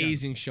what you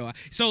Amazing show.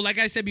 So, like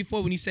I said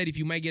before, when you said if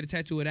you might get a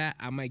tattoo of that,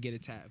 I might get a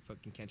tat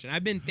fucking Kenshin.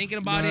 I've been thinking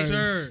about gotta- it.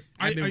 Sir,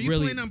 are I've been you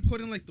really- planning on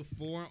putting like the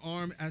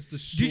forearm as the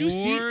sword, Did you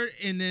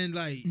see- and then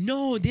like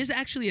No, there's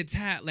actually a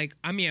tat. Like,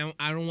 I mean,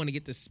 I don't want to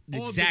get this the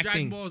the exact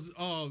Dragon thing. Balls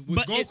with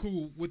But it-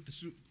 Goku with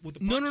the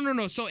No, punch?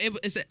 no. So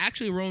it's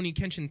actually a Roni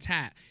Kenshin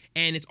tat,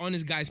 and it's on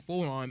this guy's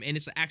forearm, and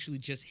it's actually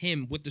just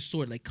him with the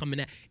sword, like coming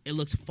at. It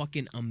looks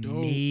fucking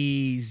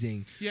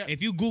amazing. Yeah.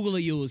 If you Google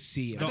it, you will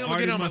see it. The I'm gonna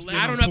artist get on my must leg. be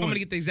I on don't know if I'm point. gonna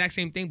get the exact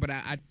same thing, but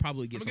I'd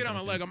probably get. I'm gonna get on my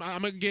something leg.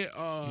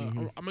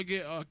 like I'm gonna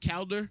get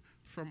Calder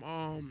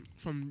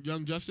from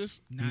Young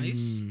Justice,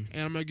 Nice. Mm.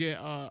 and I'm gonna get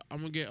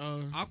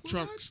Aqualad?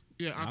 Trunks.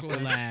 Yeah, that.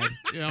 Aqualad. Lad.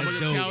 Yeah, I'm That's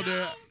gonna get dope.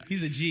 Calder.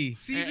 He's a G.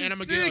 Season and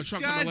I'ma get, 6,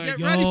 Trunks on guys, my get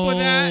leg. ready for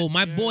that.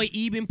 My Yeah. boy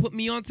Eben put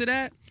me onto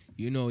that.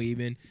 You know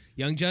Eben,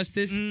 Young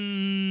Justice.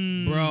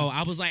 Bro,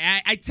 I was like,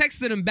 I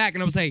texted him back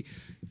and I was like,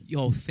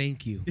 "Yo,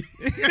 thank you.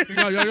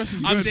 Yo, this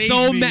is I'm good.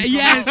 so me. mad.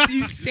 Yes,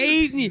 you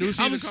saved me. New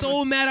season I'm so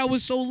coming. mad I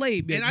was so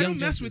late." And I Young don't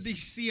mess Justice. with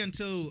DC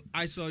until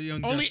I saw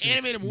Young Only Justice.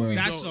 animated movies.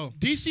 That's though. so.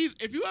 DC's.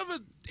 If you ever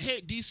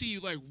hate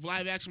DC like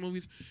live action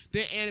movies,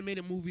 their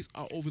animated movies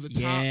are over the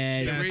top.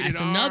 Yeah, They're rated that's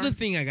R. another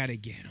thing I gotta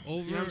get on.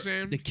 Over You know what I'm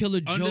saying? The Killer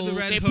Under Joe. the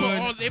Red They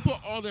Hood.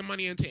 put all their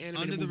money into animated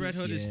Under the movies. Red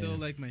Hood is Yeah. still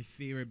like my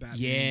favorite Batman.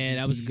 Yeah,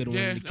 that was a DC. good one.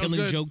 Yeah, The that was Killing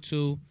good. Joke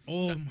too.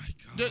 Oh my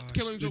god. The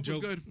Killing Joke was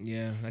good.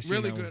 Yeah, I seen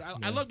Really that good.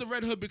 one. I love the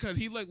Red Hood because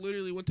he like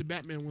literally went to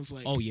Batman and was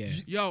like, Oh yeah.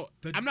 Yo,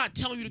 The- I'm not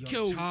telling you to Yo,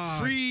 kill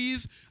Todd.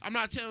 Freeze. I'm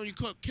not telling you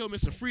to kill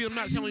Mr. Freeze. I'm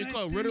not You telling you to let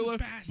kill this Riddler.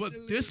 bastard But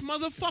live. this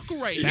motherfucker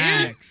right here,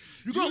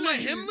 Facts. you gonna let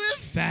him live?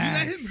 Facts.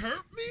 You let him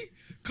hurt me?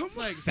 Come on.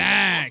 Like,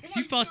 Facts. oh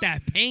my You felt God.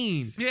 that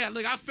pain. Yeah,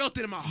 like I felt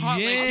it in my heart.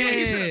 Like, yeah,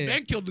 he should have Yeah.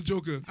 been killed the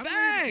Joker.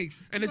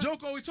 Facts. And the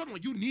Joker always told him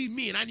like, you need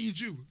me and I need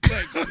you.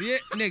 Like, Yeah,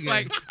 nigga.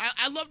 like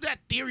I love that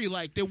theory.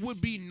 Like there would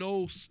be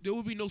no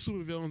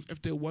supervillains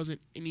if there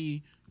wasn't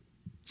any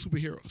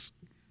superheroes.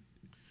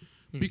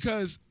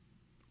 Because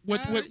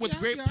with yeah,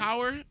 great yeah.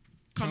 power comes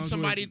Comes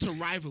somebody with- to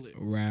rival it.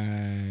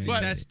 right.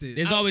 But- Test it.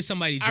 There's always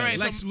somebody. All right,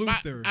 jealous.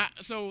 Lex so, Luthor.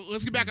 so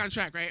let's get back on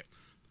track, right?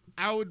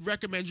 I would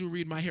recommend you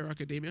read My Hero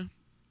Academia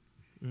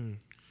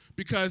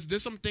because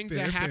there's some things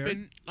Fair, that fair.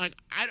 happen. Like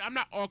I'm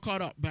not all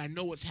caught up, but I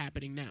know what's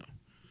happening now.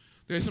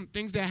 There's some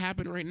things that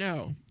happen right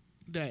now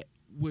that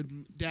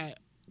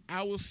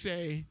I will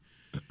say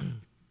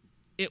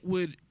it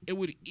would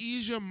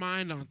ease your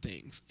mind on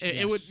things.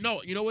 It would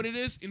no, you know what it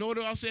is? You know what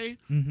I'll say?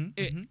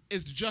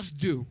 It's just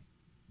due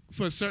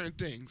for certain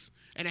things,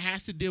 and it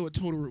has to deal with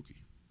Todoroki.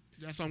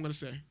 That's all I'm gonna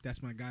say.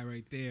 That's my guy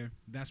right there.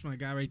 That's my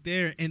guy right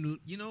there. And,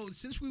 you know,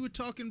 since we were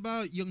talking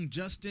about Young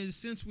Justice,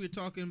 since we were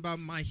talking about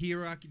My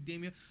Hero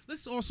Academia,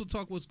 let's also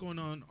talk what's going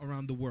on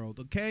around the world,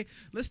 okay?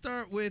 Let's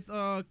start with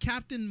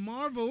Captain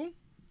Marvel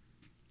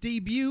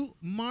debut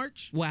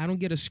March. Well, I don't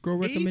get a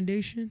scroll Eighth?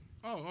 recommendation.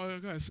 Oh,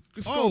 guys.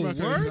 Oh, word?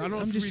 I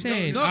don't I'm just read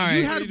saying. No, All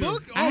you right. had a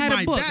book? I had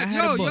my a book. bad. I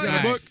had a book. Yo,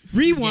 All right.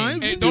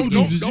 Rewind. Hey, don't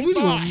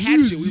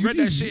hatchet. We read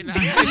that shit in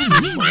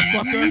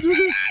high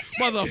school,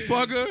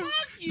 motherfucker.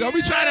 Don't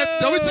be trying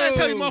to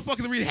tell you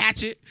motherfuckers to read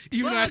Hatchet,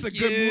 even though that's a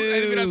good book.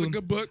 Even though that's a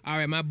good book. All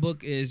right, my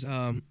book is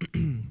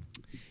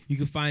You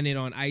can find it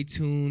on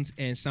iTunes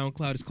and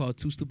SoundCloud. It's called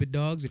Two Stupid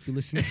Dogs. If you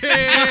listen to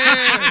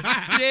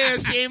Yeah,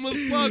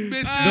 shameless plug,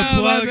 bitch. The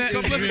plug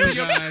Come is listen real, to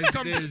your guys.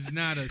 come There's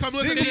not a come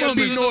listen to single your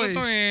beat moment.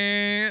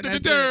 noise. That's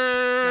it.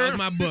 That was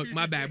my book.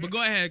 My bad. But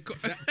go ahead,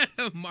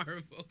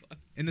 Marvel.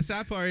 And the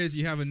sad part is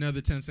you have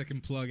another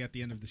 10-second plug at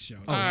the end of the show.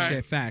 Oh, Alright.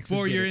 shit. Facts. For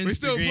Let's your get it. We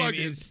still Instagram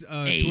plugging.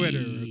 and Hey.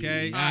 Twitter,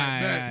 okay? All right,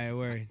 bet. all right,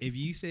 word. If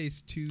you say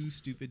it's Two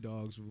Stupid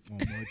Dogs one more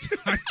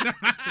time.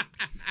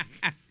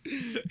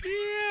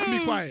 I'll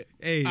be quiet.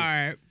 Hey, All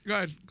right. Go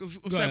ahead. Let's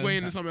Go ahead. segue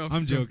into something else.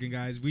 I'm joking,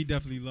 guys. We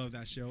definitely love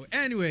that show.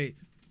 Anyway,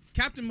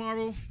 Captain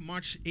Marvel,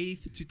 March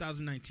 8th,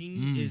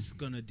 2019, is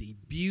going to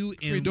debut.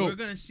 Pretty And dope. we're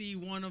going to see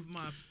one of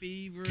my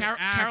favorite Carol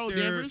actors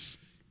Danvers?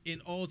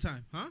 in all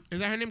time. Huh? Is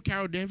that her name,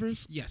 Carol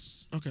Danvers?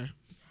 Yes. Okay.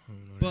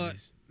 But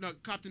No,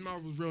 Captain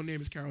Marvel's real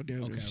name is Carol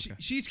Danvers. Okay.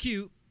 she's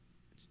cute.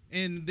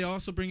 And they're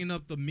also bringing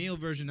up the male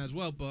version as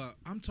well. But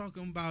I'm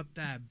talking about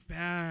that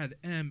bad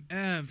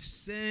MF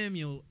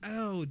Samuel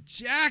L.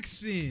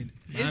 Jackson.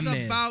 It's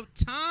man. about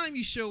time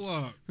you show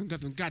up.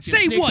 Got them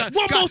Say snakes what?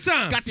 One more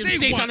time. Got them Say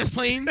snakes what? on his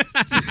plane.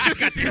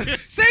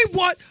 Say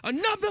what?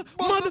 Another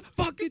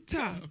motherfucking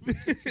time.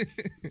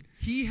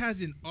 He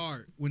has an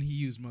art when he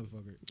used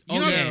motherfucker. Oh,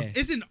 know, yeah.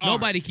 It's an art.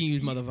 Nobody can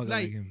use motherfucker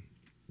like him.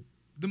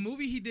 The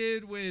movie he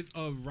did with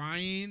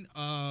Ryan,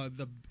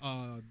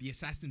 the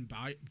assassin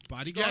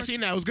bodyguard. Yeah, I seen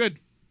that. It was good.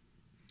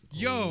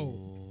 Yo,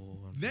 Oh,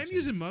 them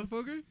using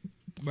motherfucker,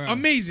 Bro.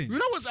 amazing. You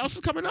know what else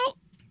is coming out?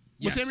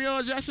 Yes. With Samuel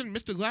L. Jackson,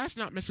 Mr. Glass,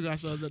 not Mr.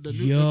 Glass, the other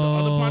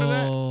part of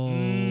that.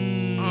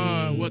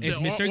 It's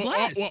Mr.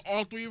 Glass.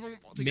 All three of them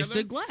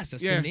together. Mr. Glass.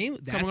 That's Yeah, the name.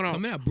 That's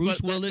coming out.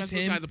 Bruce Willis, That's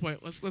him. beside the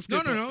point. Let's No,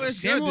 skip that. it's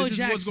Samuel good. This is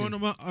what's Jackson.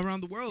 going on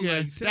around the world. Yeah,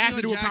 Like, they have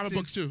to do with Samuel comic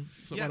books Jackson-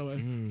 too. So Yeah. by the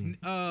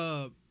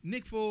way,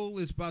 Nick Full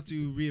is about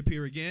to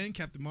reappear again.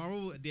 Captain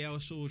Marvel. They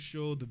also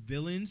show the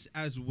villains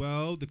as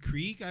well. The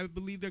Creek, I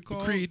believe they're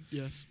called. Creed,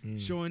 yes,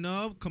 Showing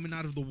up, coming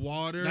out of the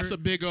water. that's a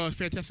big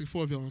Fantastic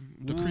Four villain.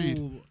 The Creed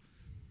Ooh.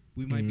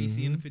 We might be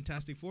seeing a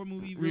Fantastic Four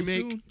movie real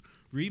Remake. soon.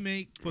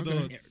 Remake for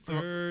Okay.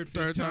 the third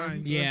time.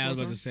 time. Yeah, I was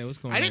about to say, what's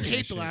going on? I didn't with hate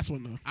that the shit? last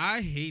one though. I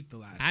hate the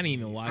last. I didn't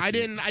even watch it.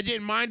 I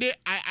didn't mind it.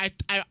 I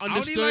I only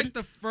understood. liked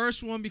the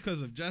first one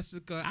because of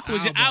Jessica. I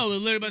was Alba.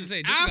 literally about to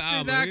say, Jessica After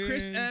Alba, that, yeah.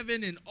 Chris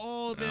Evans and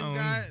all them Um,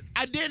 guys.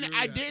 I Screw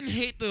that. didn't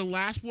hate the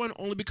last one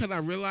only because I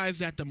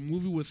realized that the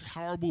movie was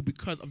horrible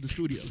because of the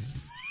studio.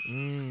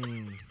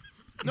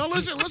 No,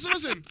 listen.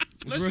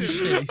 Real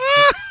shit.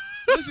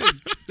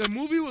 Listen, the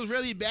movie was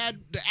really bad.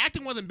 The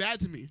acting wasn't bad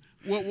to me.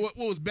 What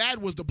was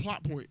bad was the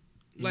plot point.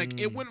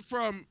 Like it went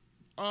from,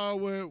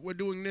 we're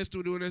doing this,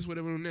 we're doing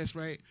this,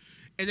 right?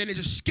 And then it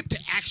just skipped to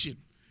action.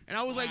 And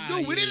I was like,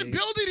 no, we didn't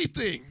build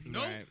anything. No.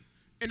 Right.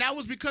 And that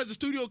was because the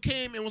studio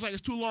came and was like,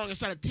 it's too long and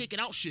started taking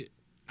out shit.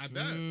 I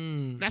bet.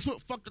 That's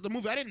what fucked up the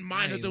movie. I didn't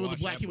mind I that there was a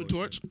didn't Black watch Human that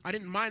Torch. I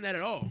didn't mind that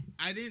at all.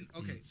 I didn't.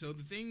 Okay, so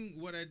the thing,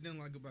 what I didn't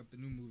like about the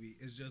new movie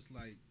is just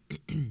like,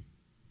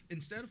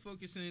 instead of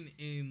focusing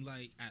in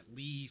like at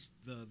least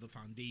the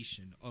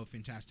foundation of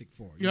Fantastic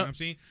Four, you know Yep. what I'm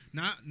saying?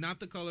 Not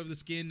the color of the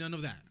skin, none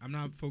of that. I'm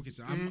not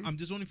focusing. I'm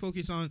just only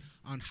focused on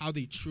how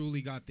they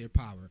truly got their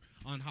power,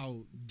 on how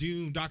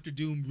Doctor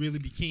Doom really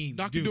became.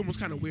 Doctor Doom was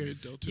kind of weird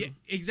though too. Yeah,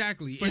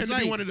 exactly. For him to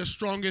be one of the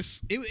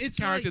strongest it's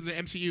characters like,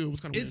 in the MCU, it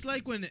was kind of weird. it's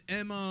like when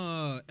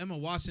Emma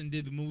Watson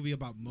did the movie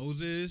about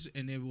Moses,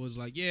 and it was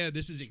like, yeah,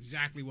 this is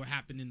exactly what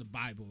happened in the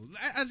Bible.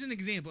 As an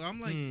example,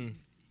 I'm like,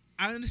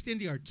 I understand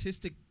the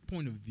artistic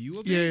point of view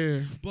of it,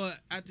 Yeah. but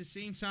at the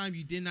same time,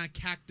 you did not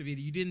captivate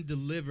it. You didn't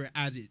deliver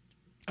as As it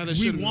we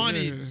should've been,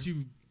 wanted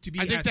yeah. to be.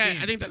 I think as that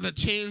fans. I think that the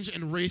change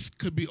in race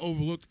could be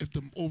overlooked if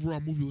the overall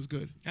movie was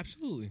good.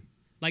 Absolutely.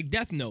 Like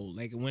Death Note.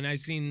 Like when I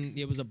seen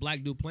it was a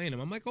black dude playing him,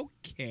 I'm like,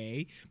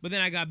 okay. But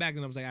then I got back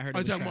and I was like, I heard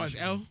Are it you was talking about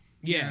trash. L?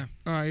 Yeah.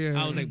 All right,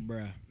 yeah. I was like,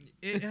 bruh.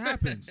 it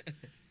happens.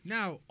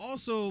 Now,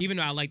 also, Even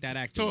though I like that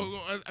actor. so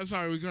I'm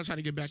sorry, we're gonna try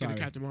to get back into Sorry.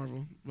 Captain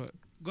Marvel, but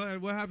go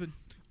ahead. What happened?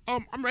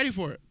 I'm ready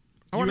for it.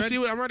 I You want to ready? see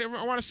what I'm ready.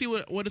 I want to see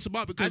what it's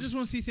about I because just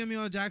want to see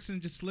Samuel L. Jackson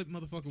just slip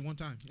motherfucker one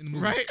time in the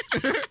movie. right.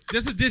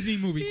 Just a Disney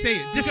movie. Say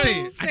it. Just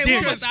say it. Say I it dare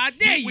one more you. time. I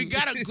dare you. we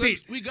got a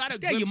glimpse. We got a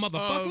Dare you, glimpse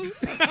motherfucker.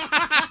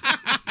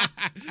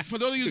 For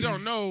those of you who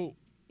don't know,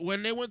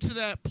 when they went to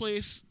that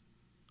place,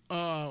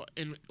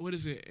 in what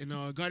is it? In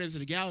Guardians of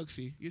the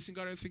Galaxy. You seen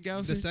Guardians of the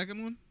Galaxy? The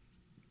second one.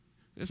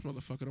 This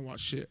motherfucker don't watch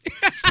shit.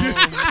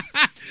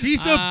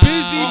 He's a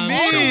busy all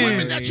man. the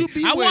women that you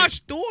be I with.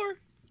 watched Thor.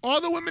 All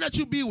the women that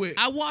you be with.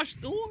 I watched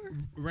Thor.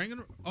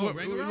 Ragnarok. What-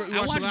 Ragnarok? what- I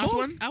watched the watched last both.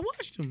 one? I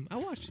watched them. I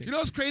watched it. You know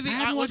what's crazy? I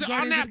haven't Was watched it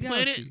on Guardians that of the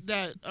planet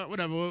Galaxy. that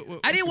whatever?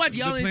 I didn't watch the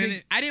Guardians.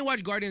 planet- I didn't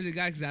watch Guardians of the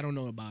Galaxy because I don't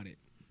know about it.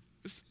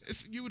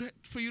 It's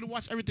for you to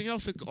watch everything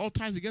else. It all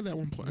ties together at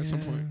one point. At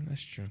some point,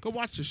 That's true. go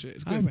watch this shit.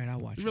 It's good. All right, I'll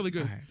watch It's it. really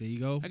good. All right. There you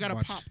go. I got a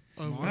Watch pop.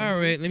 Of, Marvel. All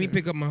right, let me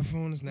pick up my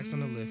phone. It's next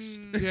on the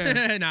list.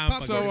 Yeah. nah, I'm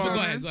Pop fucking with you. so, Go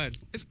man. ahead. Go ahead.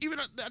 It's even.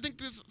 I think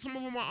there's some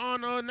of them are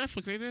on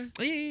Netflix, ain't there?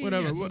 Oh, yeah.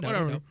 Whatever. yes, no doubt,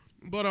 Whatever. no doubt.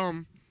 But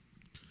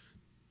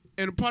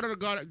and part of the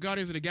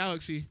Guardians of the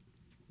Galaxy,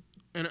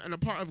 and a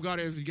part of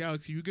Guardians of the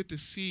Galaxy, you get to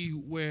see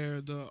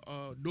where the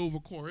Nova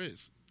Core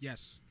is.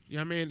 Yes. You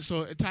know what I mean?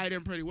 So it tied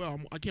in pretty well.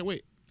 I can't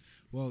wait.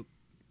 Well,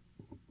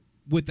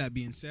 with that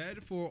being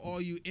said, for all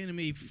you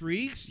anime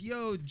freaks,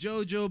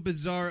 JoJo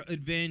Bizarre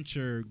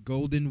Adventure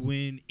Golden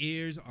Wind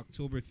airs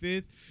October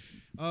 5th.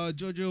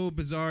 JoJo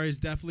Bizarre is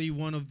definitely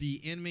one of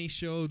the anime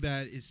show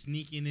that is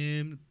sneaking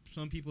in.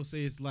 Some people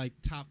say it's like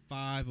top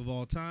 5 of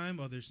all time.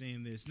 Others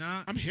saying it's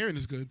not. I'm hearing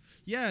it's good.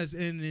 Yes,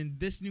 and then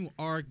this new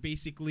arc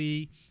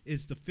basically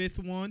is the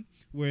 5th one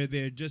where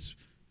they're just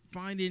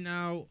finding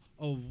out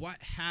of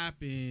what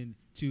happened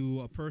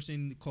to a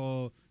person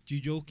called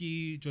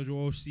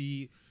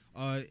Jojoroshi,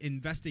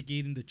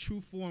 investigating the true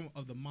form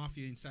of the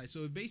mafia inside.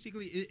 So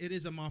basically, it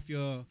is a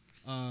mafia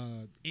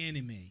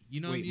anime.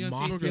 You know, Wait, you know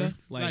what I'm saying? mafia?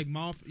 Like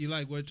mafia. You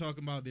like we're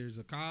talking about. There's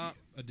a cop,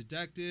 a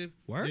detective.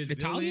 Word? There's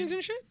Italians villains.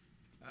 and shit?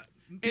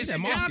 It's, said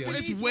mafia.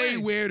 it's way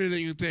weirder than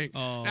you think.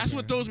 Oh, That's okay.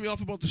 what throws me off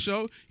about the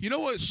show. You know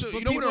what? But You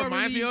know what it people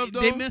reminds me already- of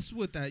though. They mess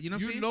with that. You know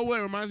what I'm You saying? know what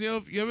it reminds me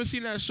of? You ever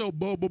seen that show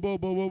Bo Bo Bo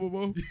Bo Bo Bo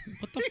Bo?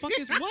 What the fuck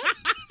is what?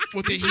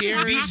 With the hair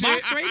and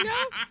shit. Beatbox right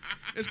now?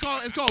 It's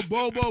called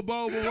Bo Bo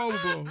Bo Bo Bo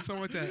Bo Something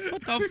like that.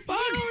 What the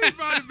fuck? He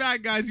brought it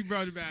back, guys. He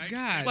brought it back.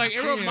 God. Like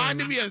it damn.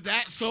 reminded me of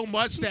that so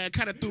much that it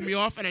kind of threw me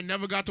off, and I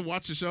never got to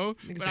watch the show.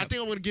 Niggas But I have-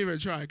 think I'm gonna give it a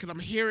try because I'm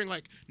hearing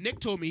like Nick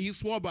told me, he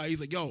swore by it. He's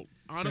like, yo,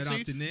 out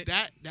honestly, to Nick.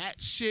 that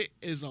shit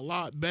is a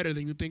lot better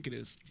than you think it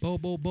is. Bo,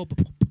 bo, bo, bo.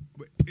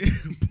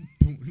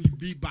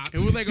 Beatbox.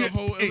 It was like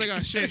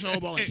a shit show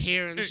about like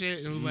hair and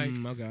shit. It was like,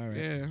 Okay, all right.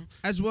 yeah.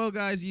 As well,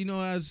 guys, you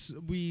know, as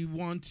we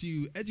want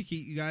to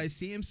educate you guys,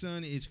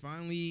 Samsung is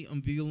finally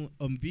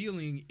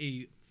unveiling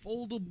a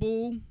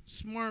foldable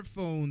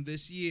smartphone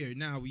this year.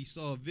 Now, we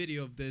saw a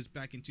video of this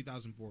back in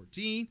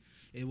 2014.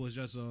 It was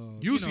just a...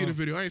 You see the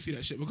video. I ain't see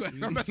that shit. But go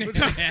ahead. I'm messing with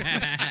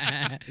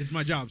you. It's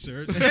my job,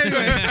 sir. So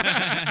anyway,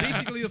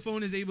 basically, the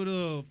phone is able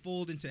to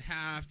fold into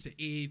half to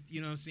eighth,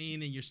 you know what I'm saying?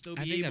 And you're still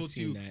I be think able I've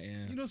seen to, that,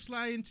 yeah. you know,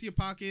 slide into your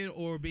pocket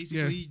or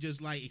basically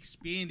just like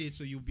expand it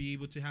so you'll be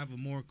able to have a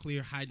more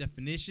clear high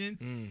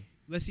definition.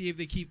 Let's see if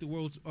they keep the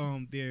words,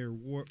 their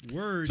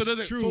words So does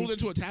it true. fold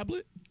into a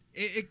tablet?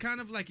 It kind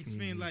of like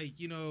expand like,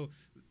 you know,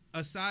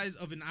 a size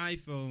of an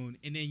iPhone,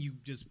 and then you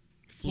just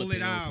pull Flip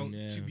it it out open,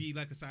 yeah. to be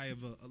like a size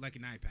of like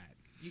an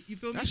iPad. You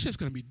feel me? That shit's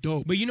gonna be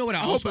dope. But you know what I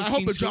I also hope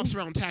seen it too? drops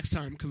around tax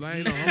time because I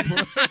ain't know. I'm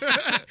broke.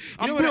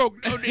 I'm know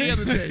what broke the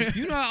other day.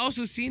 You know, I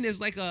also seen there's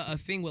like a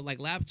thing with like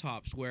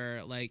laptops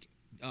where like,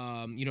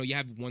 you know, you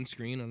have one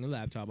screen on the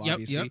laptop,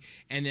 obviously, yep.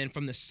 and then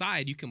from the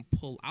side you can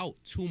pull out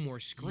 2 more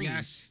screens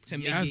Yes, to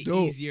make that's it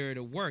dope. easier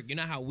to work. You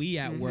know how we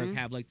at work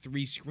have like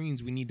 3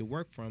 screens we need to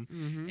work from,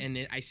 and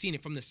then I seen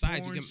it from the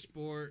side. Porn, You can.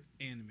 sport,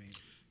 anime.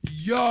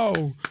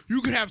 Yo,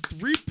 you could have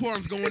 3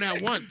 porns going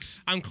at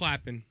once. I'm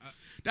clapping.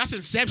 That's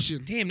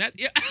Inception. Damn, that.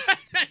 Yeah,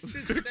 that's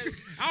just,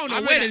 I don't know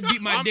I where mean, to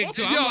beat my I'm- dick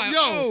to. yo, I'm like, yo,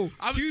 oh.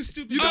 I'm- Too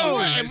stupid. You know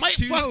what? It guys. might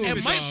Too fuck. It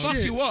stupid, might dog. fuck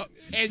Shit. you up,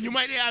 and you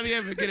might not be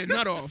able to get a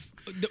nut off.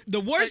 The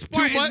worst Like,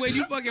 part too is much? when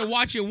you fucking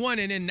watching one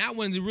and then that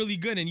one's really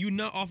good and you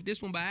nut off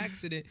this one by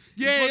accident.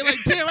 You Yeah, fucking-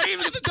 like damn, I didn't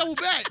even get to double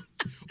back.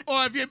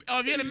 Or if you're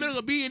in the middle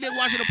of being there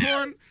watching a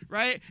porn,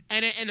 right?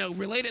 And in a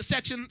related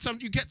section,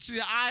 you get to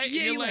the eye, Yeah, and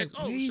you're you're like,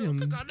 like, oh wait shit, a click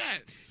minute. on that.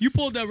 You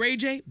pulled the Ray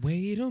J.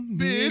 Wait a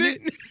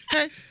minute.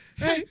 Hey,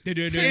 hey.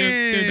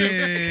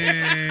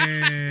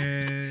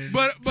 And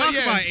But talk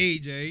yeah. about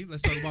AJ.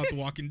 Let's talk about The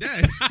Walking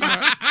Dead.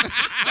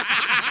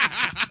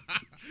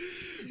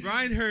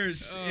 Ryan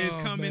Hurst is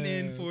coming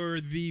in man. for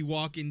The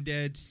Walking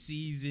Dead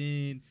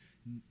season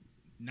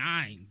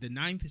 9, the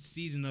 9th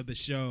season of the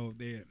show.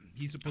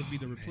 He's supposed to be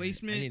the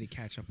replacement. I need to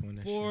catch up on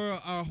that For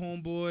our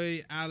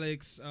homeboy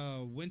Alex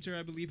Winter,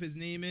 I believe his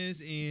name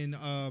is, and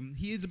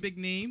he is a big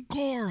name.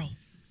 Coral.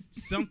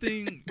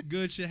 Something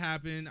good should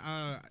happen.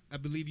 I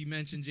believe you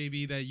mentioned,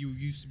 JB, that you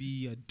used to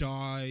be a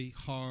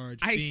die-hard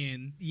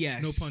fan.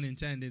 Yes. No pun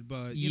intended,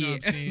 but you know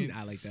what I'm saying.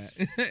 I like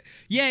that.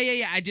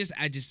 yeah. I just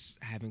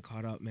haven't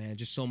caught up, man.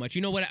 Just so much.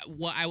 You know what?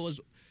 I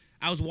was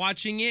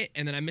watching it,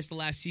 and then I missed the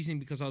last season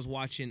because I was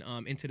watching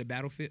Into the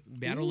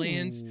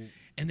Battlelands, Ooh.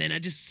 and then I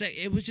just said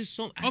it was just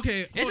so.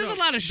 Okay, it's hold just up. a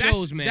lot of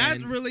shows, man.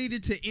 That's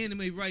related to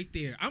anime right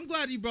there. I'm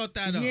glad you brought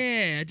that up.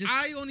 Yeah,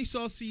 I only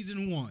saw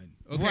season 1.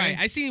 Okay? right.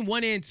 I seen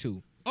 1 and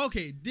 2.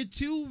 Okay, did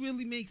 2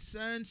 really make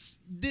sense?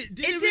 Did It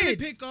it really did.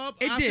 pick up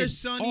It after did.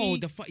 Sunny? Oh,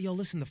 the fight. Yo,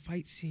 listen, the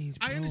fight scenes.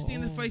 Bro. I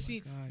understand the Oh, fight my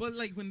scene, God. but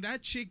like when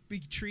that chick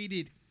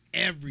betrayed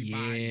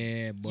everybody.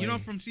 Yeah, boy. You know,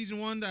 from season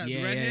 1, that the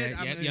Yeah, redhead.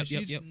 yeah, I mean, yep,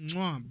 she's yep.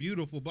 mwah,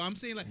 beautiful. But I'm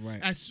saying, like, Right.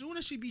 as soon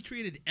as she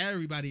betrayed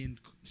everybody and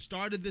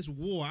started this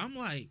war, I'm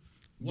like,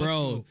 what's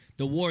Bro, good?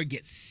 the war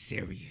gets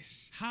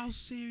serious. How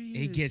serious?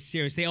 It gets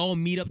serious. They all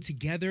meet up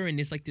together, and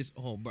it's like this.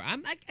 Oh, bro, I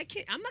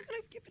can't. I'm not gonna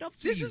give it up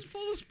to This you. is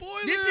full of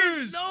spoilers. This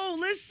is no.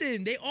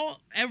 Listen, they all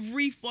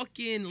every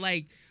fucking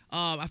like.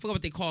 I forgot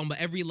what they call them, but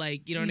every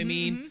like, you know what I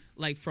mean?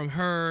 Like from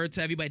her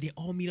to everybody, they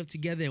all meet up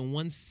together in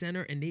one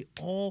center, and they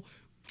all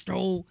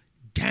throw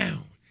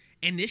down.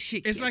 And this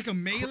shit, It's gets like a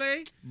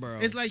melee, bro.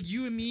 It's like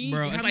you and me,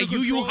 bro. It's having like a Yu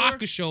Yu controller.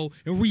 Hakusho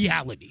in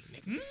reality.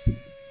 Nigga.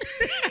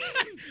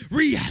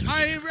 Reality.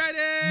 I ain't ready,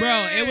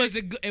 Bro, it was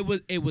a good.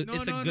 No,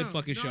 It's a no, good no.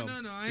 fucking No, show.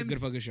 no, no, It's a I'm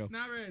good fucking show.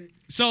 Not ready.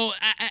 So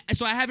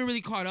I haven't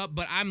really caught up,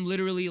 but I'm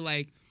literally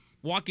like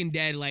Walking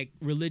Dead, like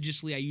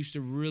religiously, I used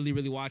to really,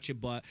 really watch it.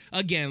 But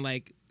again,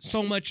 like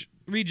so much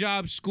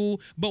rejob, school.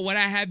 But what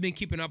I have been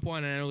keeping up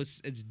on, and I know it's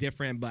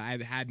different, but I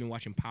have been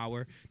watching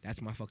Power.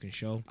 That's my fucking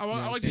show. I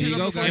like to There say you something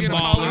go, before we get guys.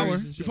 to Power. Power.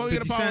 Before we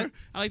get to 50 Power, Cent.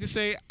 I like to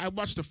say I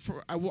watched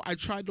I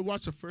tried to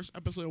watch the first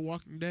episode of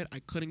Walking Dead. I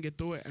couldn't get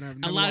through it, and I've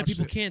never A lot of watched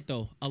people it. can't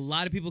though. A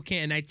lot of people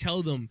can't, and I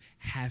tell them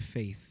have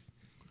faith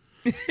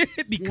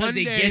because One it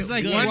day- gets It's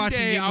like good. One watching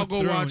day Game I'll of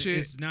go Thrones. watch it.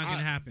 It's not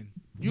gonna happen.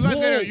 You guys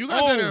Whoa,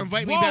 gotta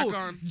invite me back whoa,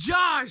 on.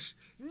 Josh,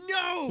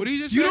 no. What did you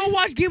just You say? don't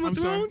watch Game of I'm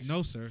sorry. Thrones?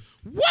 No, sir.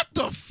 What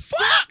the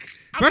fuck?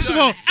 First of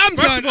all, I'm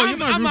done. you're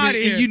my I'm roommate, outta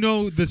here. and you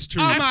know this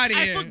truth. I'm out of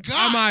I here. forgot.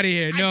 I'm out of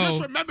here. No, I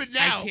just remembered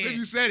now I because can't.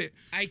 you said it.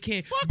 I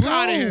can't. Fuck Bro,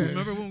 outta here.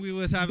 Remember when we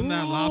was having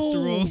that Bro. lobster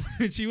roll,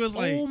 and she was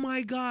like, oh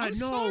my God, "I'm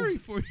no. sorry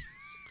for you."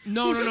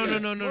 No. What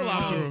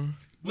lobster roll?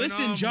 When,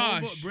 Listen,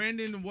 Josh.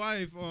 Brandon's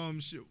wife,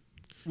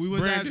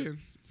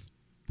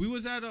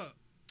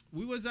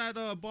 we was at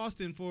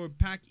Boston for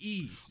Pack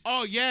East.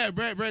 Oh yeah,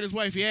 Brandon's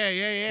wife.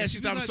 Yeah. She's.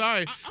 she's I'm like,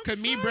 sorry, I'm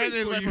because me and sorry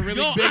Brandon's for wife you. are really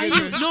No,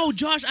 big. no,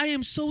 Josh, I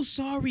am so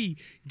sorry.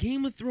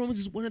 Game of Thrones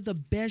is one of the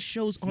best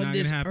shows It's on not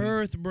this gonna happen.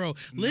 earth, bro.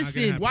 gonna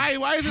Listen, happen. Why is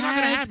it not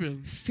gonna have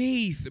happen?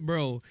 faith,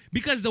 bro.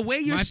 Because the way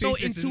you're My so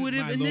faith is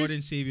intuitive my in Lord this.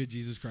 and Savior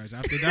Jesus Christ.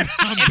 After that,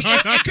 I'm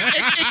done.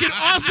 It could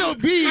also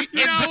be.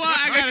 You know what?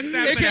 I gotta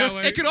stop it that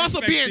way. It could also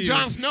be Respect in to you.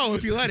 Jon Snow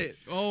if you let it.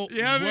 Oh, You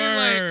know what I mean?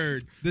 Like,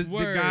 word. The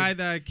Word. guy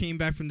that came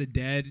back from the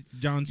dead,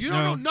 Jon You Snow.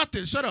 don't know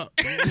nothing. Shut up.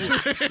 No,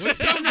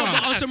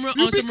 but on some real,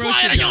 You on be some real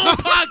quiet shit, on your though. own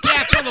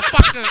podcast,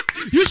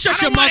 motherfucker. You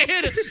shut I your don't wanna mouth.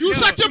 hear it. You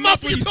shut your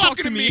mouth when you're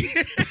talking to me.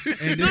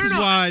 And this is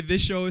why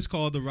this show is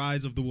called The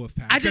Rise of the Wolf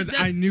Pack. I just-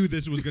 Because I knew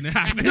this was going to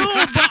happen. No,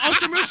 but on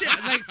some real shit,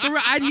 like for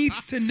real, I need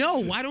to know.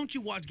 Why don't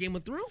you watch Game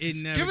of Thrones? It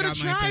never Give it a got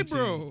my try, attention.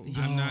 bro.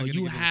 I'm not gonna you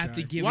give it a have try.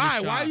 to give Why? it a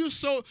shot. Why are you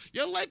so?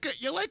 You're like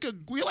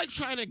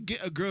trying to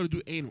get a girl to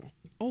do anal.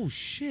 Oh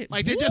shit!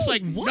 Like they're just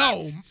like What?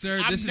 no,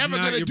 Sir, I'm this is never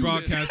not gonna your do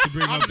broadcast this. to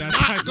bring I'm up that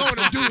not type of going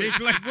to do topic.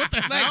 it. Like, what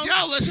the hell? Like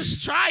yo, let's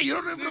just try. You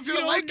don't even if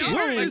you like it.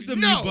 Where is the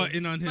no. mute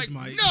button on his Like,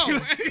 mic? No.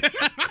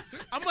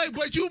 I'm like,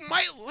 but you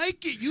might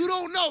like it. You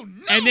don't know.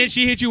 No. And then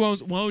she hit you. Why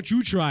don't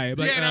you try it?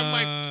 But, yeah, and I'm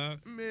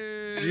like,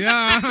 man.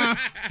 Yeah.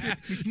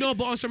 no,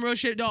 but on some real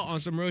shit, though. On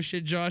some real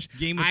shit, Josh.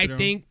 Game of I Thrones.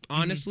 think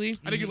honestly,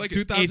 I think you like it.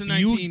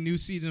 2019 new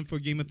season for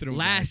Game of Thrones.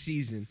 last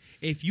season,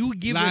 if you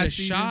give it a Last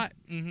season? shot,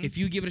 Mhm. if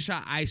you give it a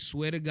shot, I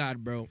swear to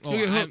God, bro. Oh, You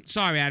get I'm hooked.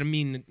 sorry, I didn't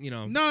mean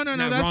No, not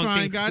that's wrong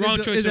fine. thing. God Wrong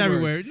is choice of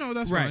everywhere. words. No,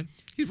 that's Right. fine.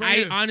 He's right I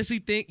here. honestly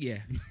think,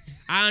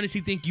 I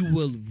honestly think you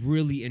will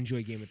really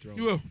enjoy Game of Thrones.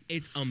 You will.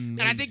 It's amazing.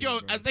 And I think you'll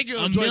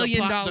bro. enjoy $1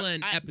 million the plot.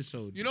 an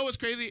episode. You know what's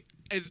crazy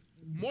is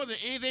more than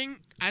anything,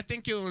 I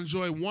think you'll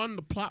enjoy one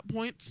the plot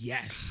points.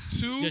 Yes.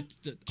 Two,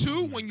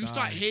 oh my when you God.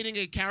 start hating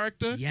a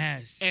character.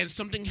 Yes. And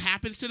something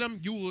happens to them,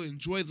 you will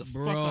enjoy the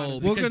Bro, fuck out of it.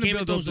 We're Because gonna Game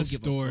of build up Thrones the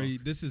don't give a story.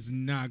 This is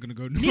not gonna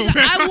go Nigga,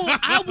 nowhere.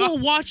 I will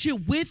watch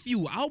it with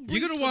you. I'll bring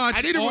You're gonna some- watch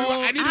I need to all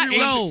rewatch it.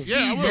 yo,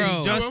 Yeah, I will. bro. I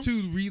will. just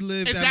to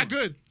relive It's that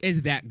good.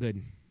 It's that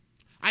good.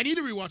 I need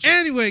to rewatch it.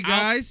 Anyway,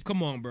 guys,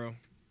 Come on, bro.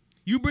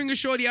 You bring a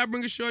shorty, I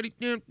bring a shorty.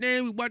 Then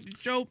we watch the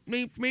show.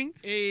 Ming.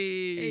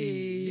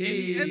 Hey. at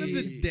the end of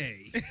the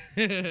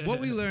day, what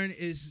we learn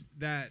is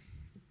that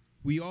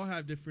we all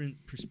have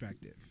different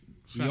perspective.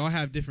 We all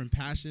have different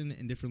passion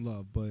and different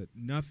love, but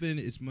nothing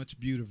is much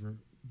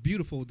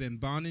beautiful than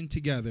bonding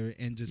together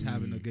and just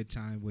having a good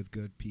time with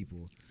good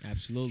people.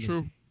 Absolutely.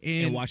 True.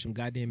 And watch some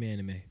goddamn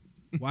anime.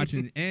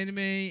 watching anime,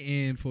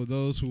 and for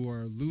those who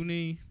are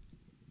loony,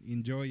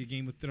 enjoy your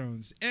Game of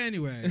Thrones.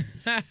 Anyway,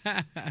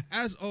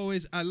 as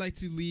always, I like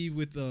to leave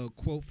with a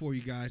quote for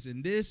you guys,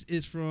 and this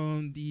is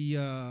from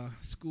the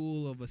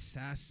School of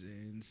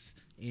Assassins.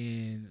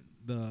 And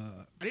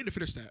I need to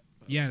finish that.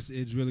 yes,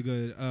 it's really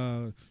good.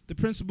 The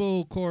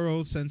principal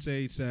Koro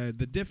Sensei said,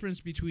 "The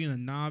difference between a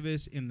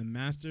novice and the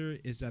master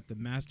is that the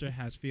master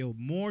has failed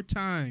more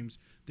times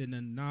than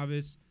the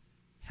novice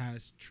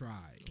has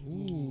tried."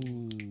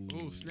 Ooh.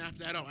 Oh, snap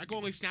that up. I can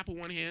only snap with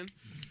one hand.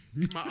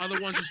 My other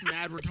one's just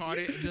mad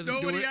retarded. It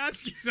doesn't do it.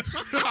 asked you.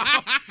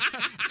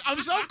 I'm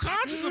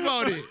self-conscious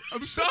about it.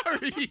 I'm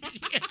sorry.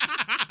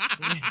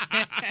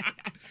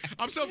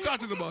 I'm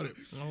self-conscious about it.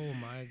 Oh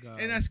my God.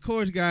 And of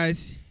course,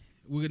 guys,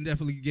 we're gonna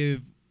definitely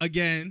give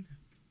again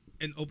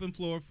an open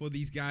floor for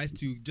these guys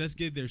to just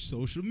give their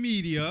social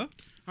media.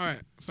 All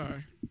right.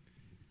 Sorry.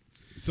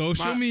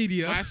 Social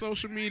media. My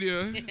social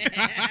media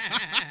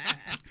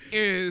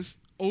is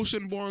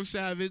Oceanborn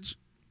Savage.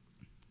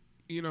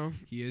 You know.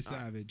 He is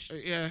savage.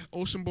 Yeah,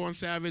 Oceanborn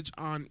Savage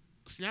on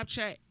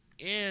Snapchat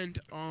and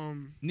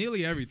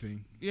Nearly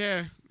everything.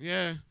 yeah.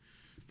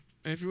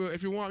 And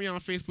if you want me on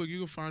Facebook, you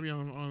can find me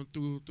on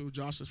through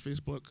Josh's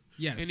Facebook.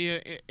 Yes.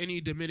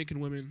 Any Dominican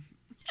women.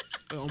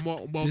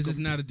 Welcome. This is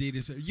not a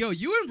dating service. Yo,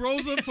 you and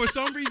Rosa for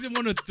some reason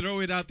want to throw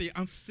it out there.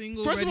 I'm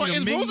single. First of all, ready to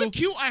is mingle. Rosa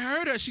cute? I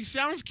heard her. She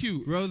sounds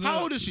cute. Rosa,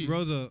 how old is she?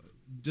 Rosa,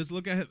 just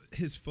look at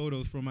his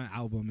photos from my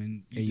album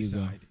and There you you go.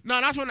 decide. No,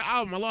 not from the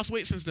album. I lost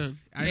weight since then.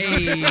 Hey,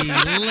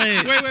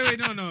 lit. Wait,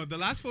 no. The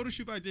last photo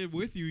shoot I did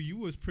with you, you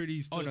was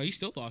pretty. Oh no, you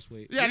still lost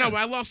weight. Yeah, no, but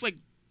I lost like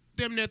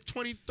damn near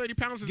 20, 30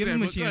 pounds. Give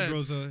him a But go chance, ahead.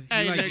 Rosa.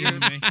 Hey, You like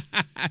nigga.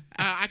 anime.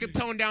 I could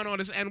tone down all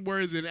this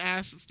N-words and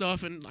ass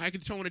stuff, and I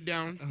could tone it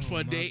down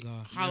for a my date.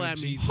 God. Holla at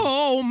me. Jesus.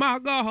 Oh my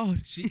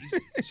God.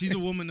 She's a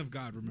woman of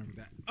God. Remember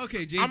that.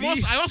 Okay,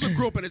 JB. I also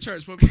grew up in the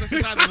church, but that's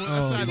beside the,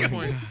 beside the my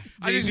point. God.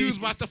 I just JB. use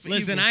my stuff for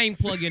Listen, evil. I ain't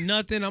plugging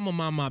nothing. I'm gonna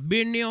mind my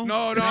business.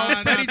 No, Nah,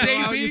 Freddie throw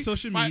out your JB.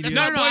 social That's media.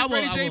 my No, boy, I will.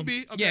 Freddie I will.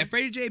 JB. Okay. Yeah,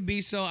 Freddie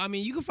JB. So I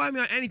mean, you can find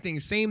me on anything.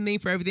 Same name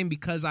for everything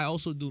because I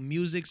also do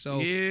music. So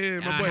Yeah,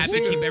 my boy I have to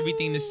Sicker. keep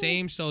everything the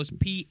same. So it's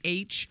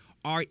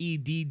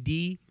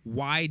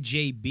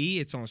PHREDDYJB.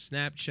 It's on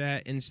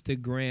Snapchat,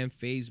 Instagram,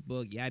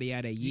 Facebook, yada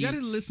yada. You gotta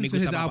listen to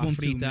his album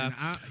too, man.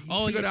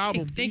 Oh, It's a good yeah,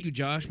 album. Thank you,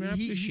 Josh. Man, I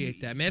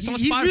appreciate that, man. It's on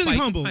He's Spotify. really You can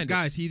humble, find it.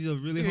 guys. He's a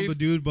really Yeah, humble he's-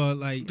 dude, but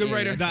like Good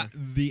writer.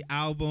 the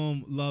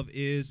album "Love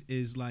Is"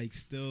 like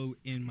still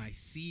in my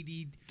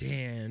CD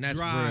Damn, that's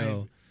drive.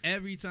 real.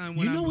 Every time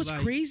when You know I'm, what's like,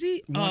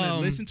 crazy? want to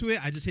listen to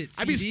it, I just hit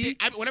I be CD.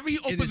 whenever he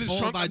opens is his all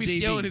trunk, I by be JB.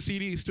 stealing his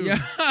CDs too.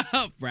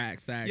 Yeah,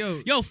 fact.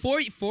 Yo.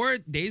 4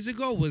 days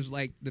ago was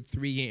like the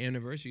 3-year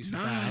anniversary. Since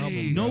that Nice.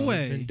 album, No bro.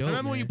 way. It's been dope, I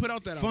remember when you man. put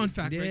out that Fun album.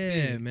 fact, Yeah, right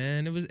there.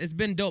 man. It's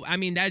been dope. I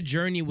mean, that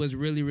journey was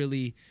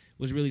really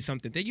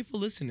something. Thank you for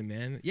listening,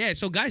 man. Yeah,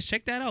 so guys,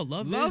 check that out.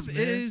 Love Love is,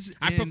 man. Is,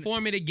 I and-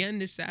 perform it again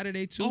this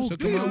Saturday too. Oh, so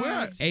good. come on, Where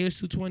at?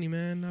 AS220,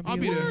 man. I'll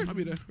be there. there. I'll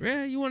be there.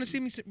 Yeah, you want to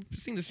see me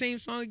sing the same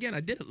song again?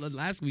 I did it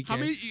last weekend.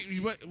 How many?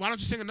 Why don't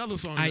you sing another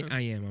song? I then?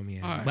 am.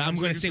 All right, But I'm just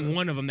gonna making sing sure.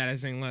 one of them that I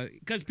sing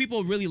because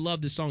people really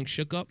love the song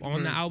 "Shook Up"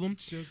 on the Right. album.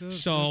 Shook Up,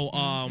 So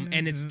shook up,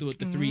 and it's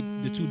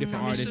the two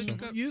different artists. Shook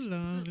So. Up. You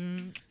love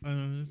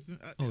her.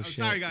 Oh shit!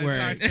 Sorry, guys. Word.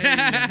 Sorry.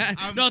 Hey,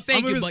 No,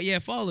 thank I'm you, really- but yeah,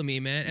 follow me,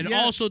 man, and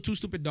Yeah. also Two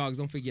Stupid Dogs.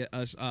 Don't forget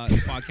us, the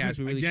podcast.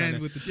 We're really Again trying to.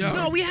 with the Yeah.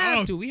 No, we have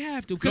Oh. to. We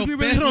have to because Los we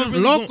really, perros we're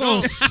really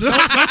locos. Be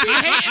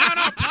hating on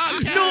our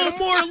podcast. No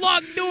more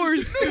locked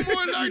doors.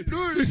 more like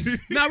doors.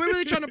 No, we're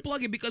really trying to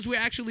plug it because we're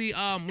actually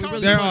we're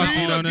really They're Between awesome.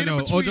 them, No. get in All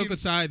between. joke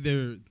aside,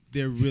 they're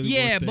really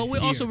yeah, worth but it we're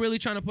also here. really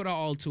trying to put our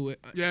all to it.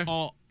 Yeah.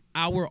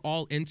 Our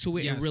all into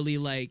it Yes. and really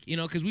like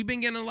because we've been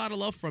getting a lot of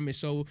love from it.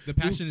 So The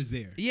passion is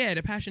there. yeah,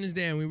 the passion is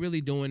there, and we're really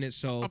doing it.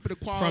 So Up in the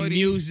from quality.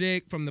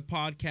 music, from the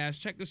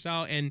podcast, check this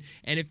out. And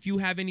if you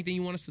have anything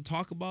you want us to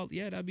talk about,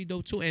 yeah, that'd be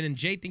dope too. And then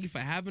Jay, thank you for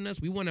having us.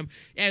 We want to.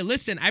 Hey,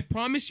 listen, I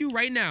promise you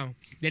right now,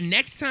 the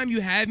next time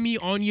you have me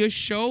on your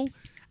show,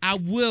 I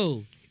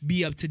will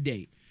be up to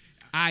date.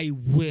 I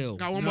will.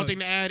 Got one more thing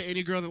to add.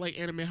 Any girl that like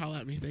anime,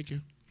 holla at me. Thank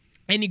you.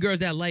 Any girls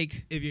that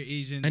like If you're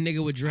Asian, a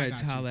nigga with I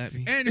dreads, got you. holla at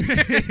me. And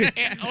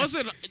And also,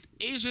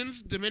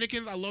 Asians,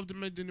 Dominicans, I love the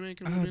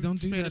Dominican women. don't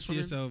do that Spanish to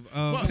women. yourself.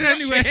 Well,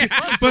 Anyway,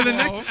 first for of the all-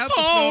 next episode,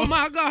 Oh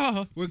my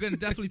god. we're gonna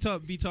definitely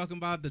be talking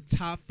about the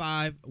top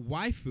 5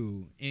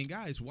 waifu. And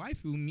guys,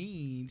 waifu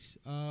means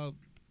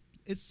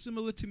it's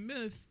similar to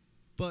myth,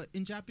 but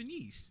in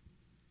Japanese.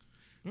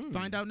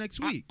 Find out next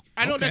week.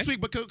 I know Okay. next week,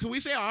 but can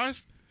we say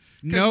ours?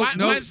 No,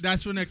 mine's-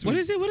 that's for next What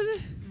week. is it? What is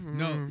it?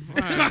 No. All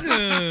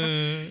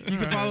right. You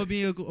can follow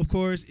me, of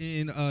course,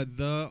 in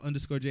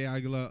the_J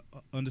Aguila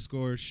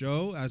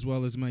 _show, as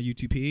well as my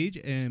YouTube page,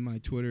 and my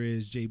Twitter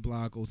is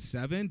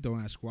jblog07.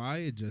 Don't ask why,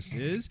 it just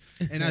is.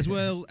 And as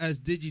well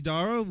as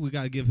Digidara, we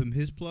gotta give him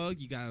his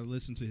plug. You gotta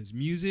listen to his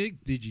music,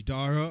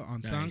 Digidara on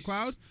Nice.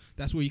 SoundCloud.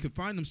 That's where you can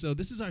find him. So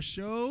this is our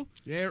show.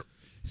 Yeah.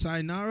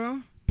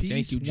 Sayonara. Peace.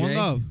 Thank you, Jay. One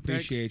love.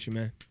 Appreciate you,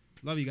 man.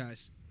 Love you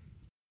guys.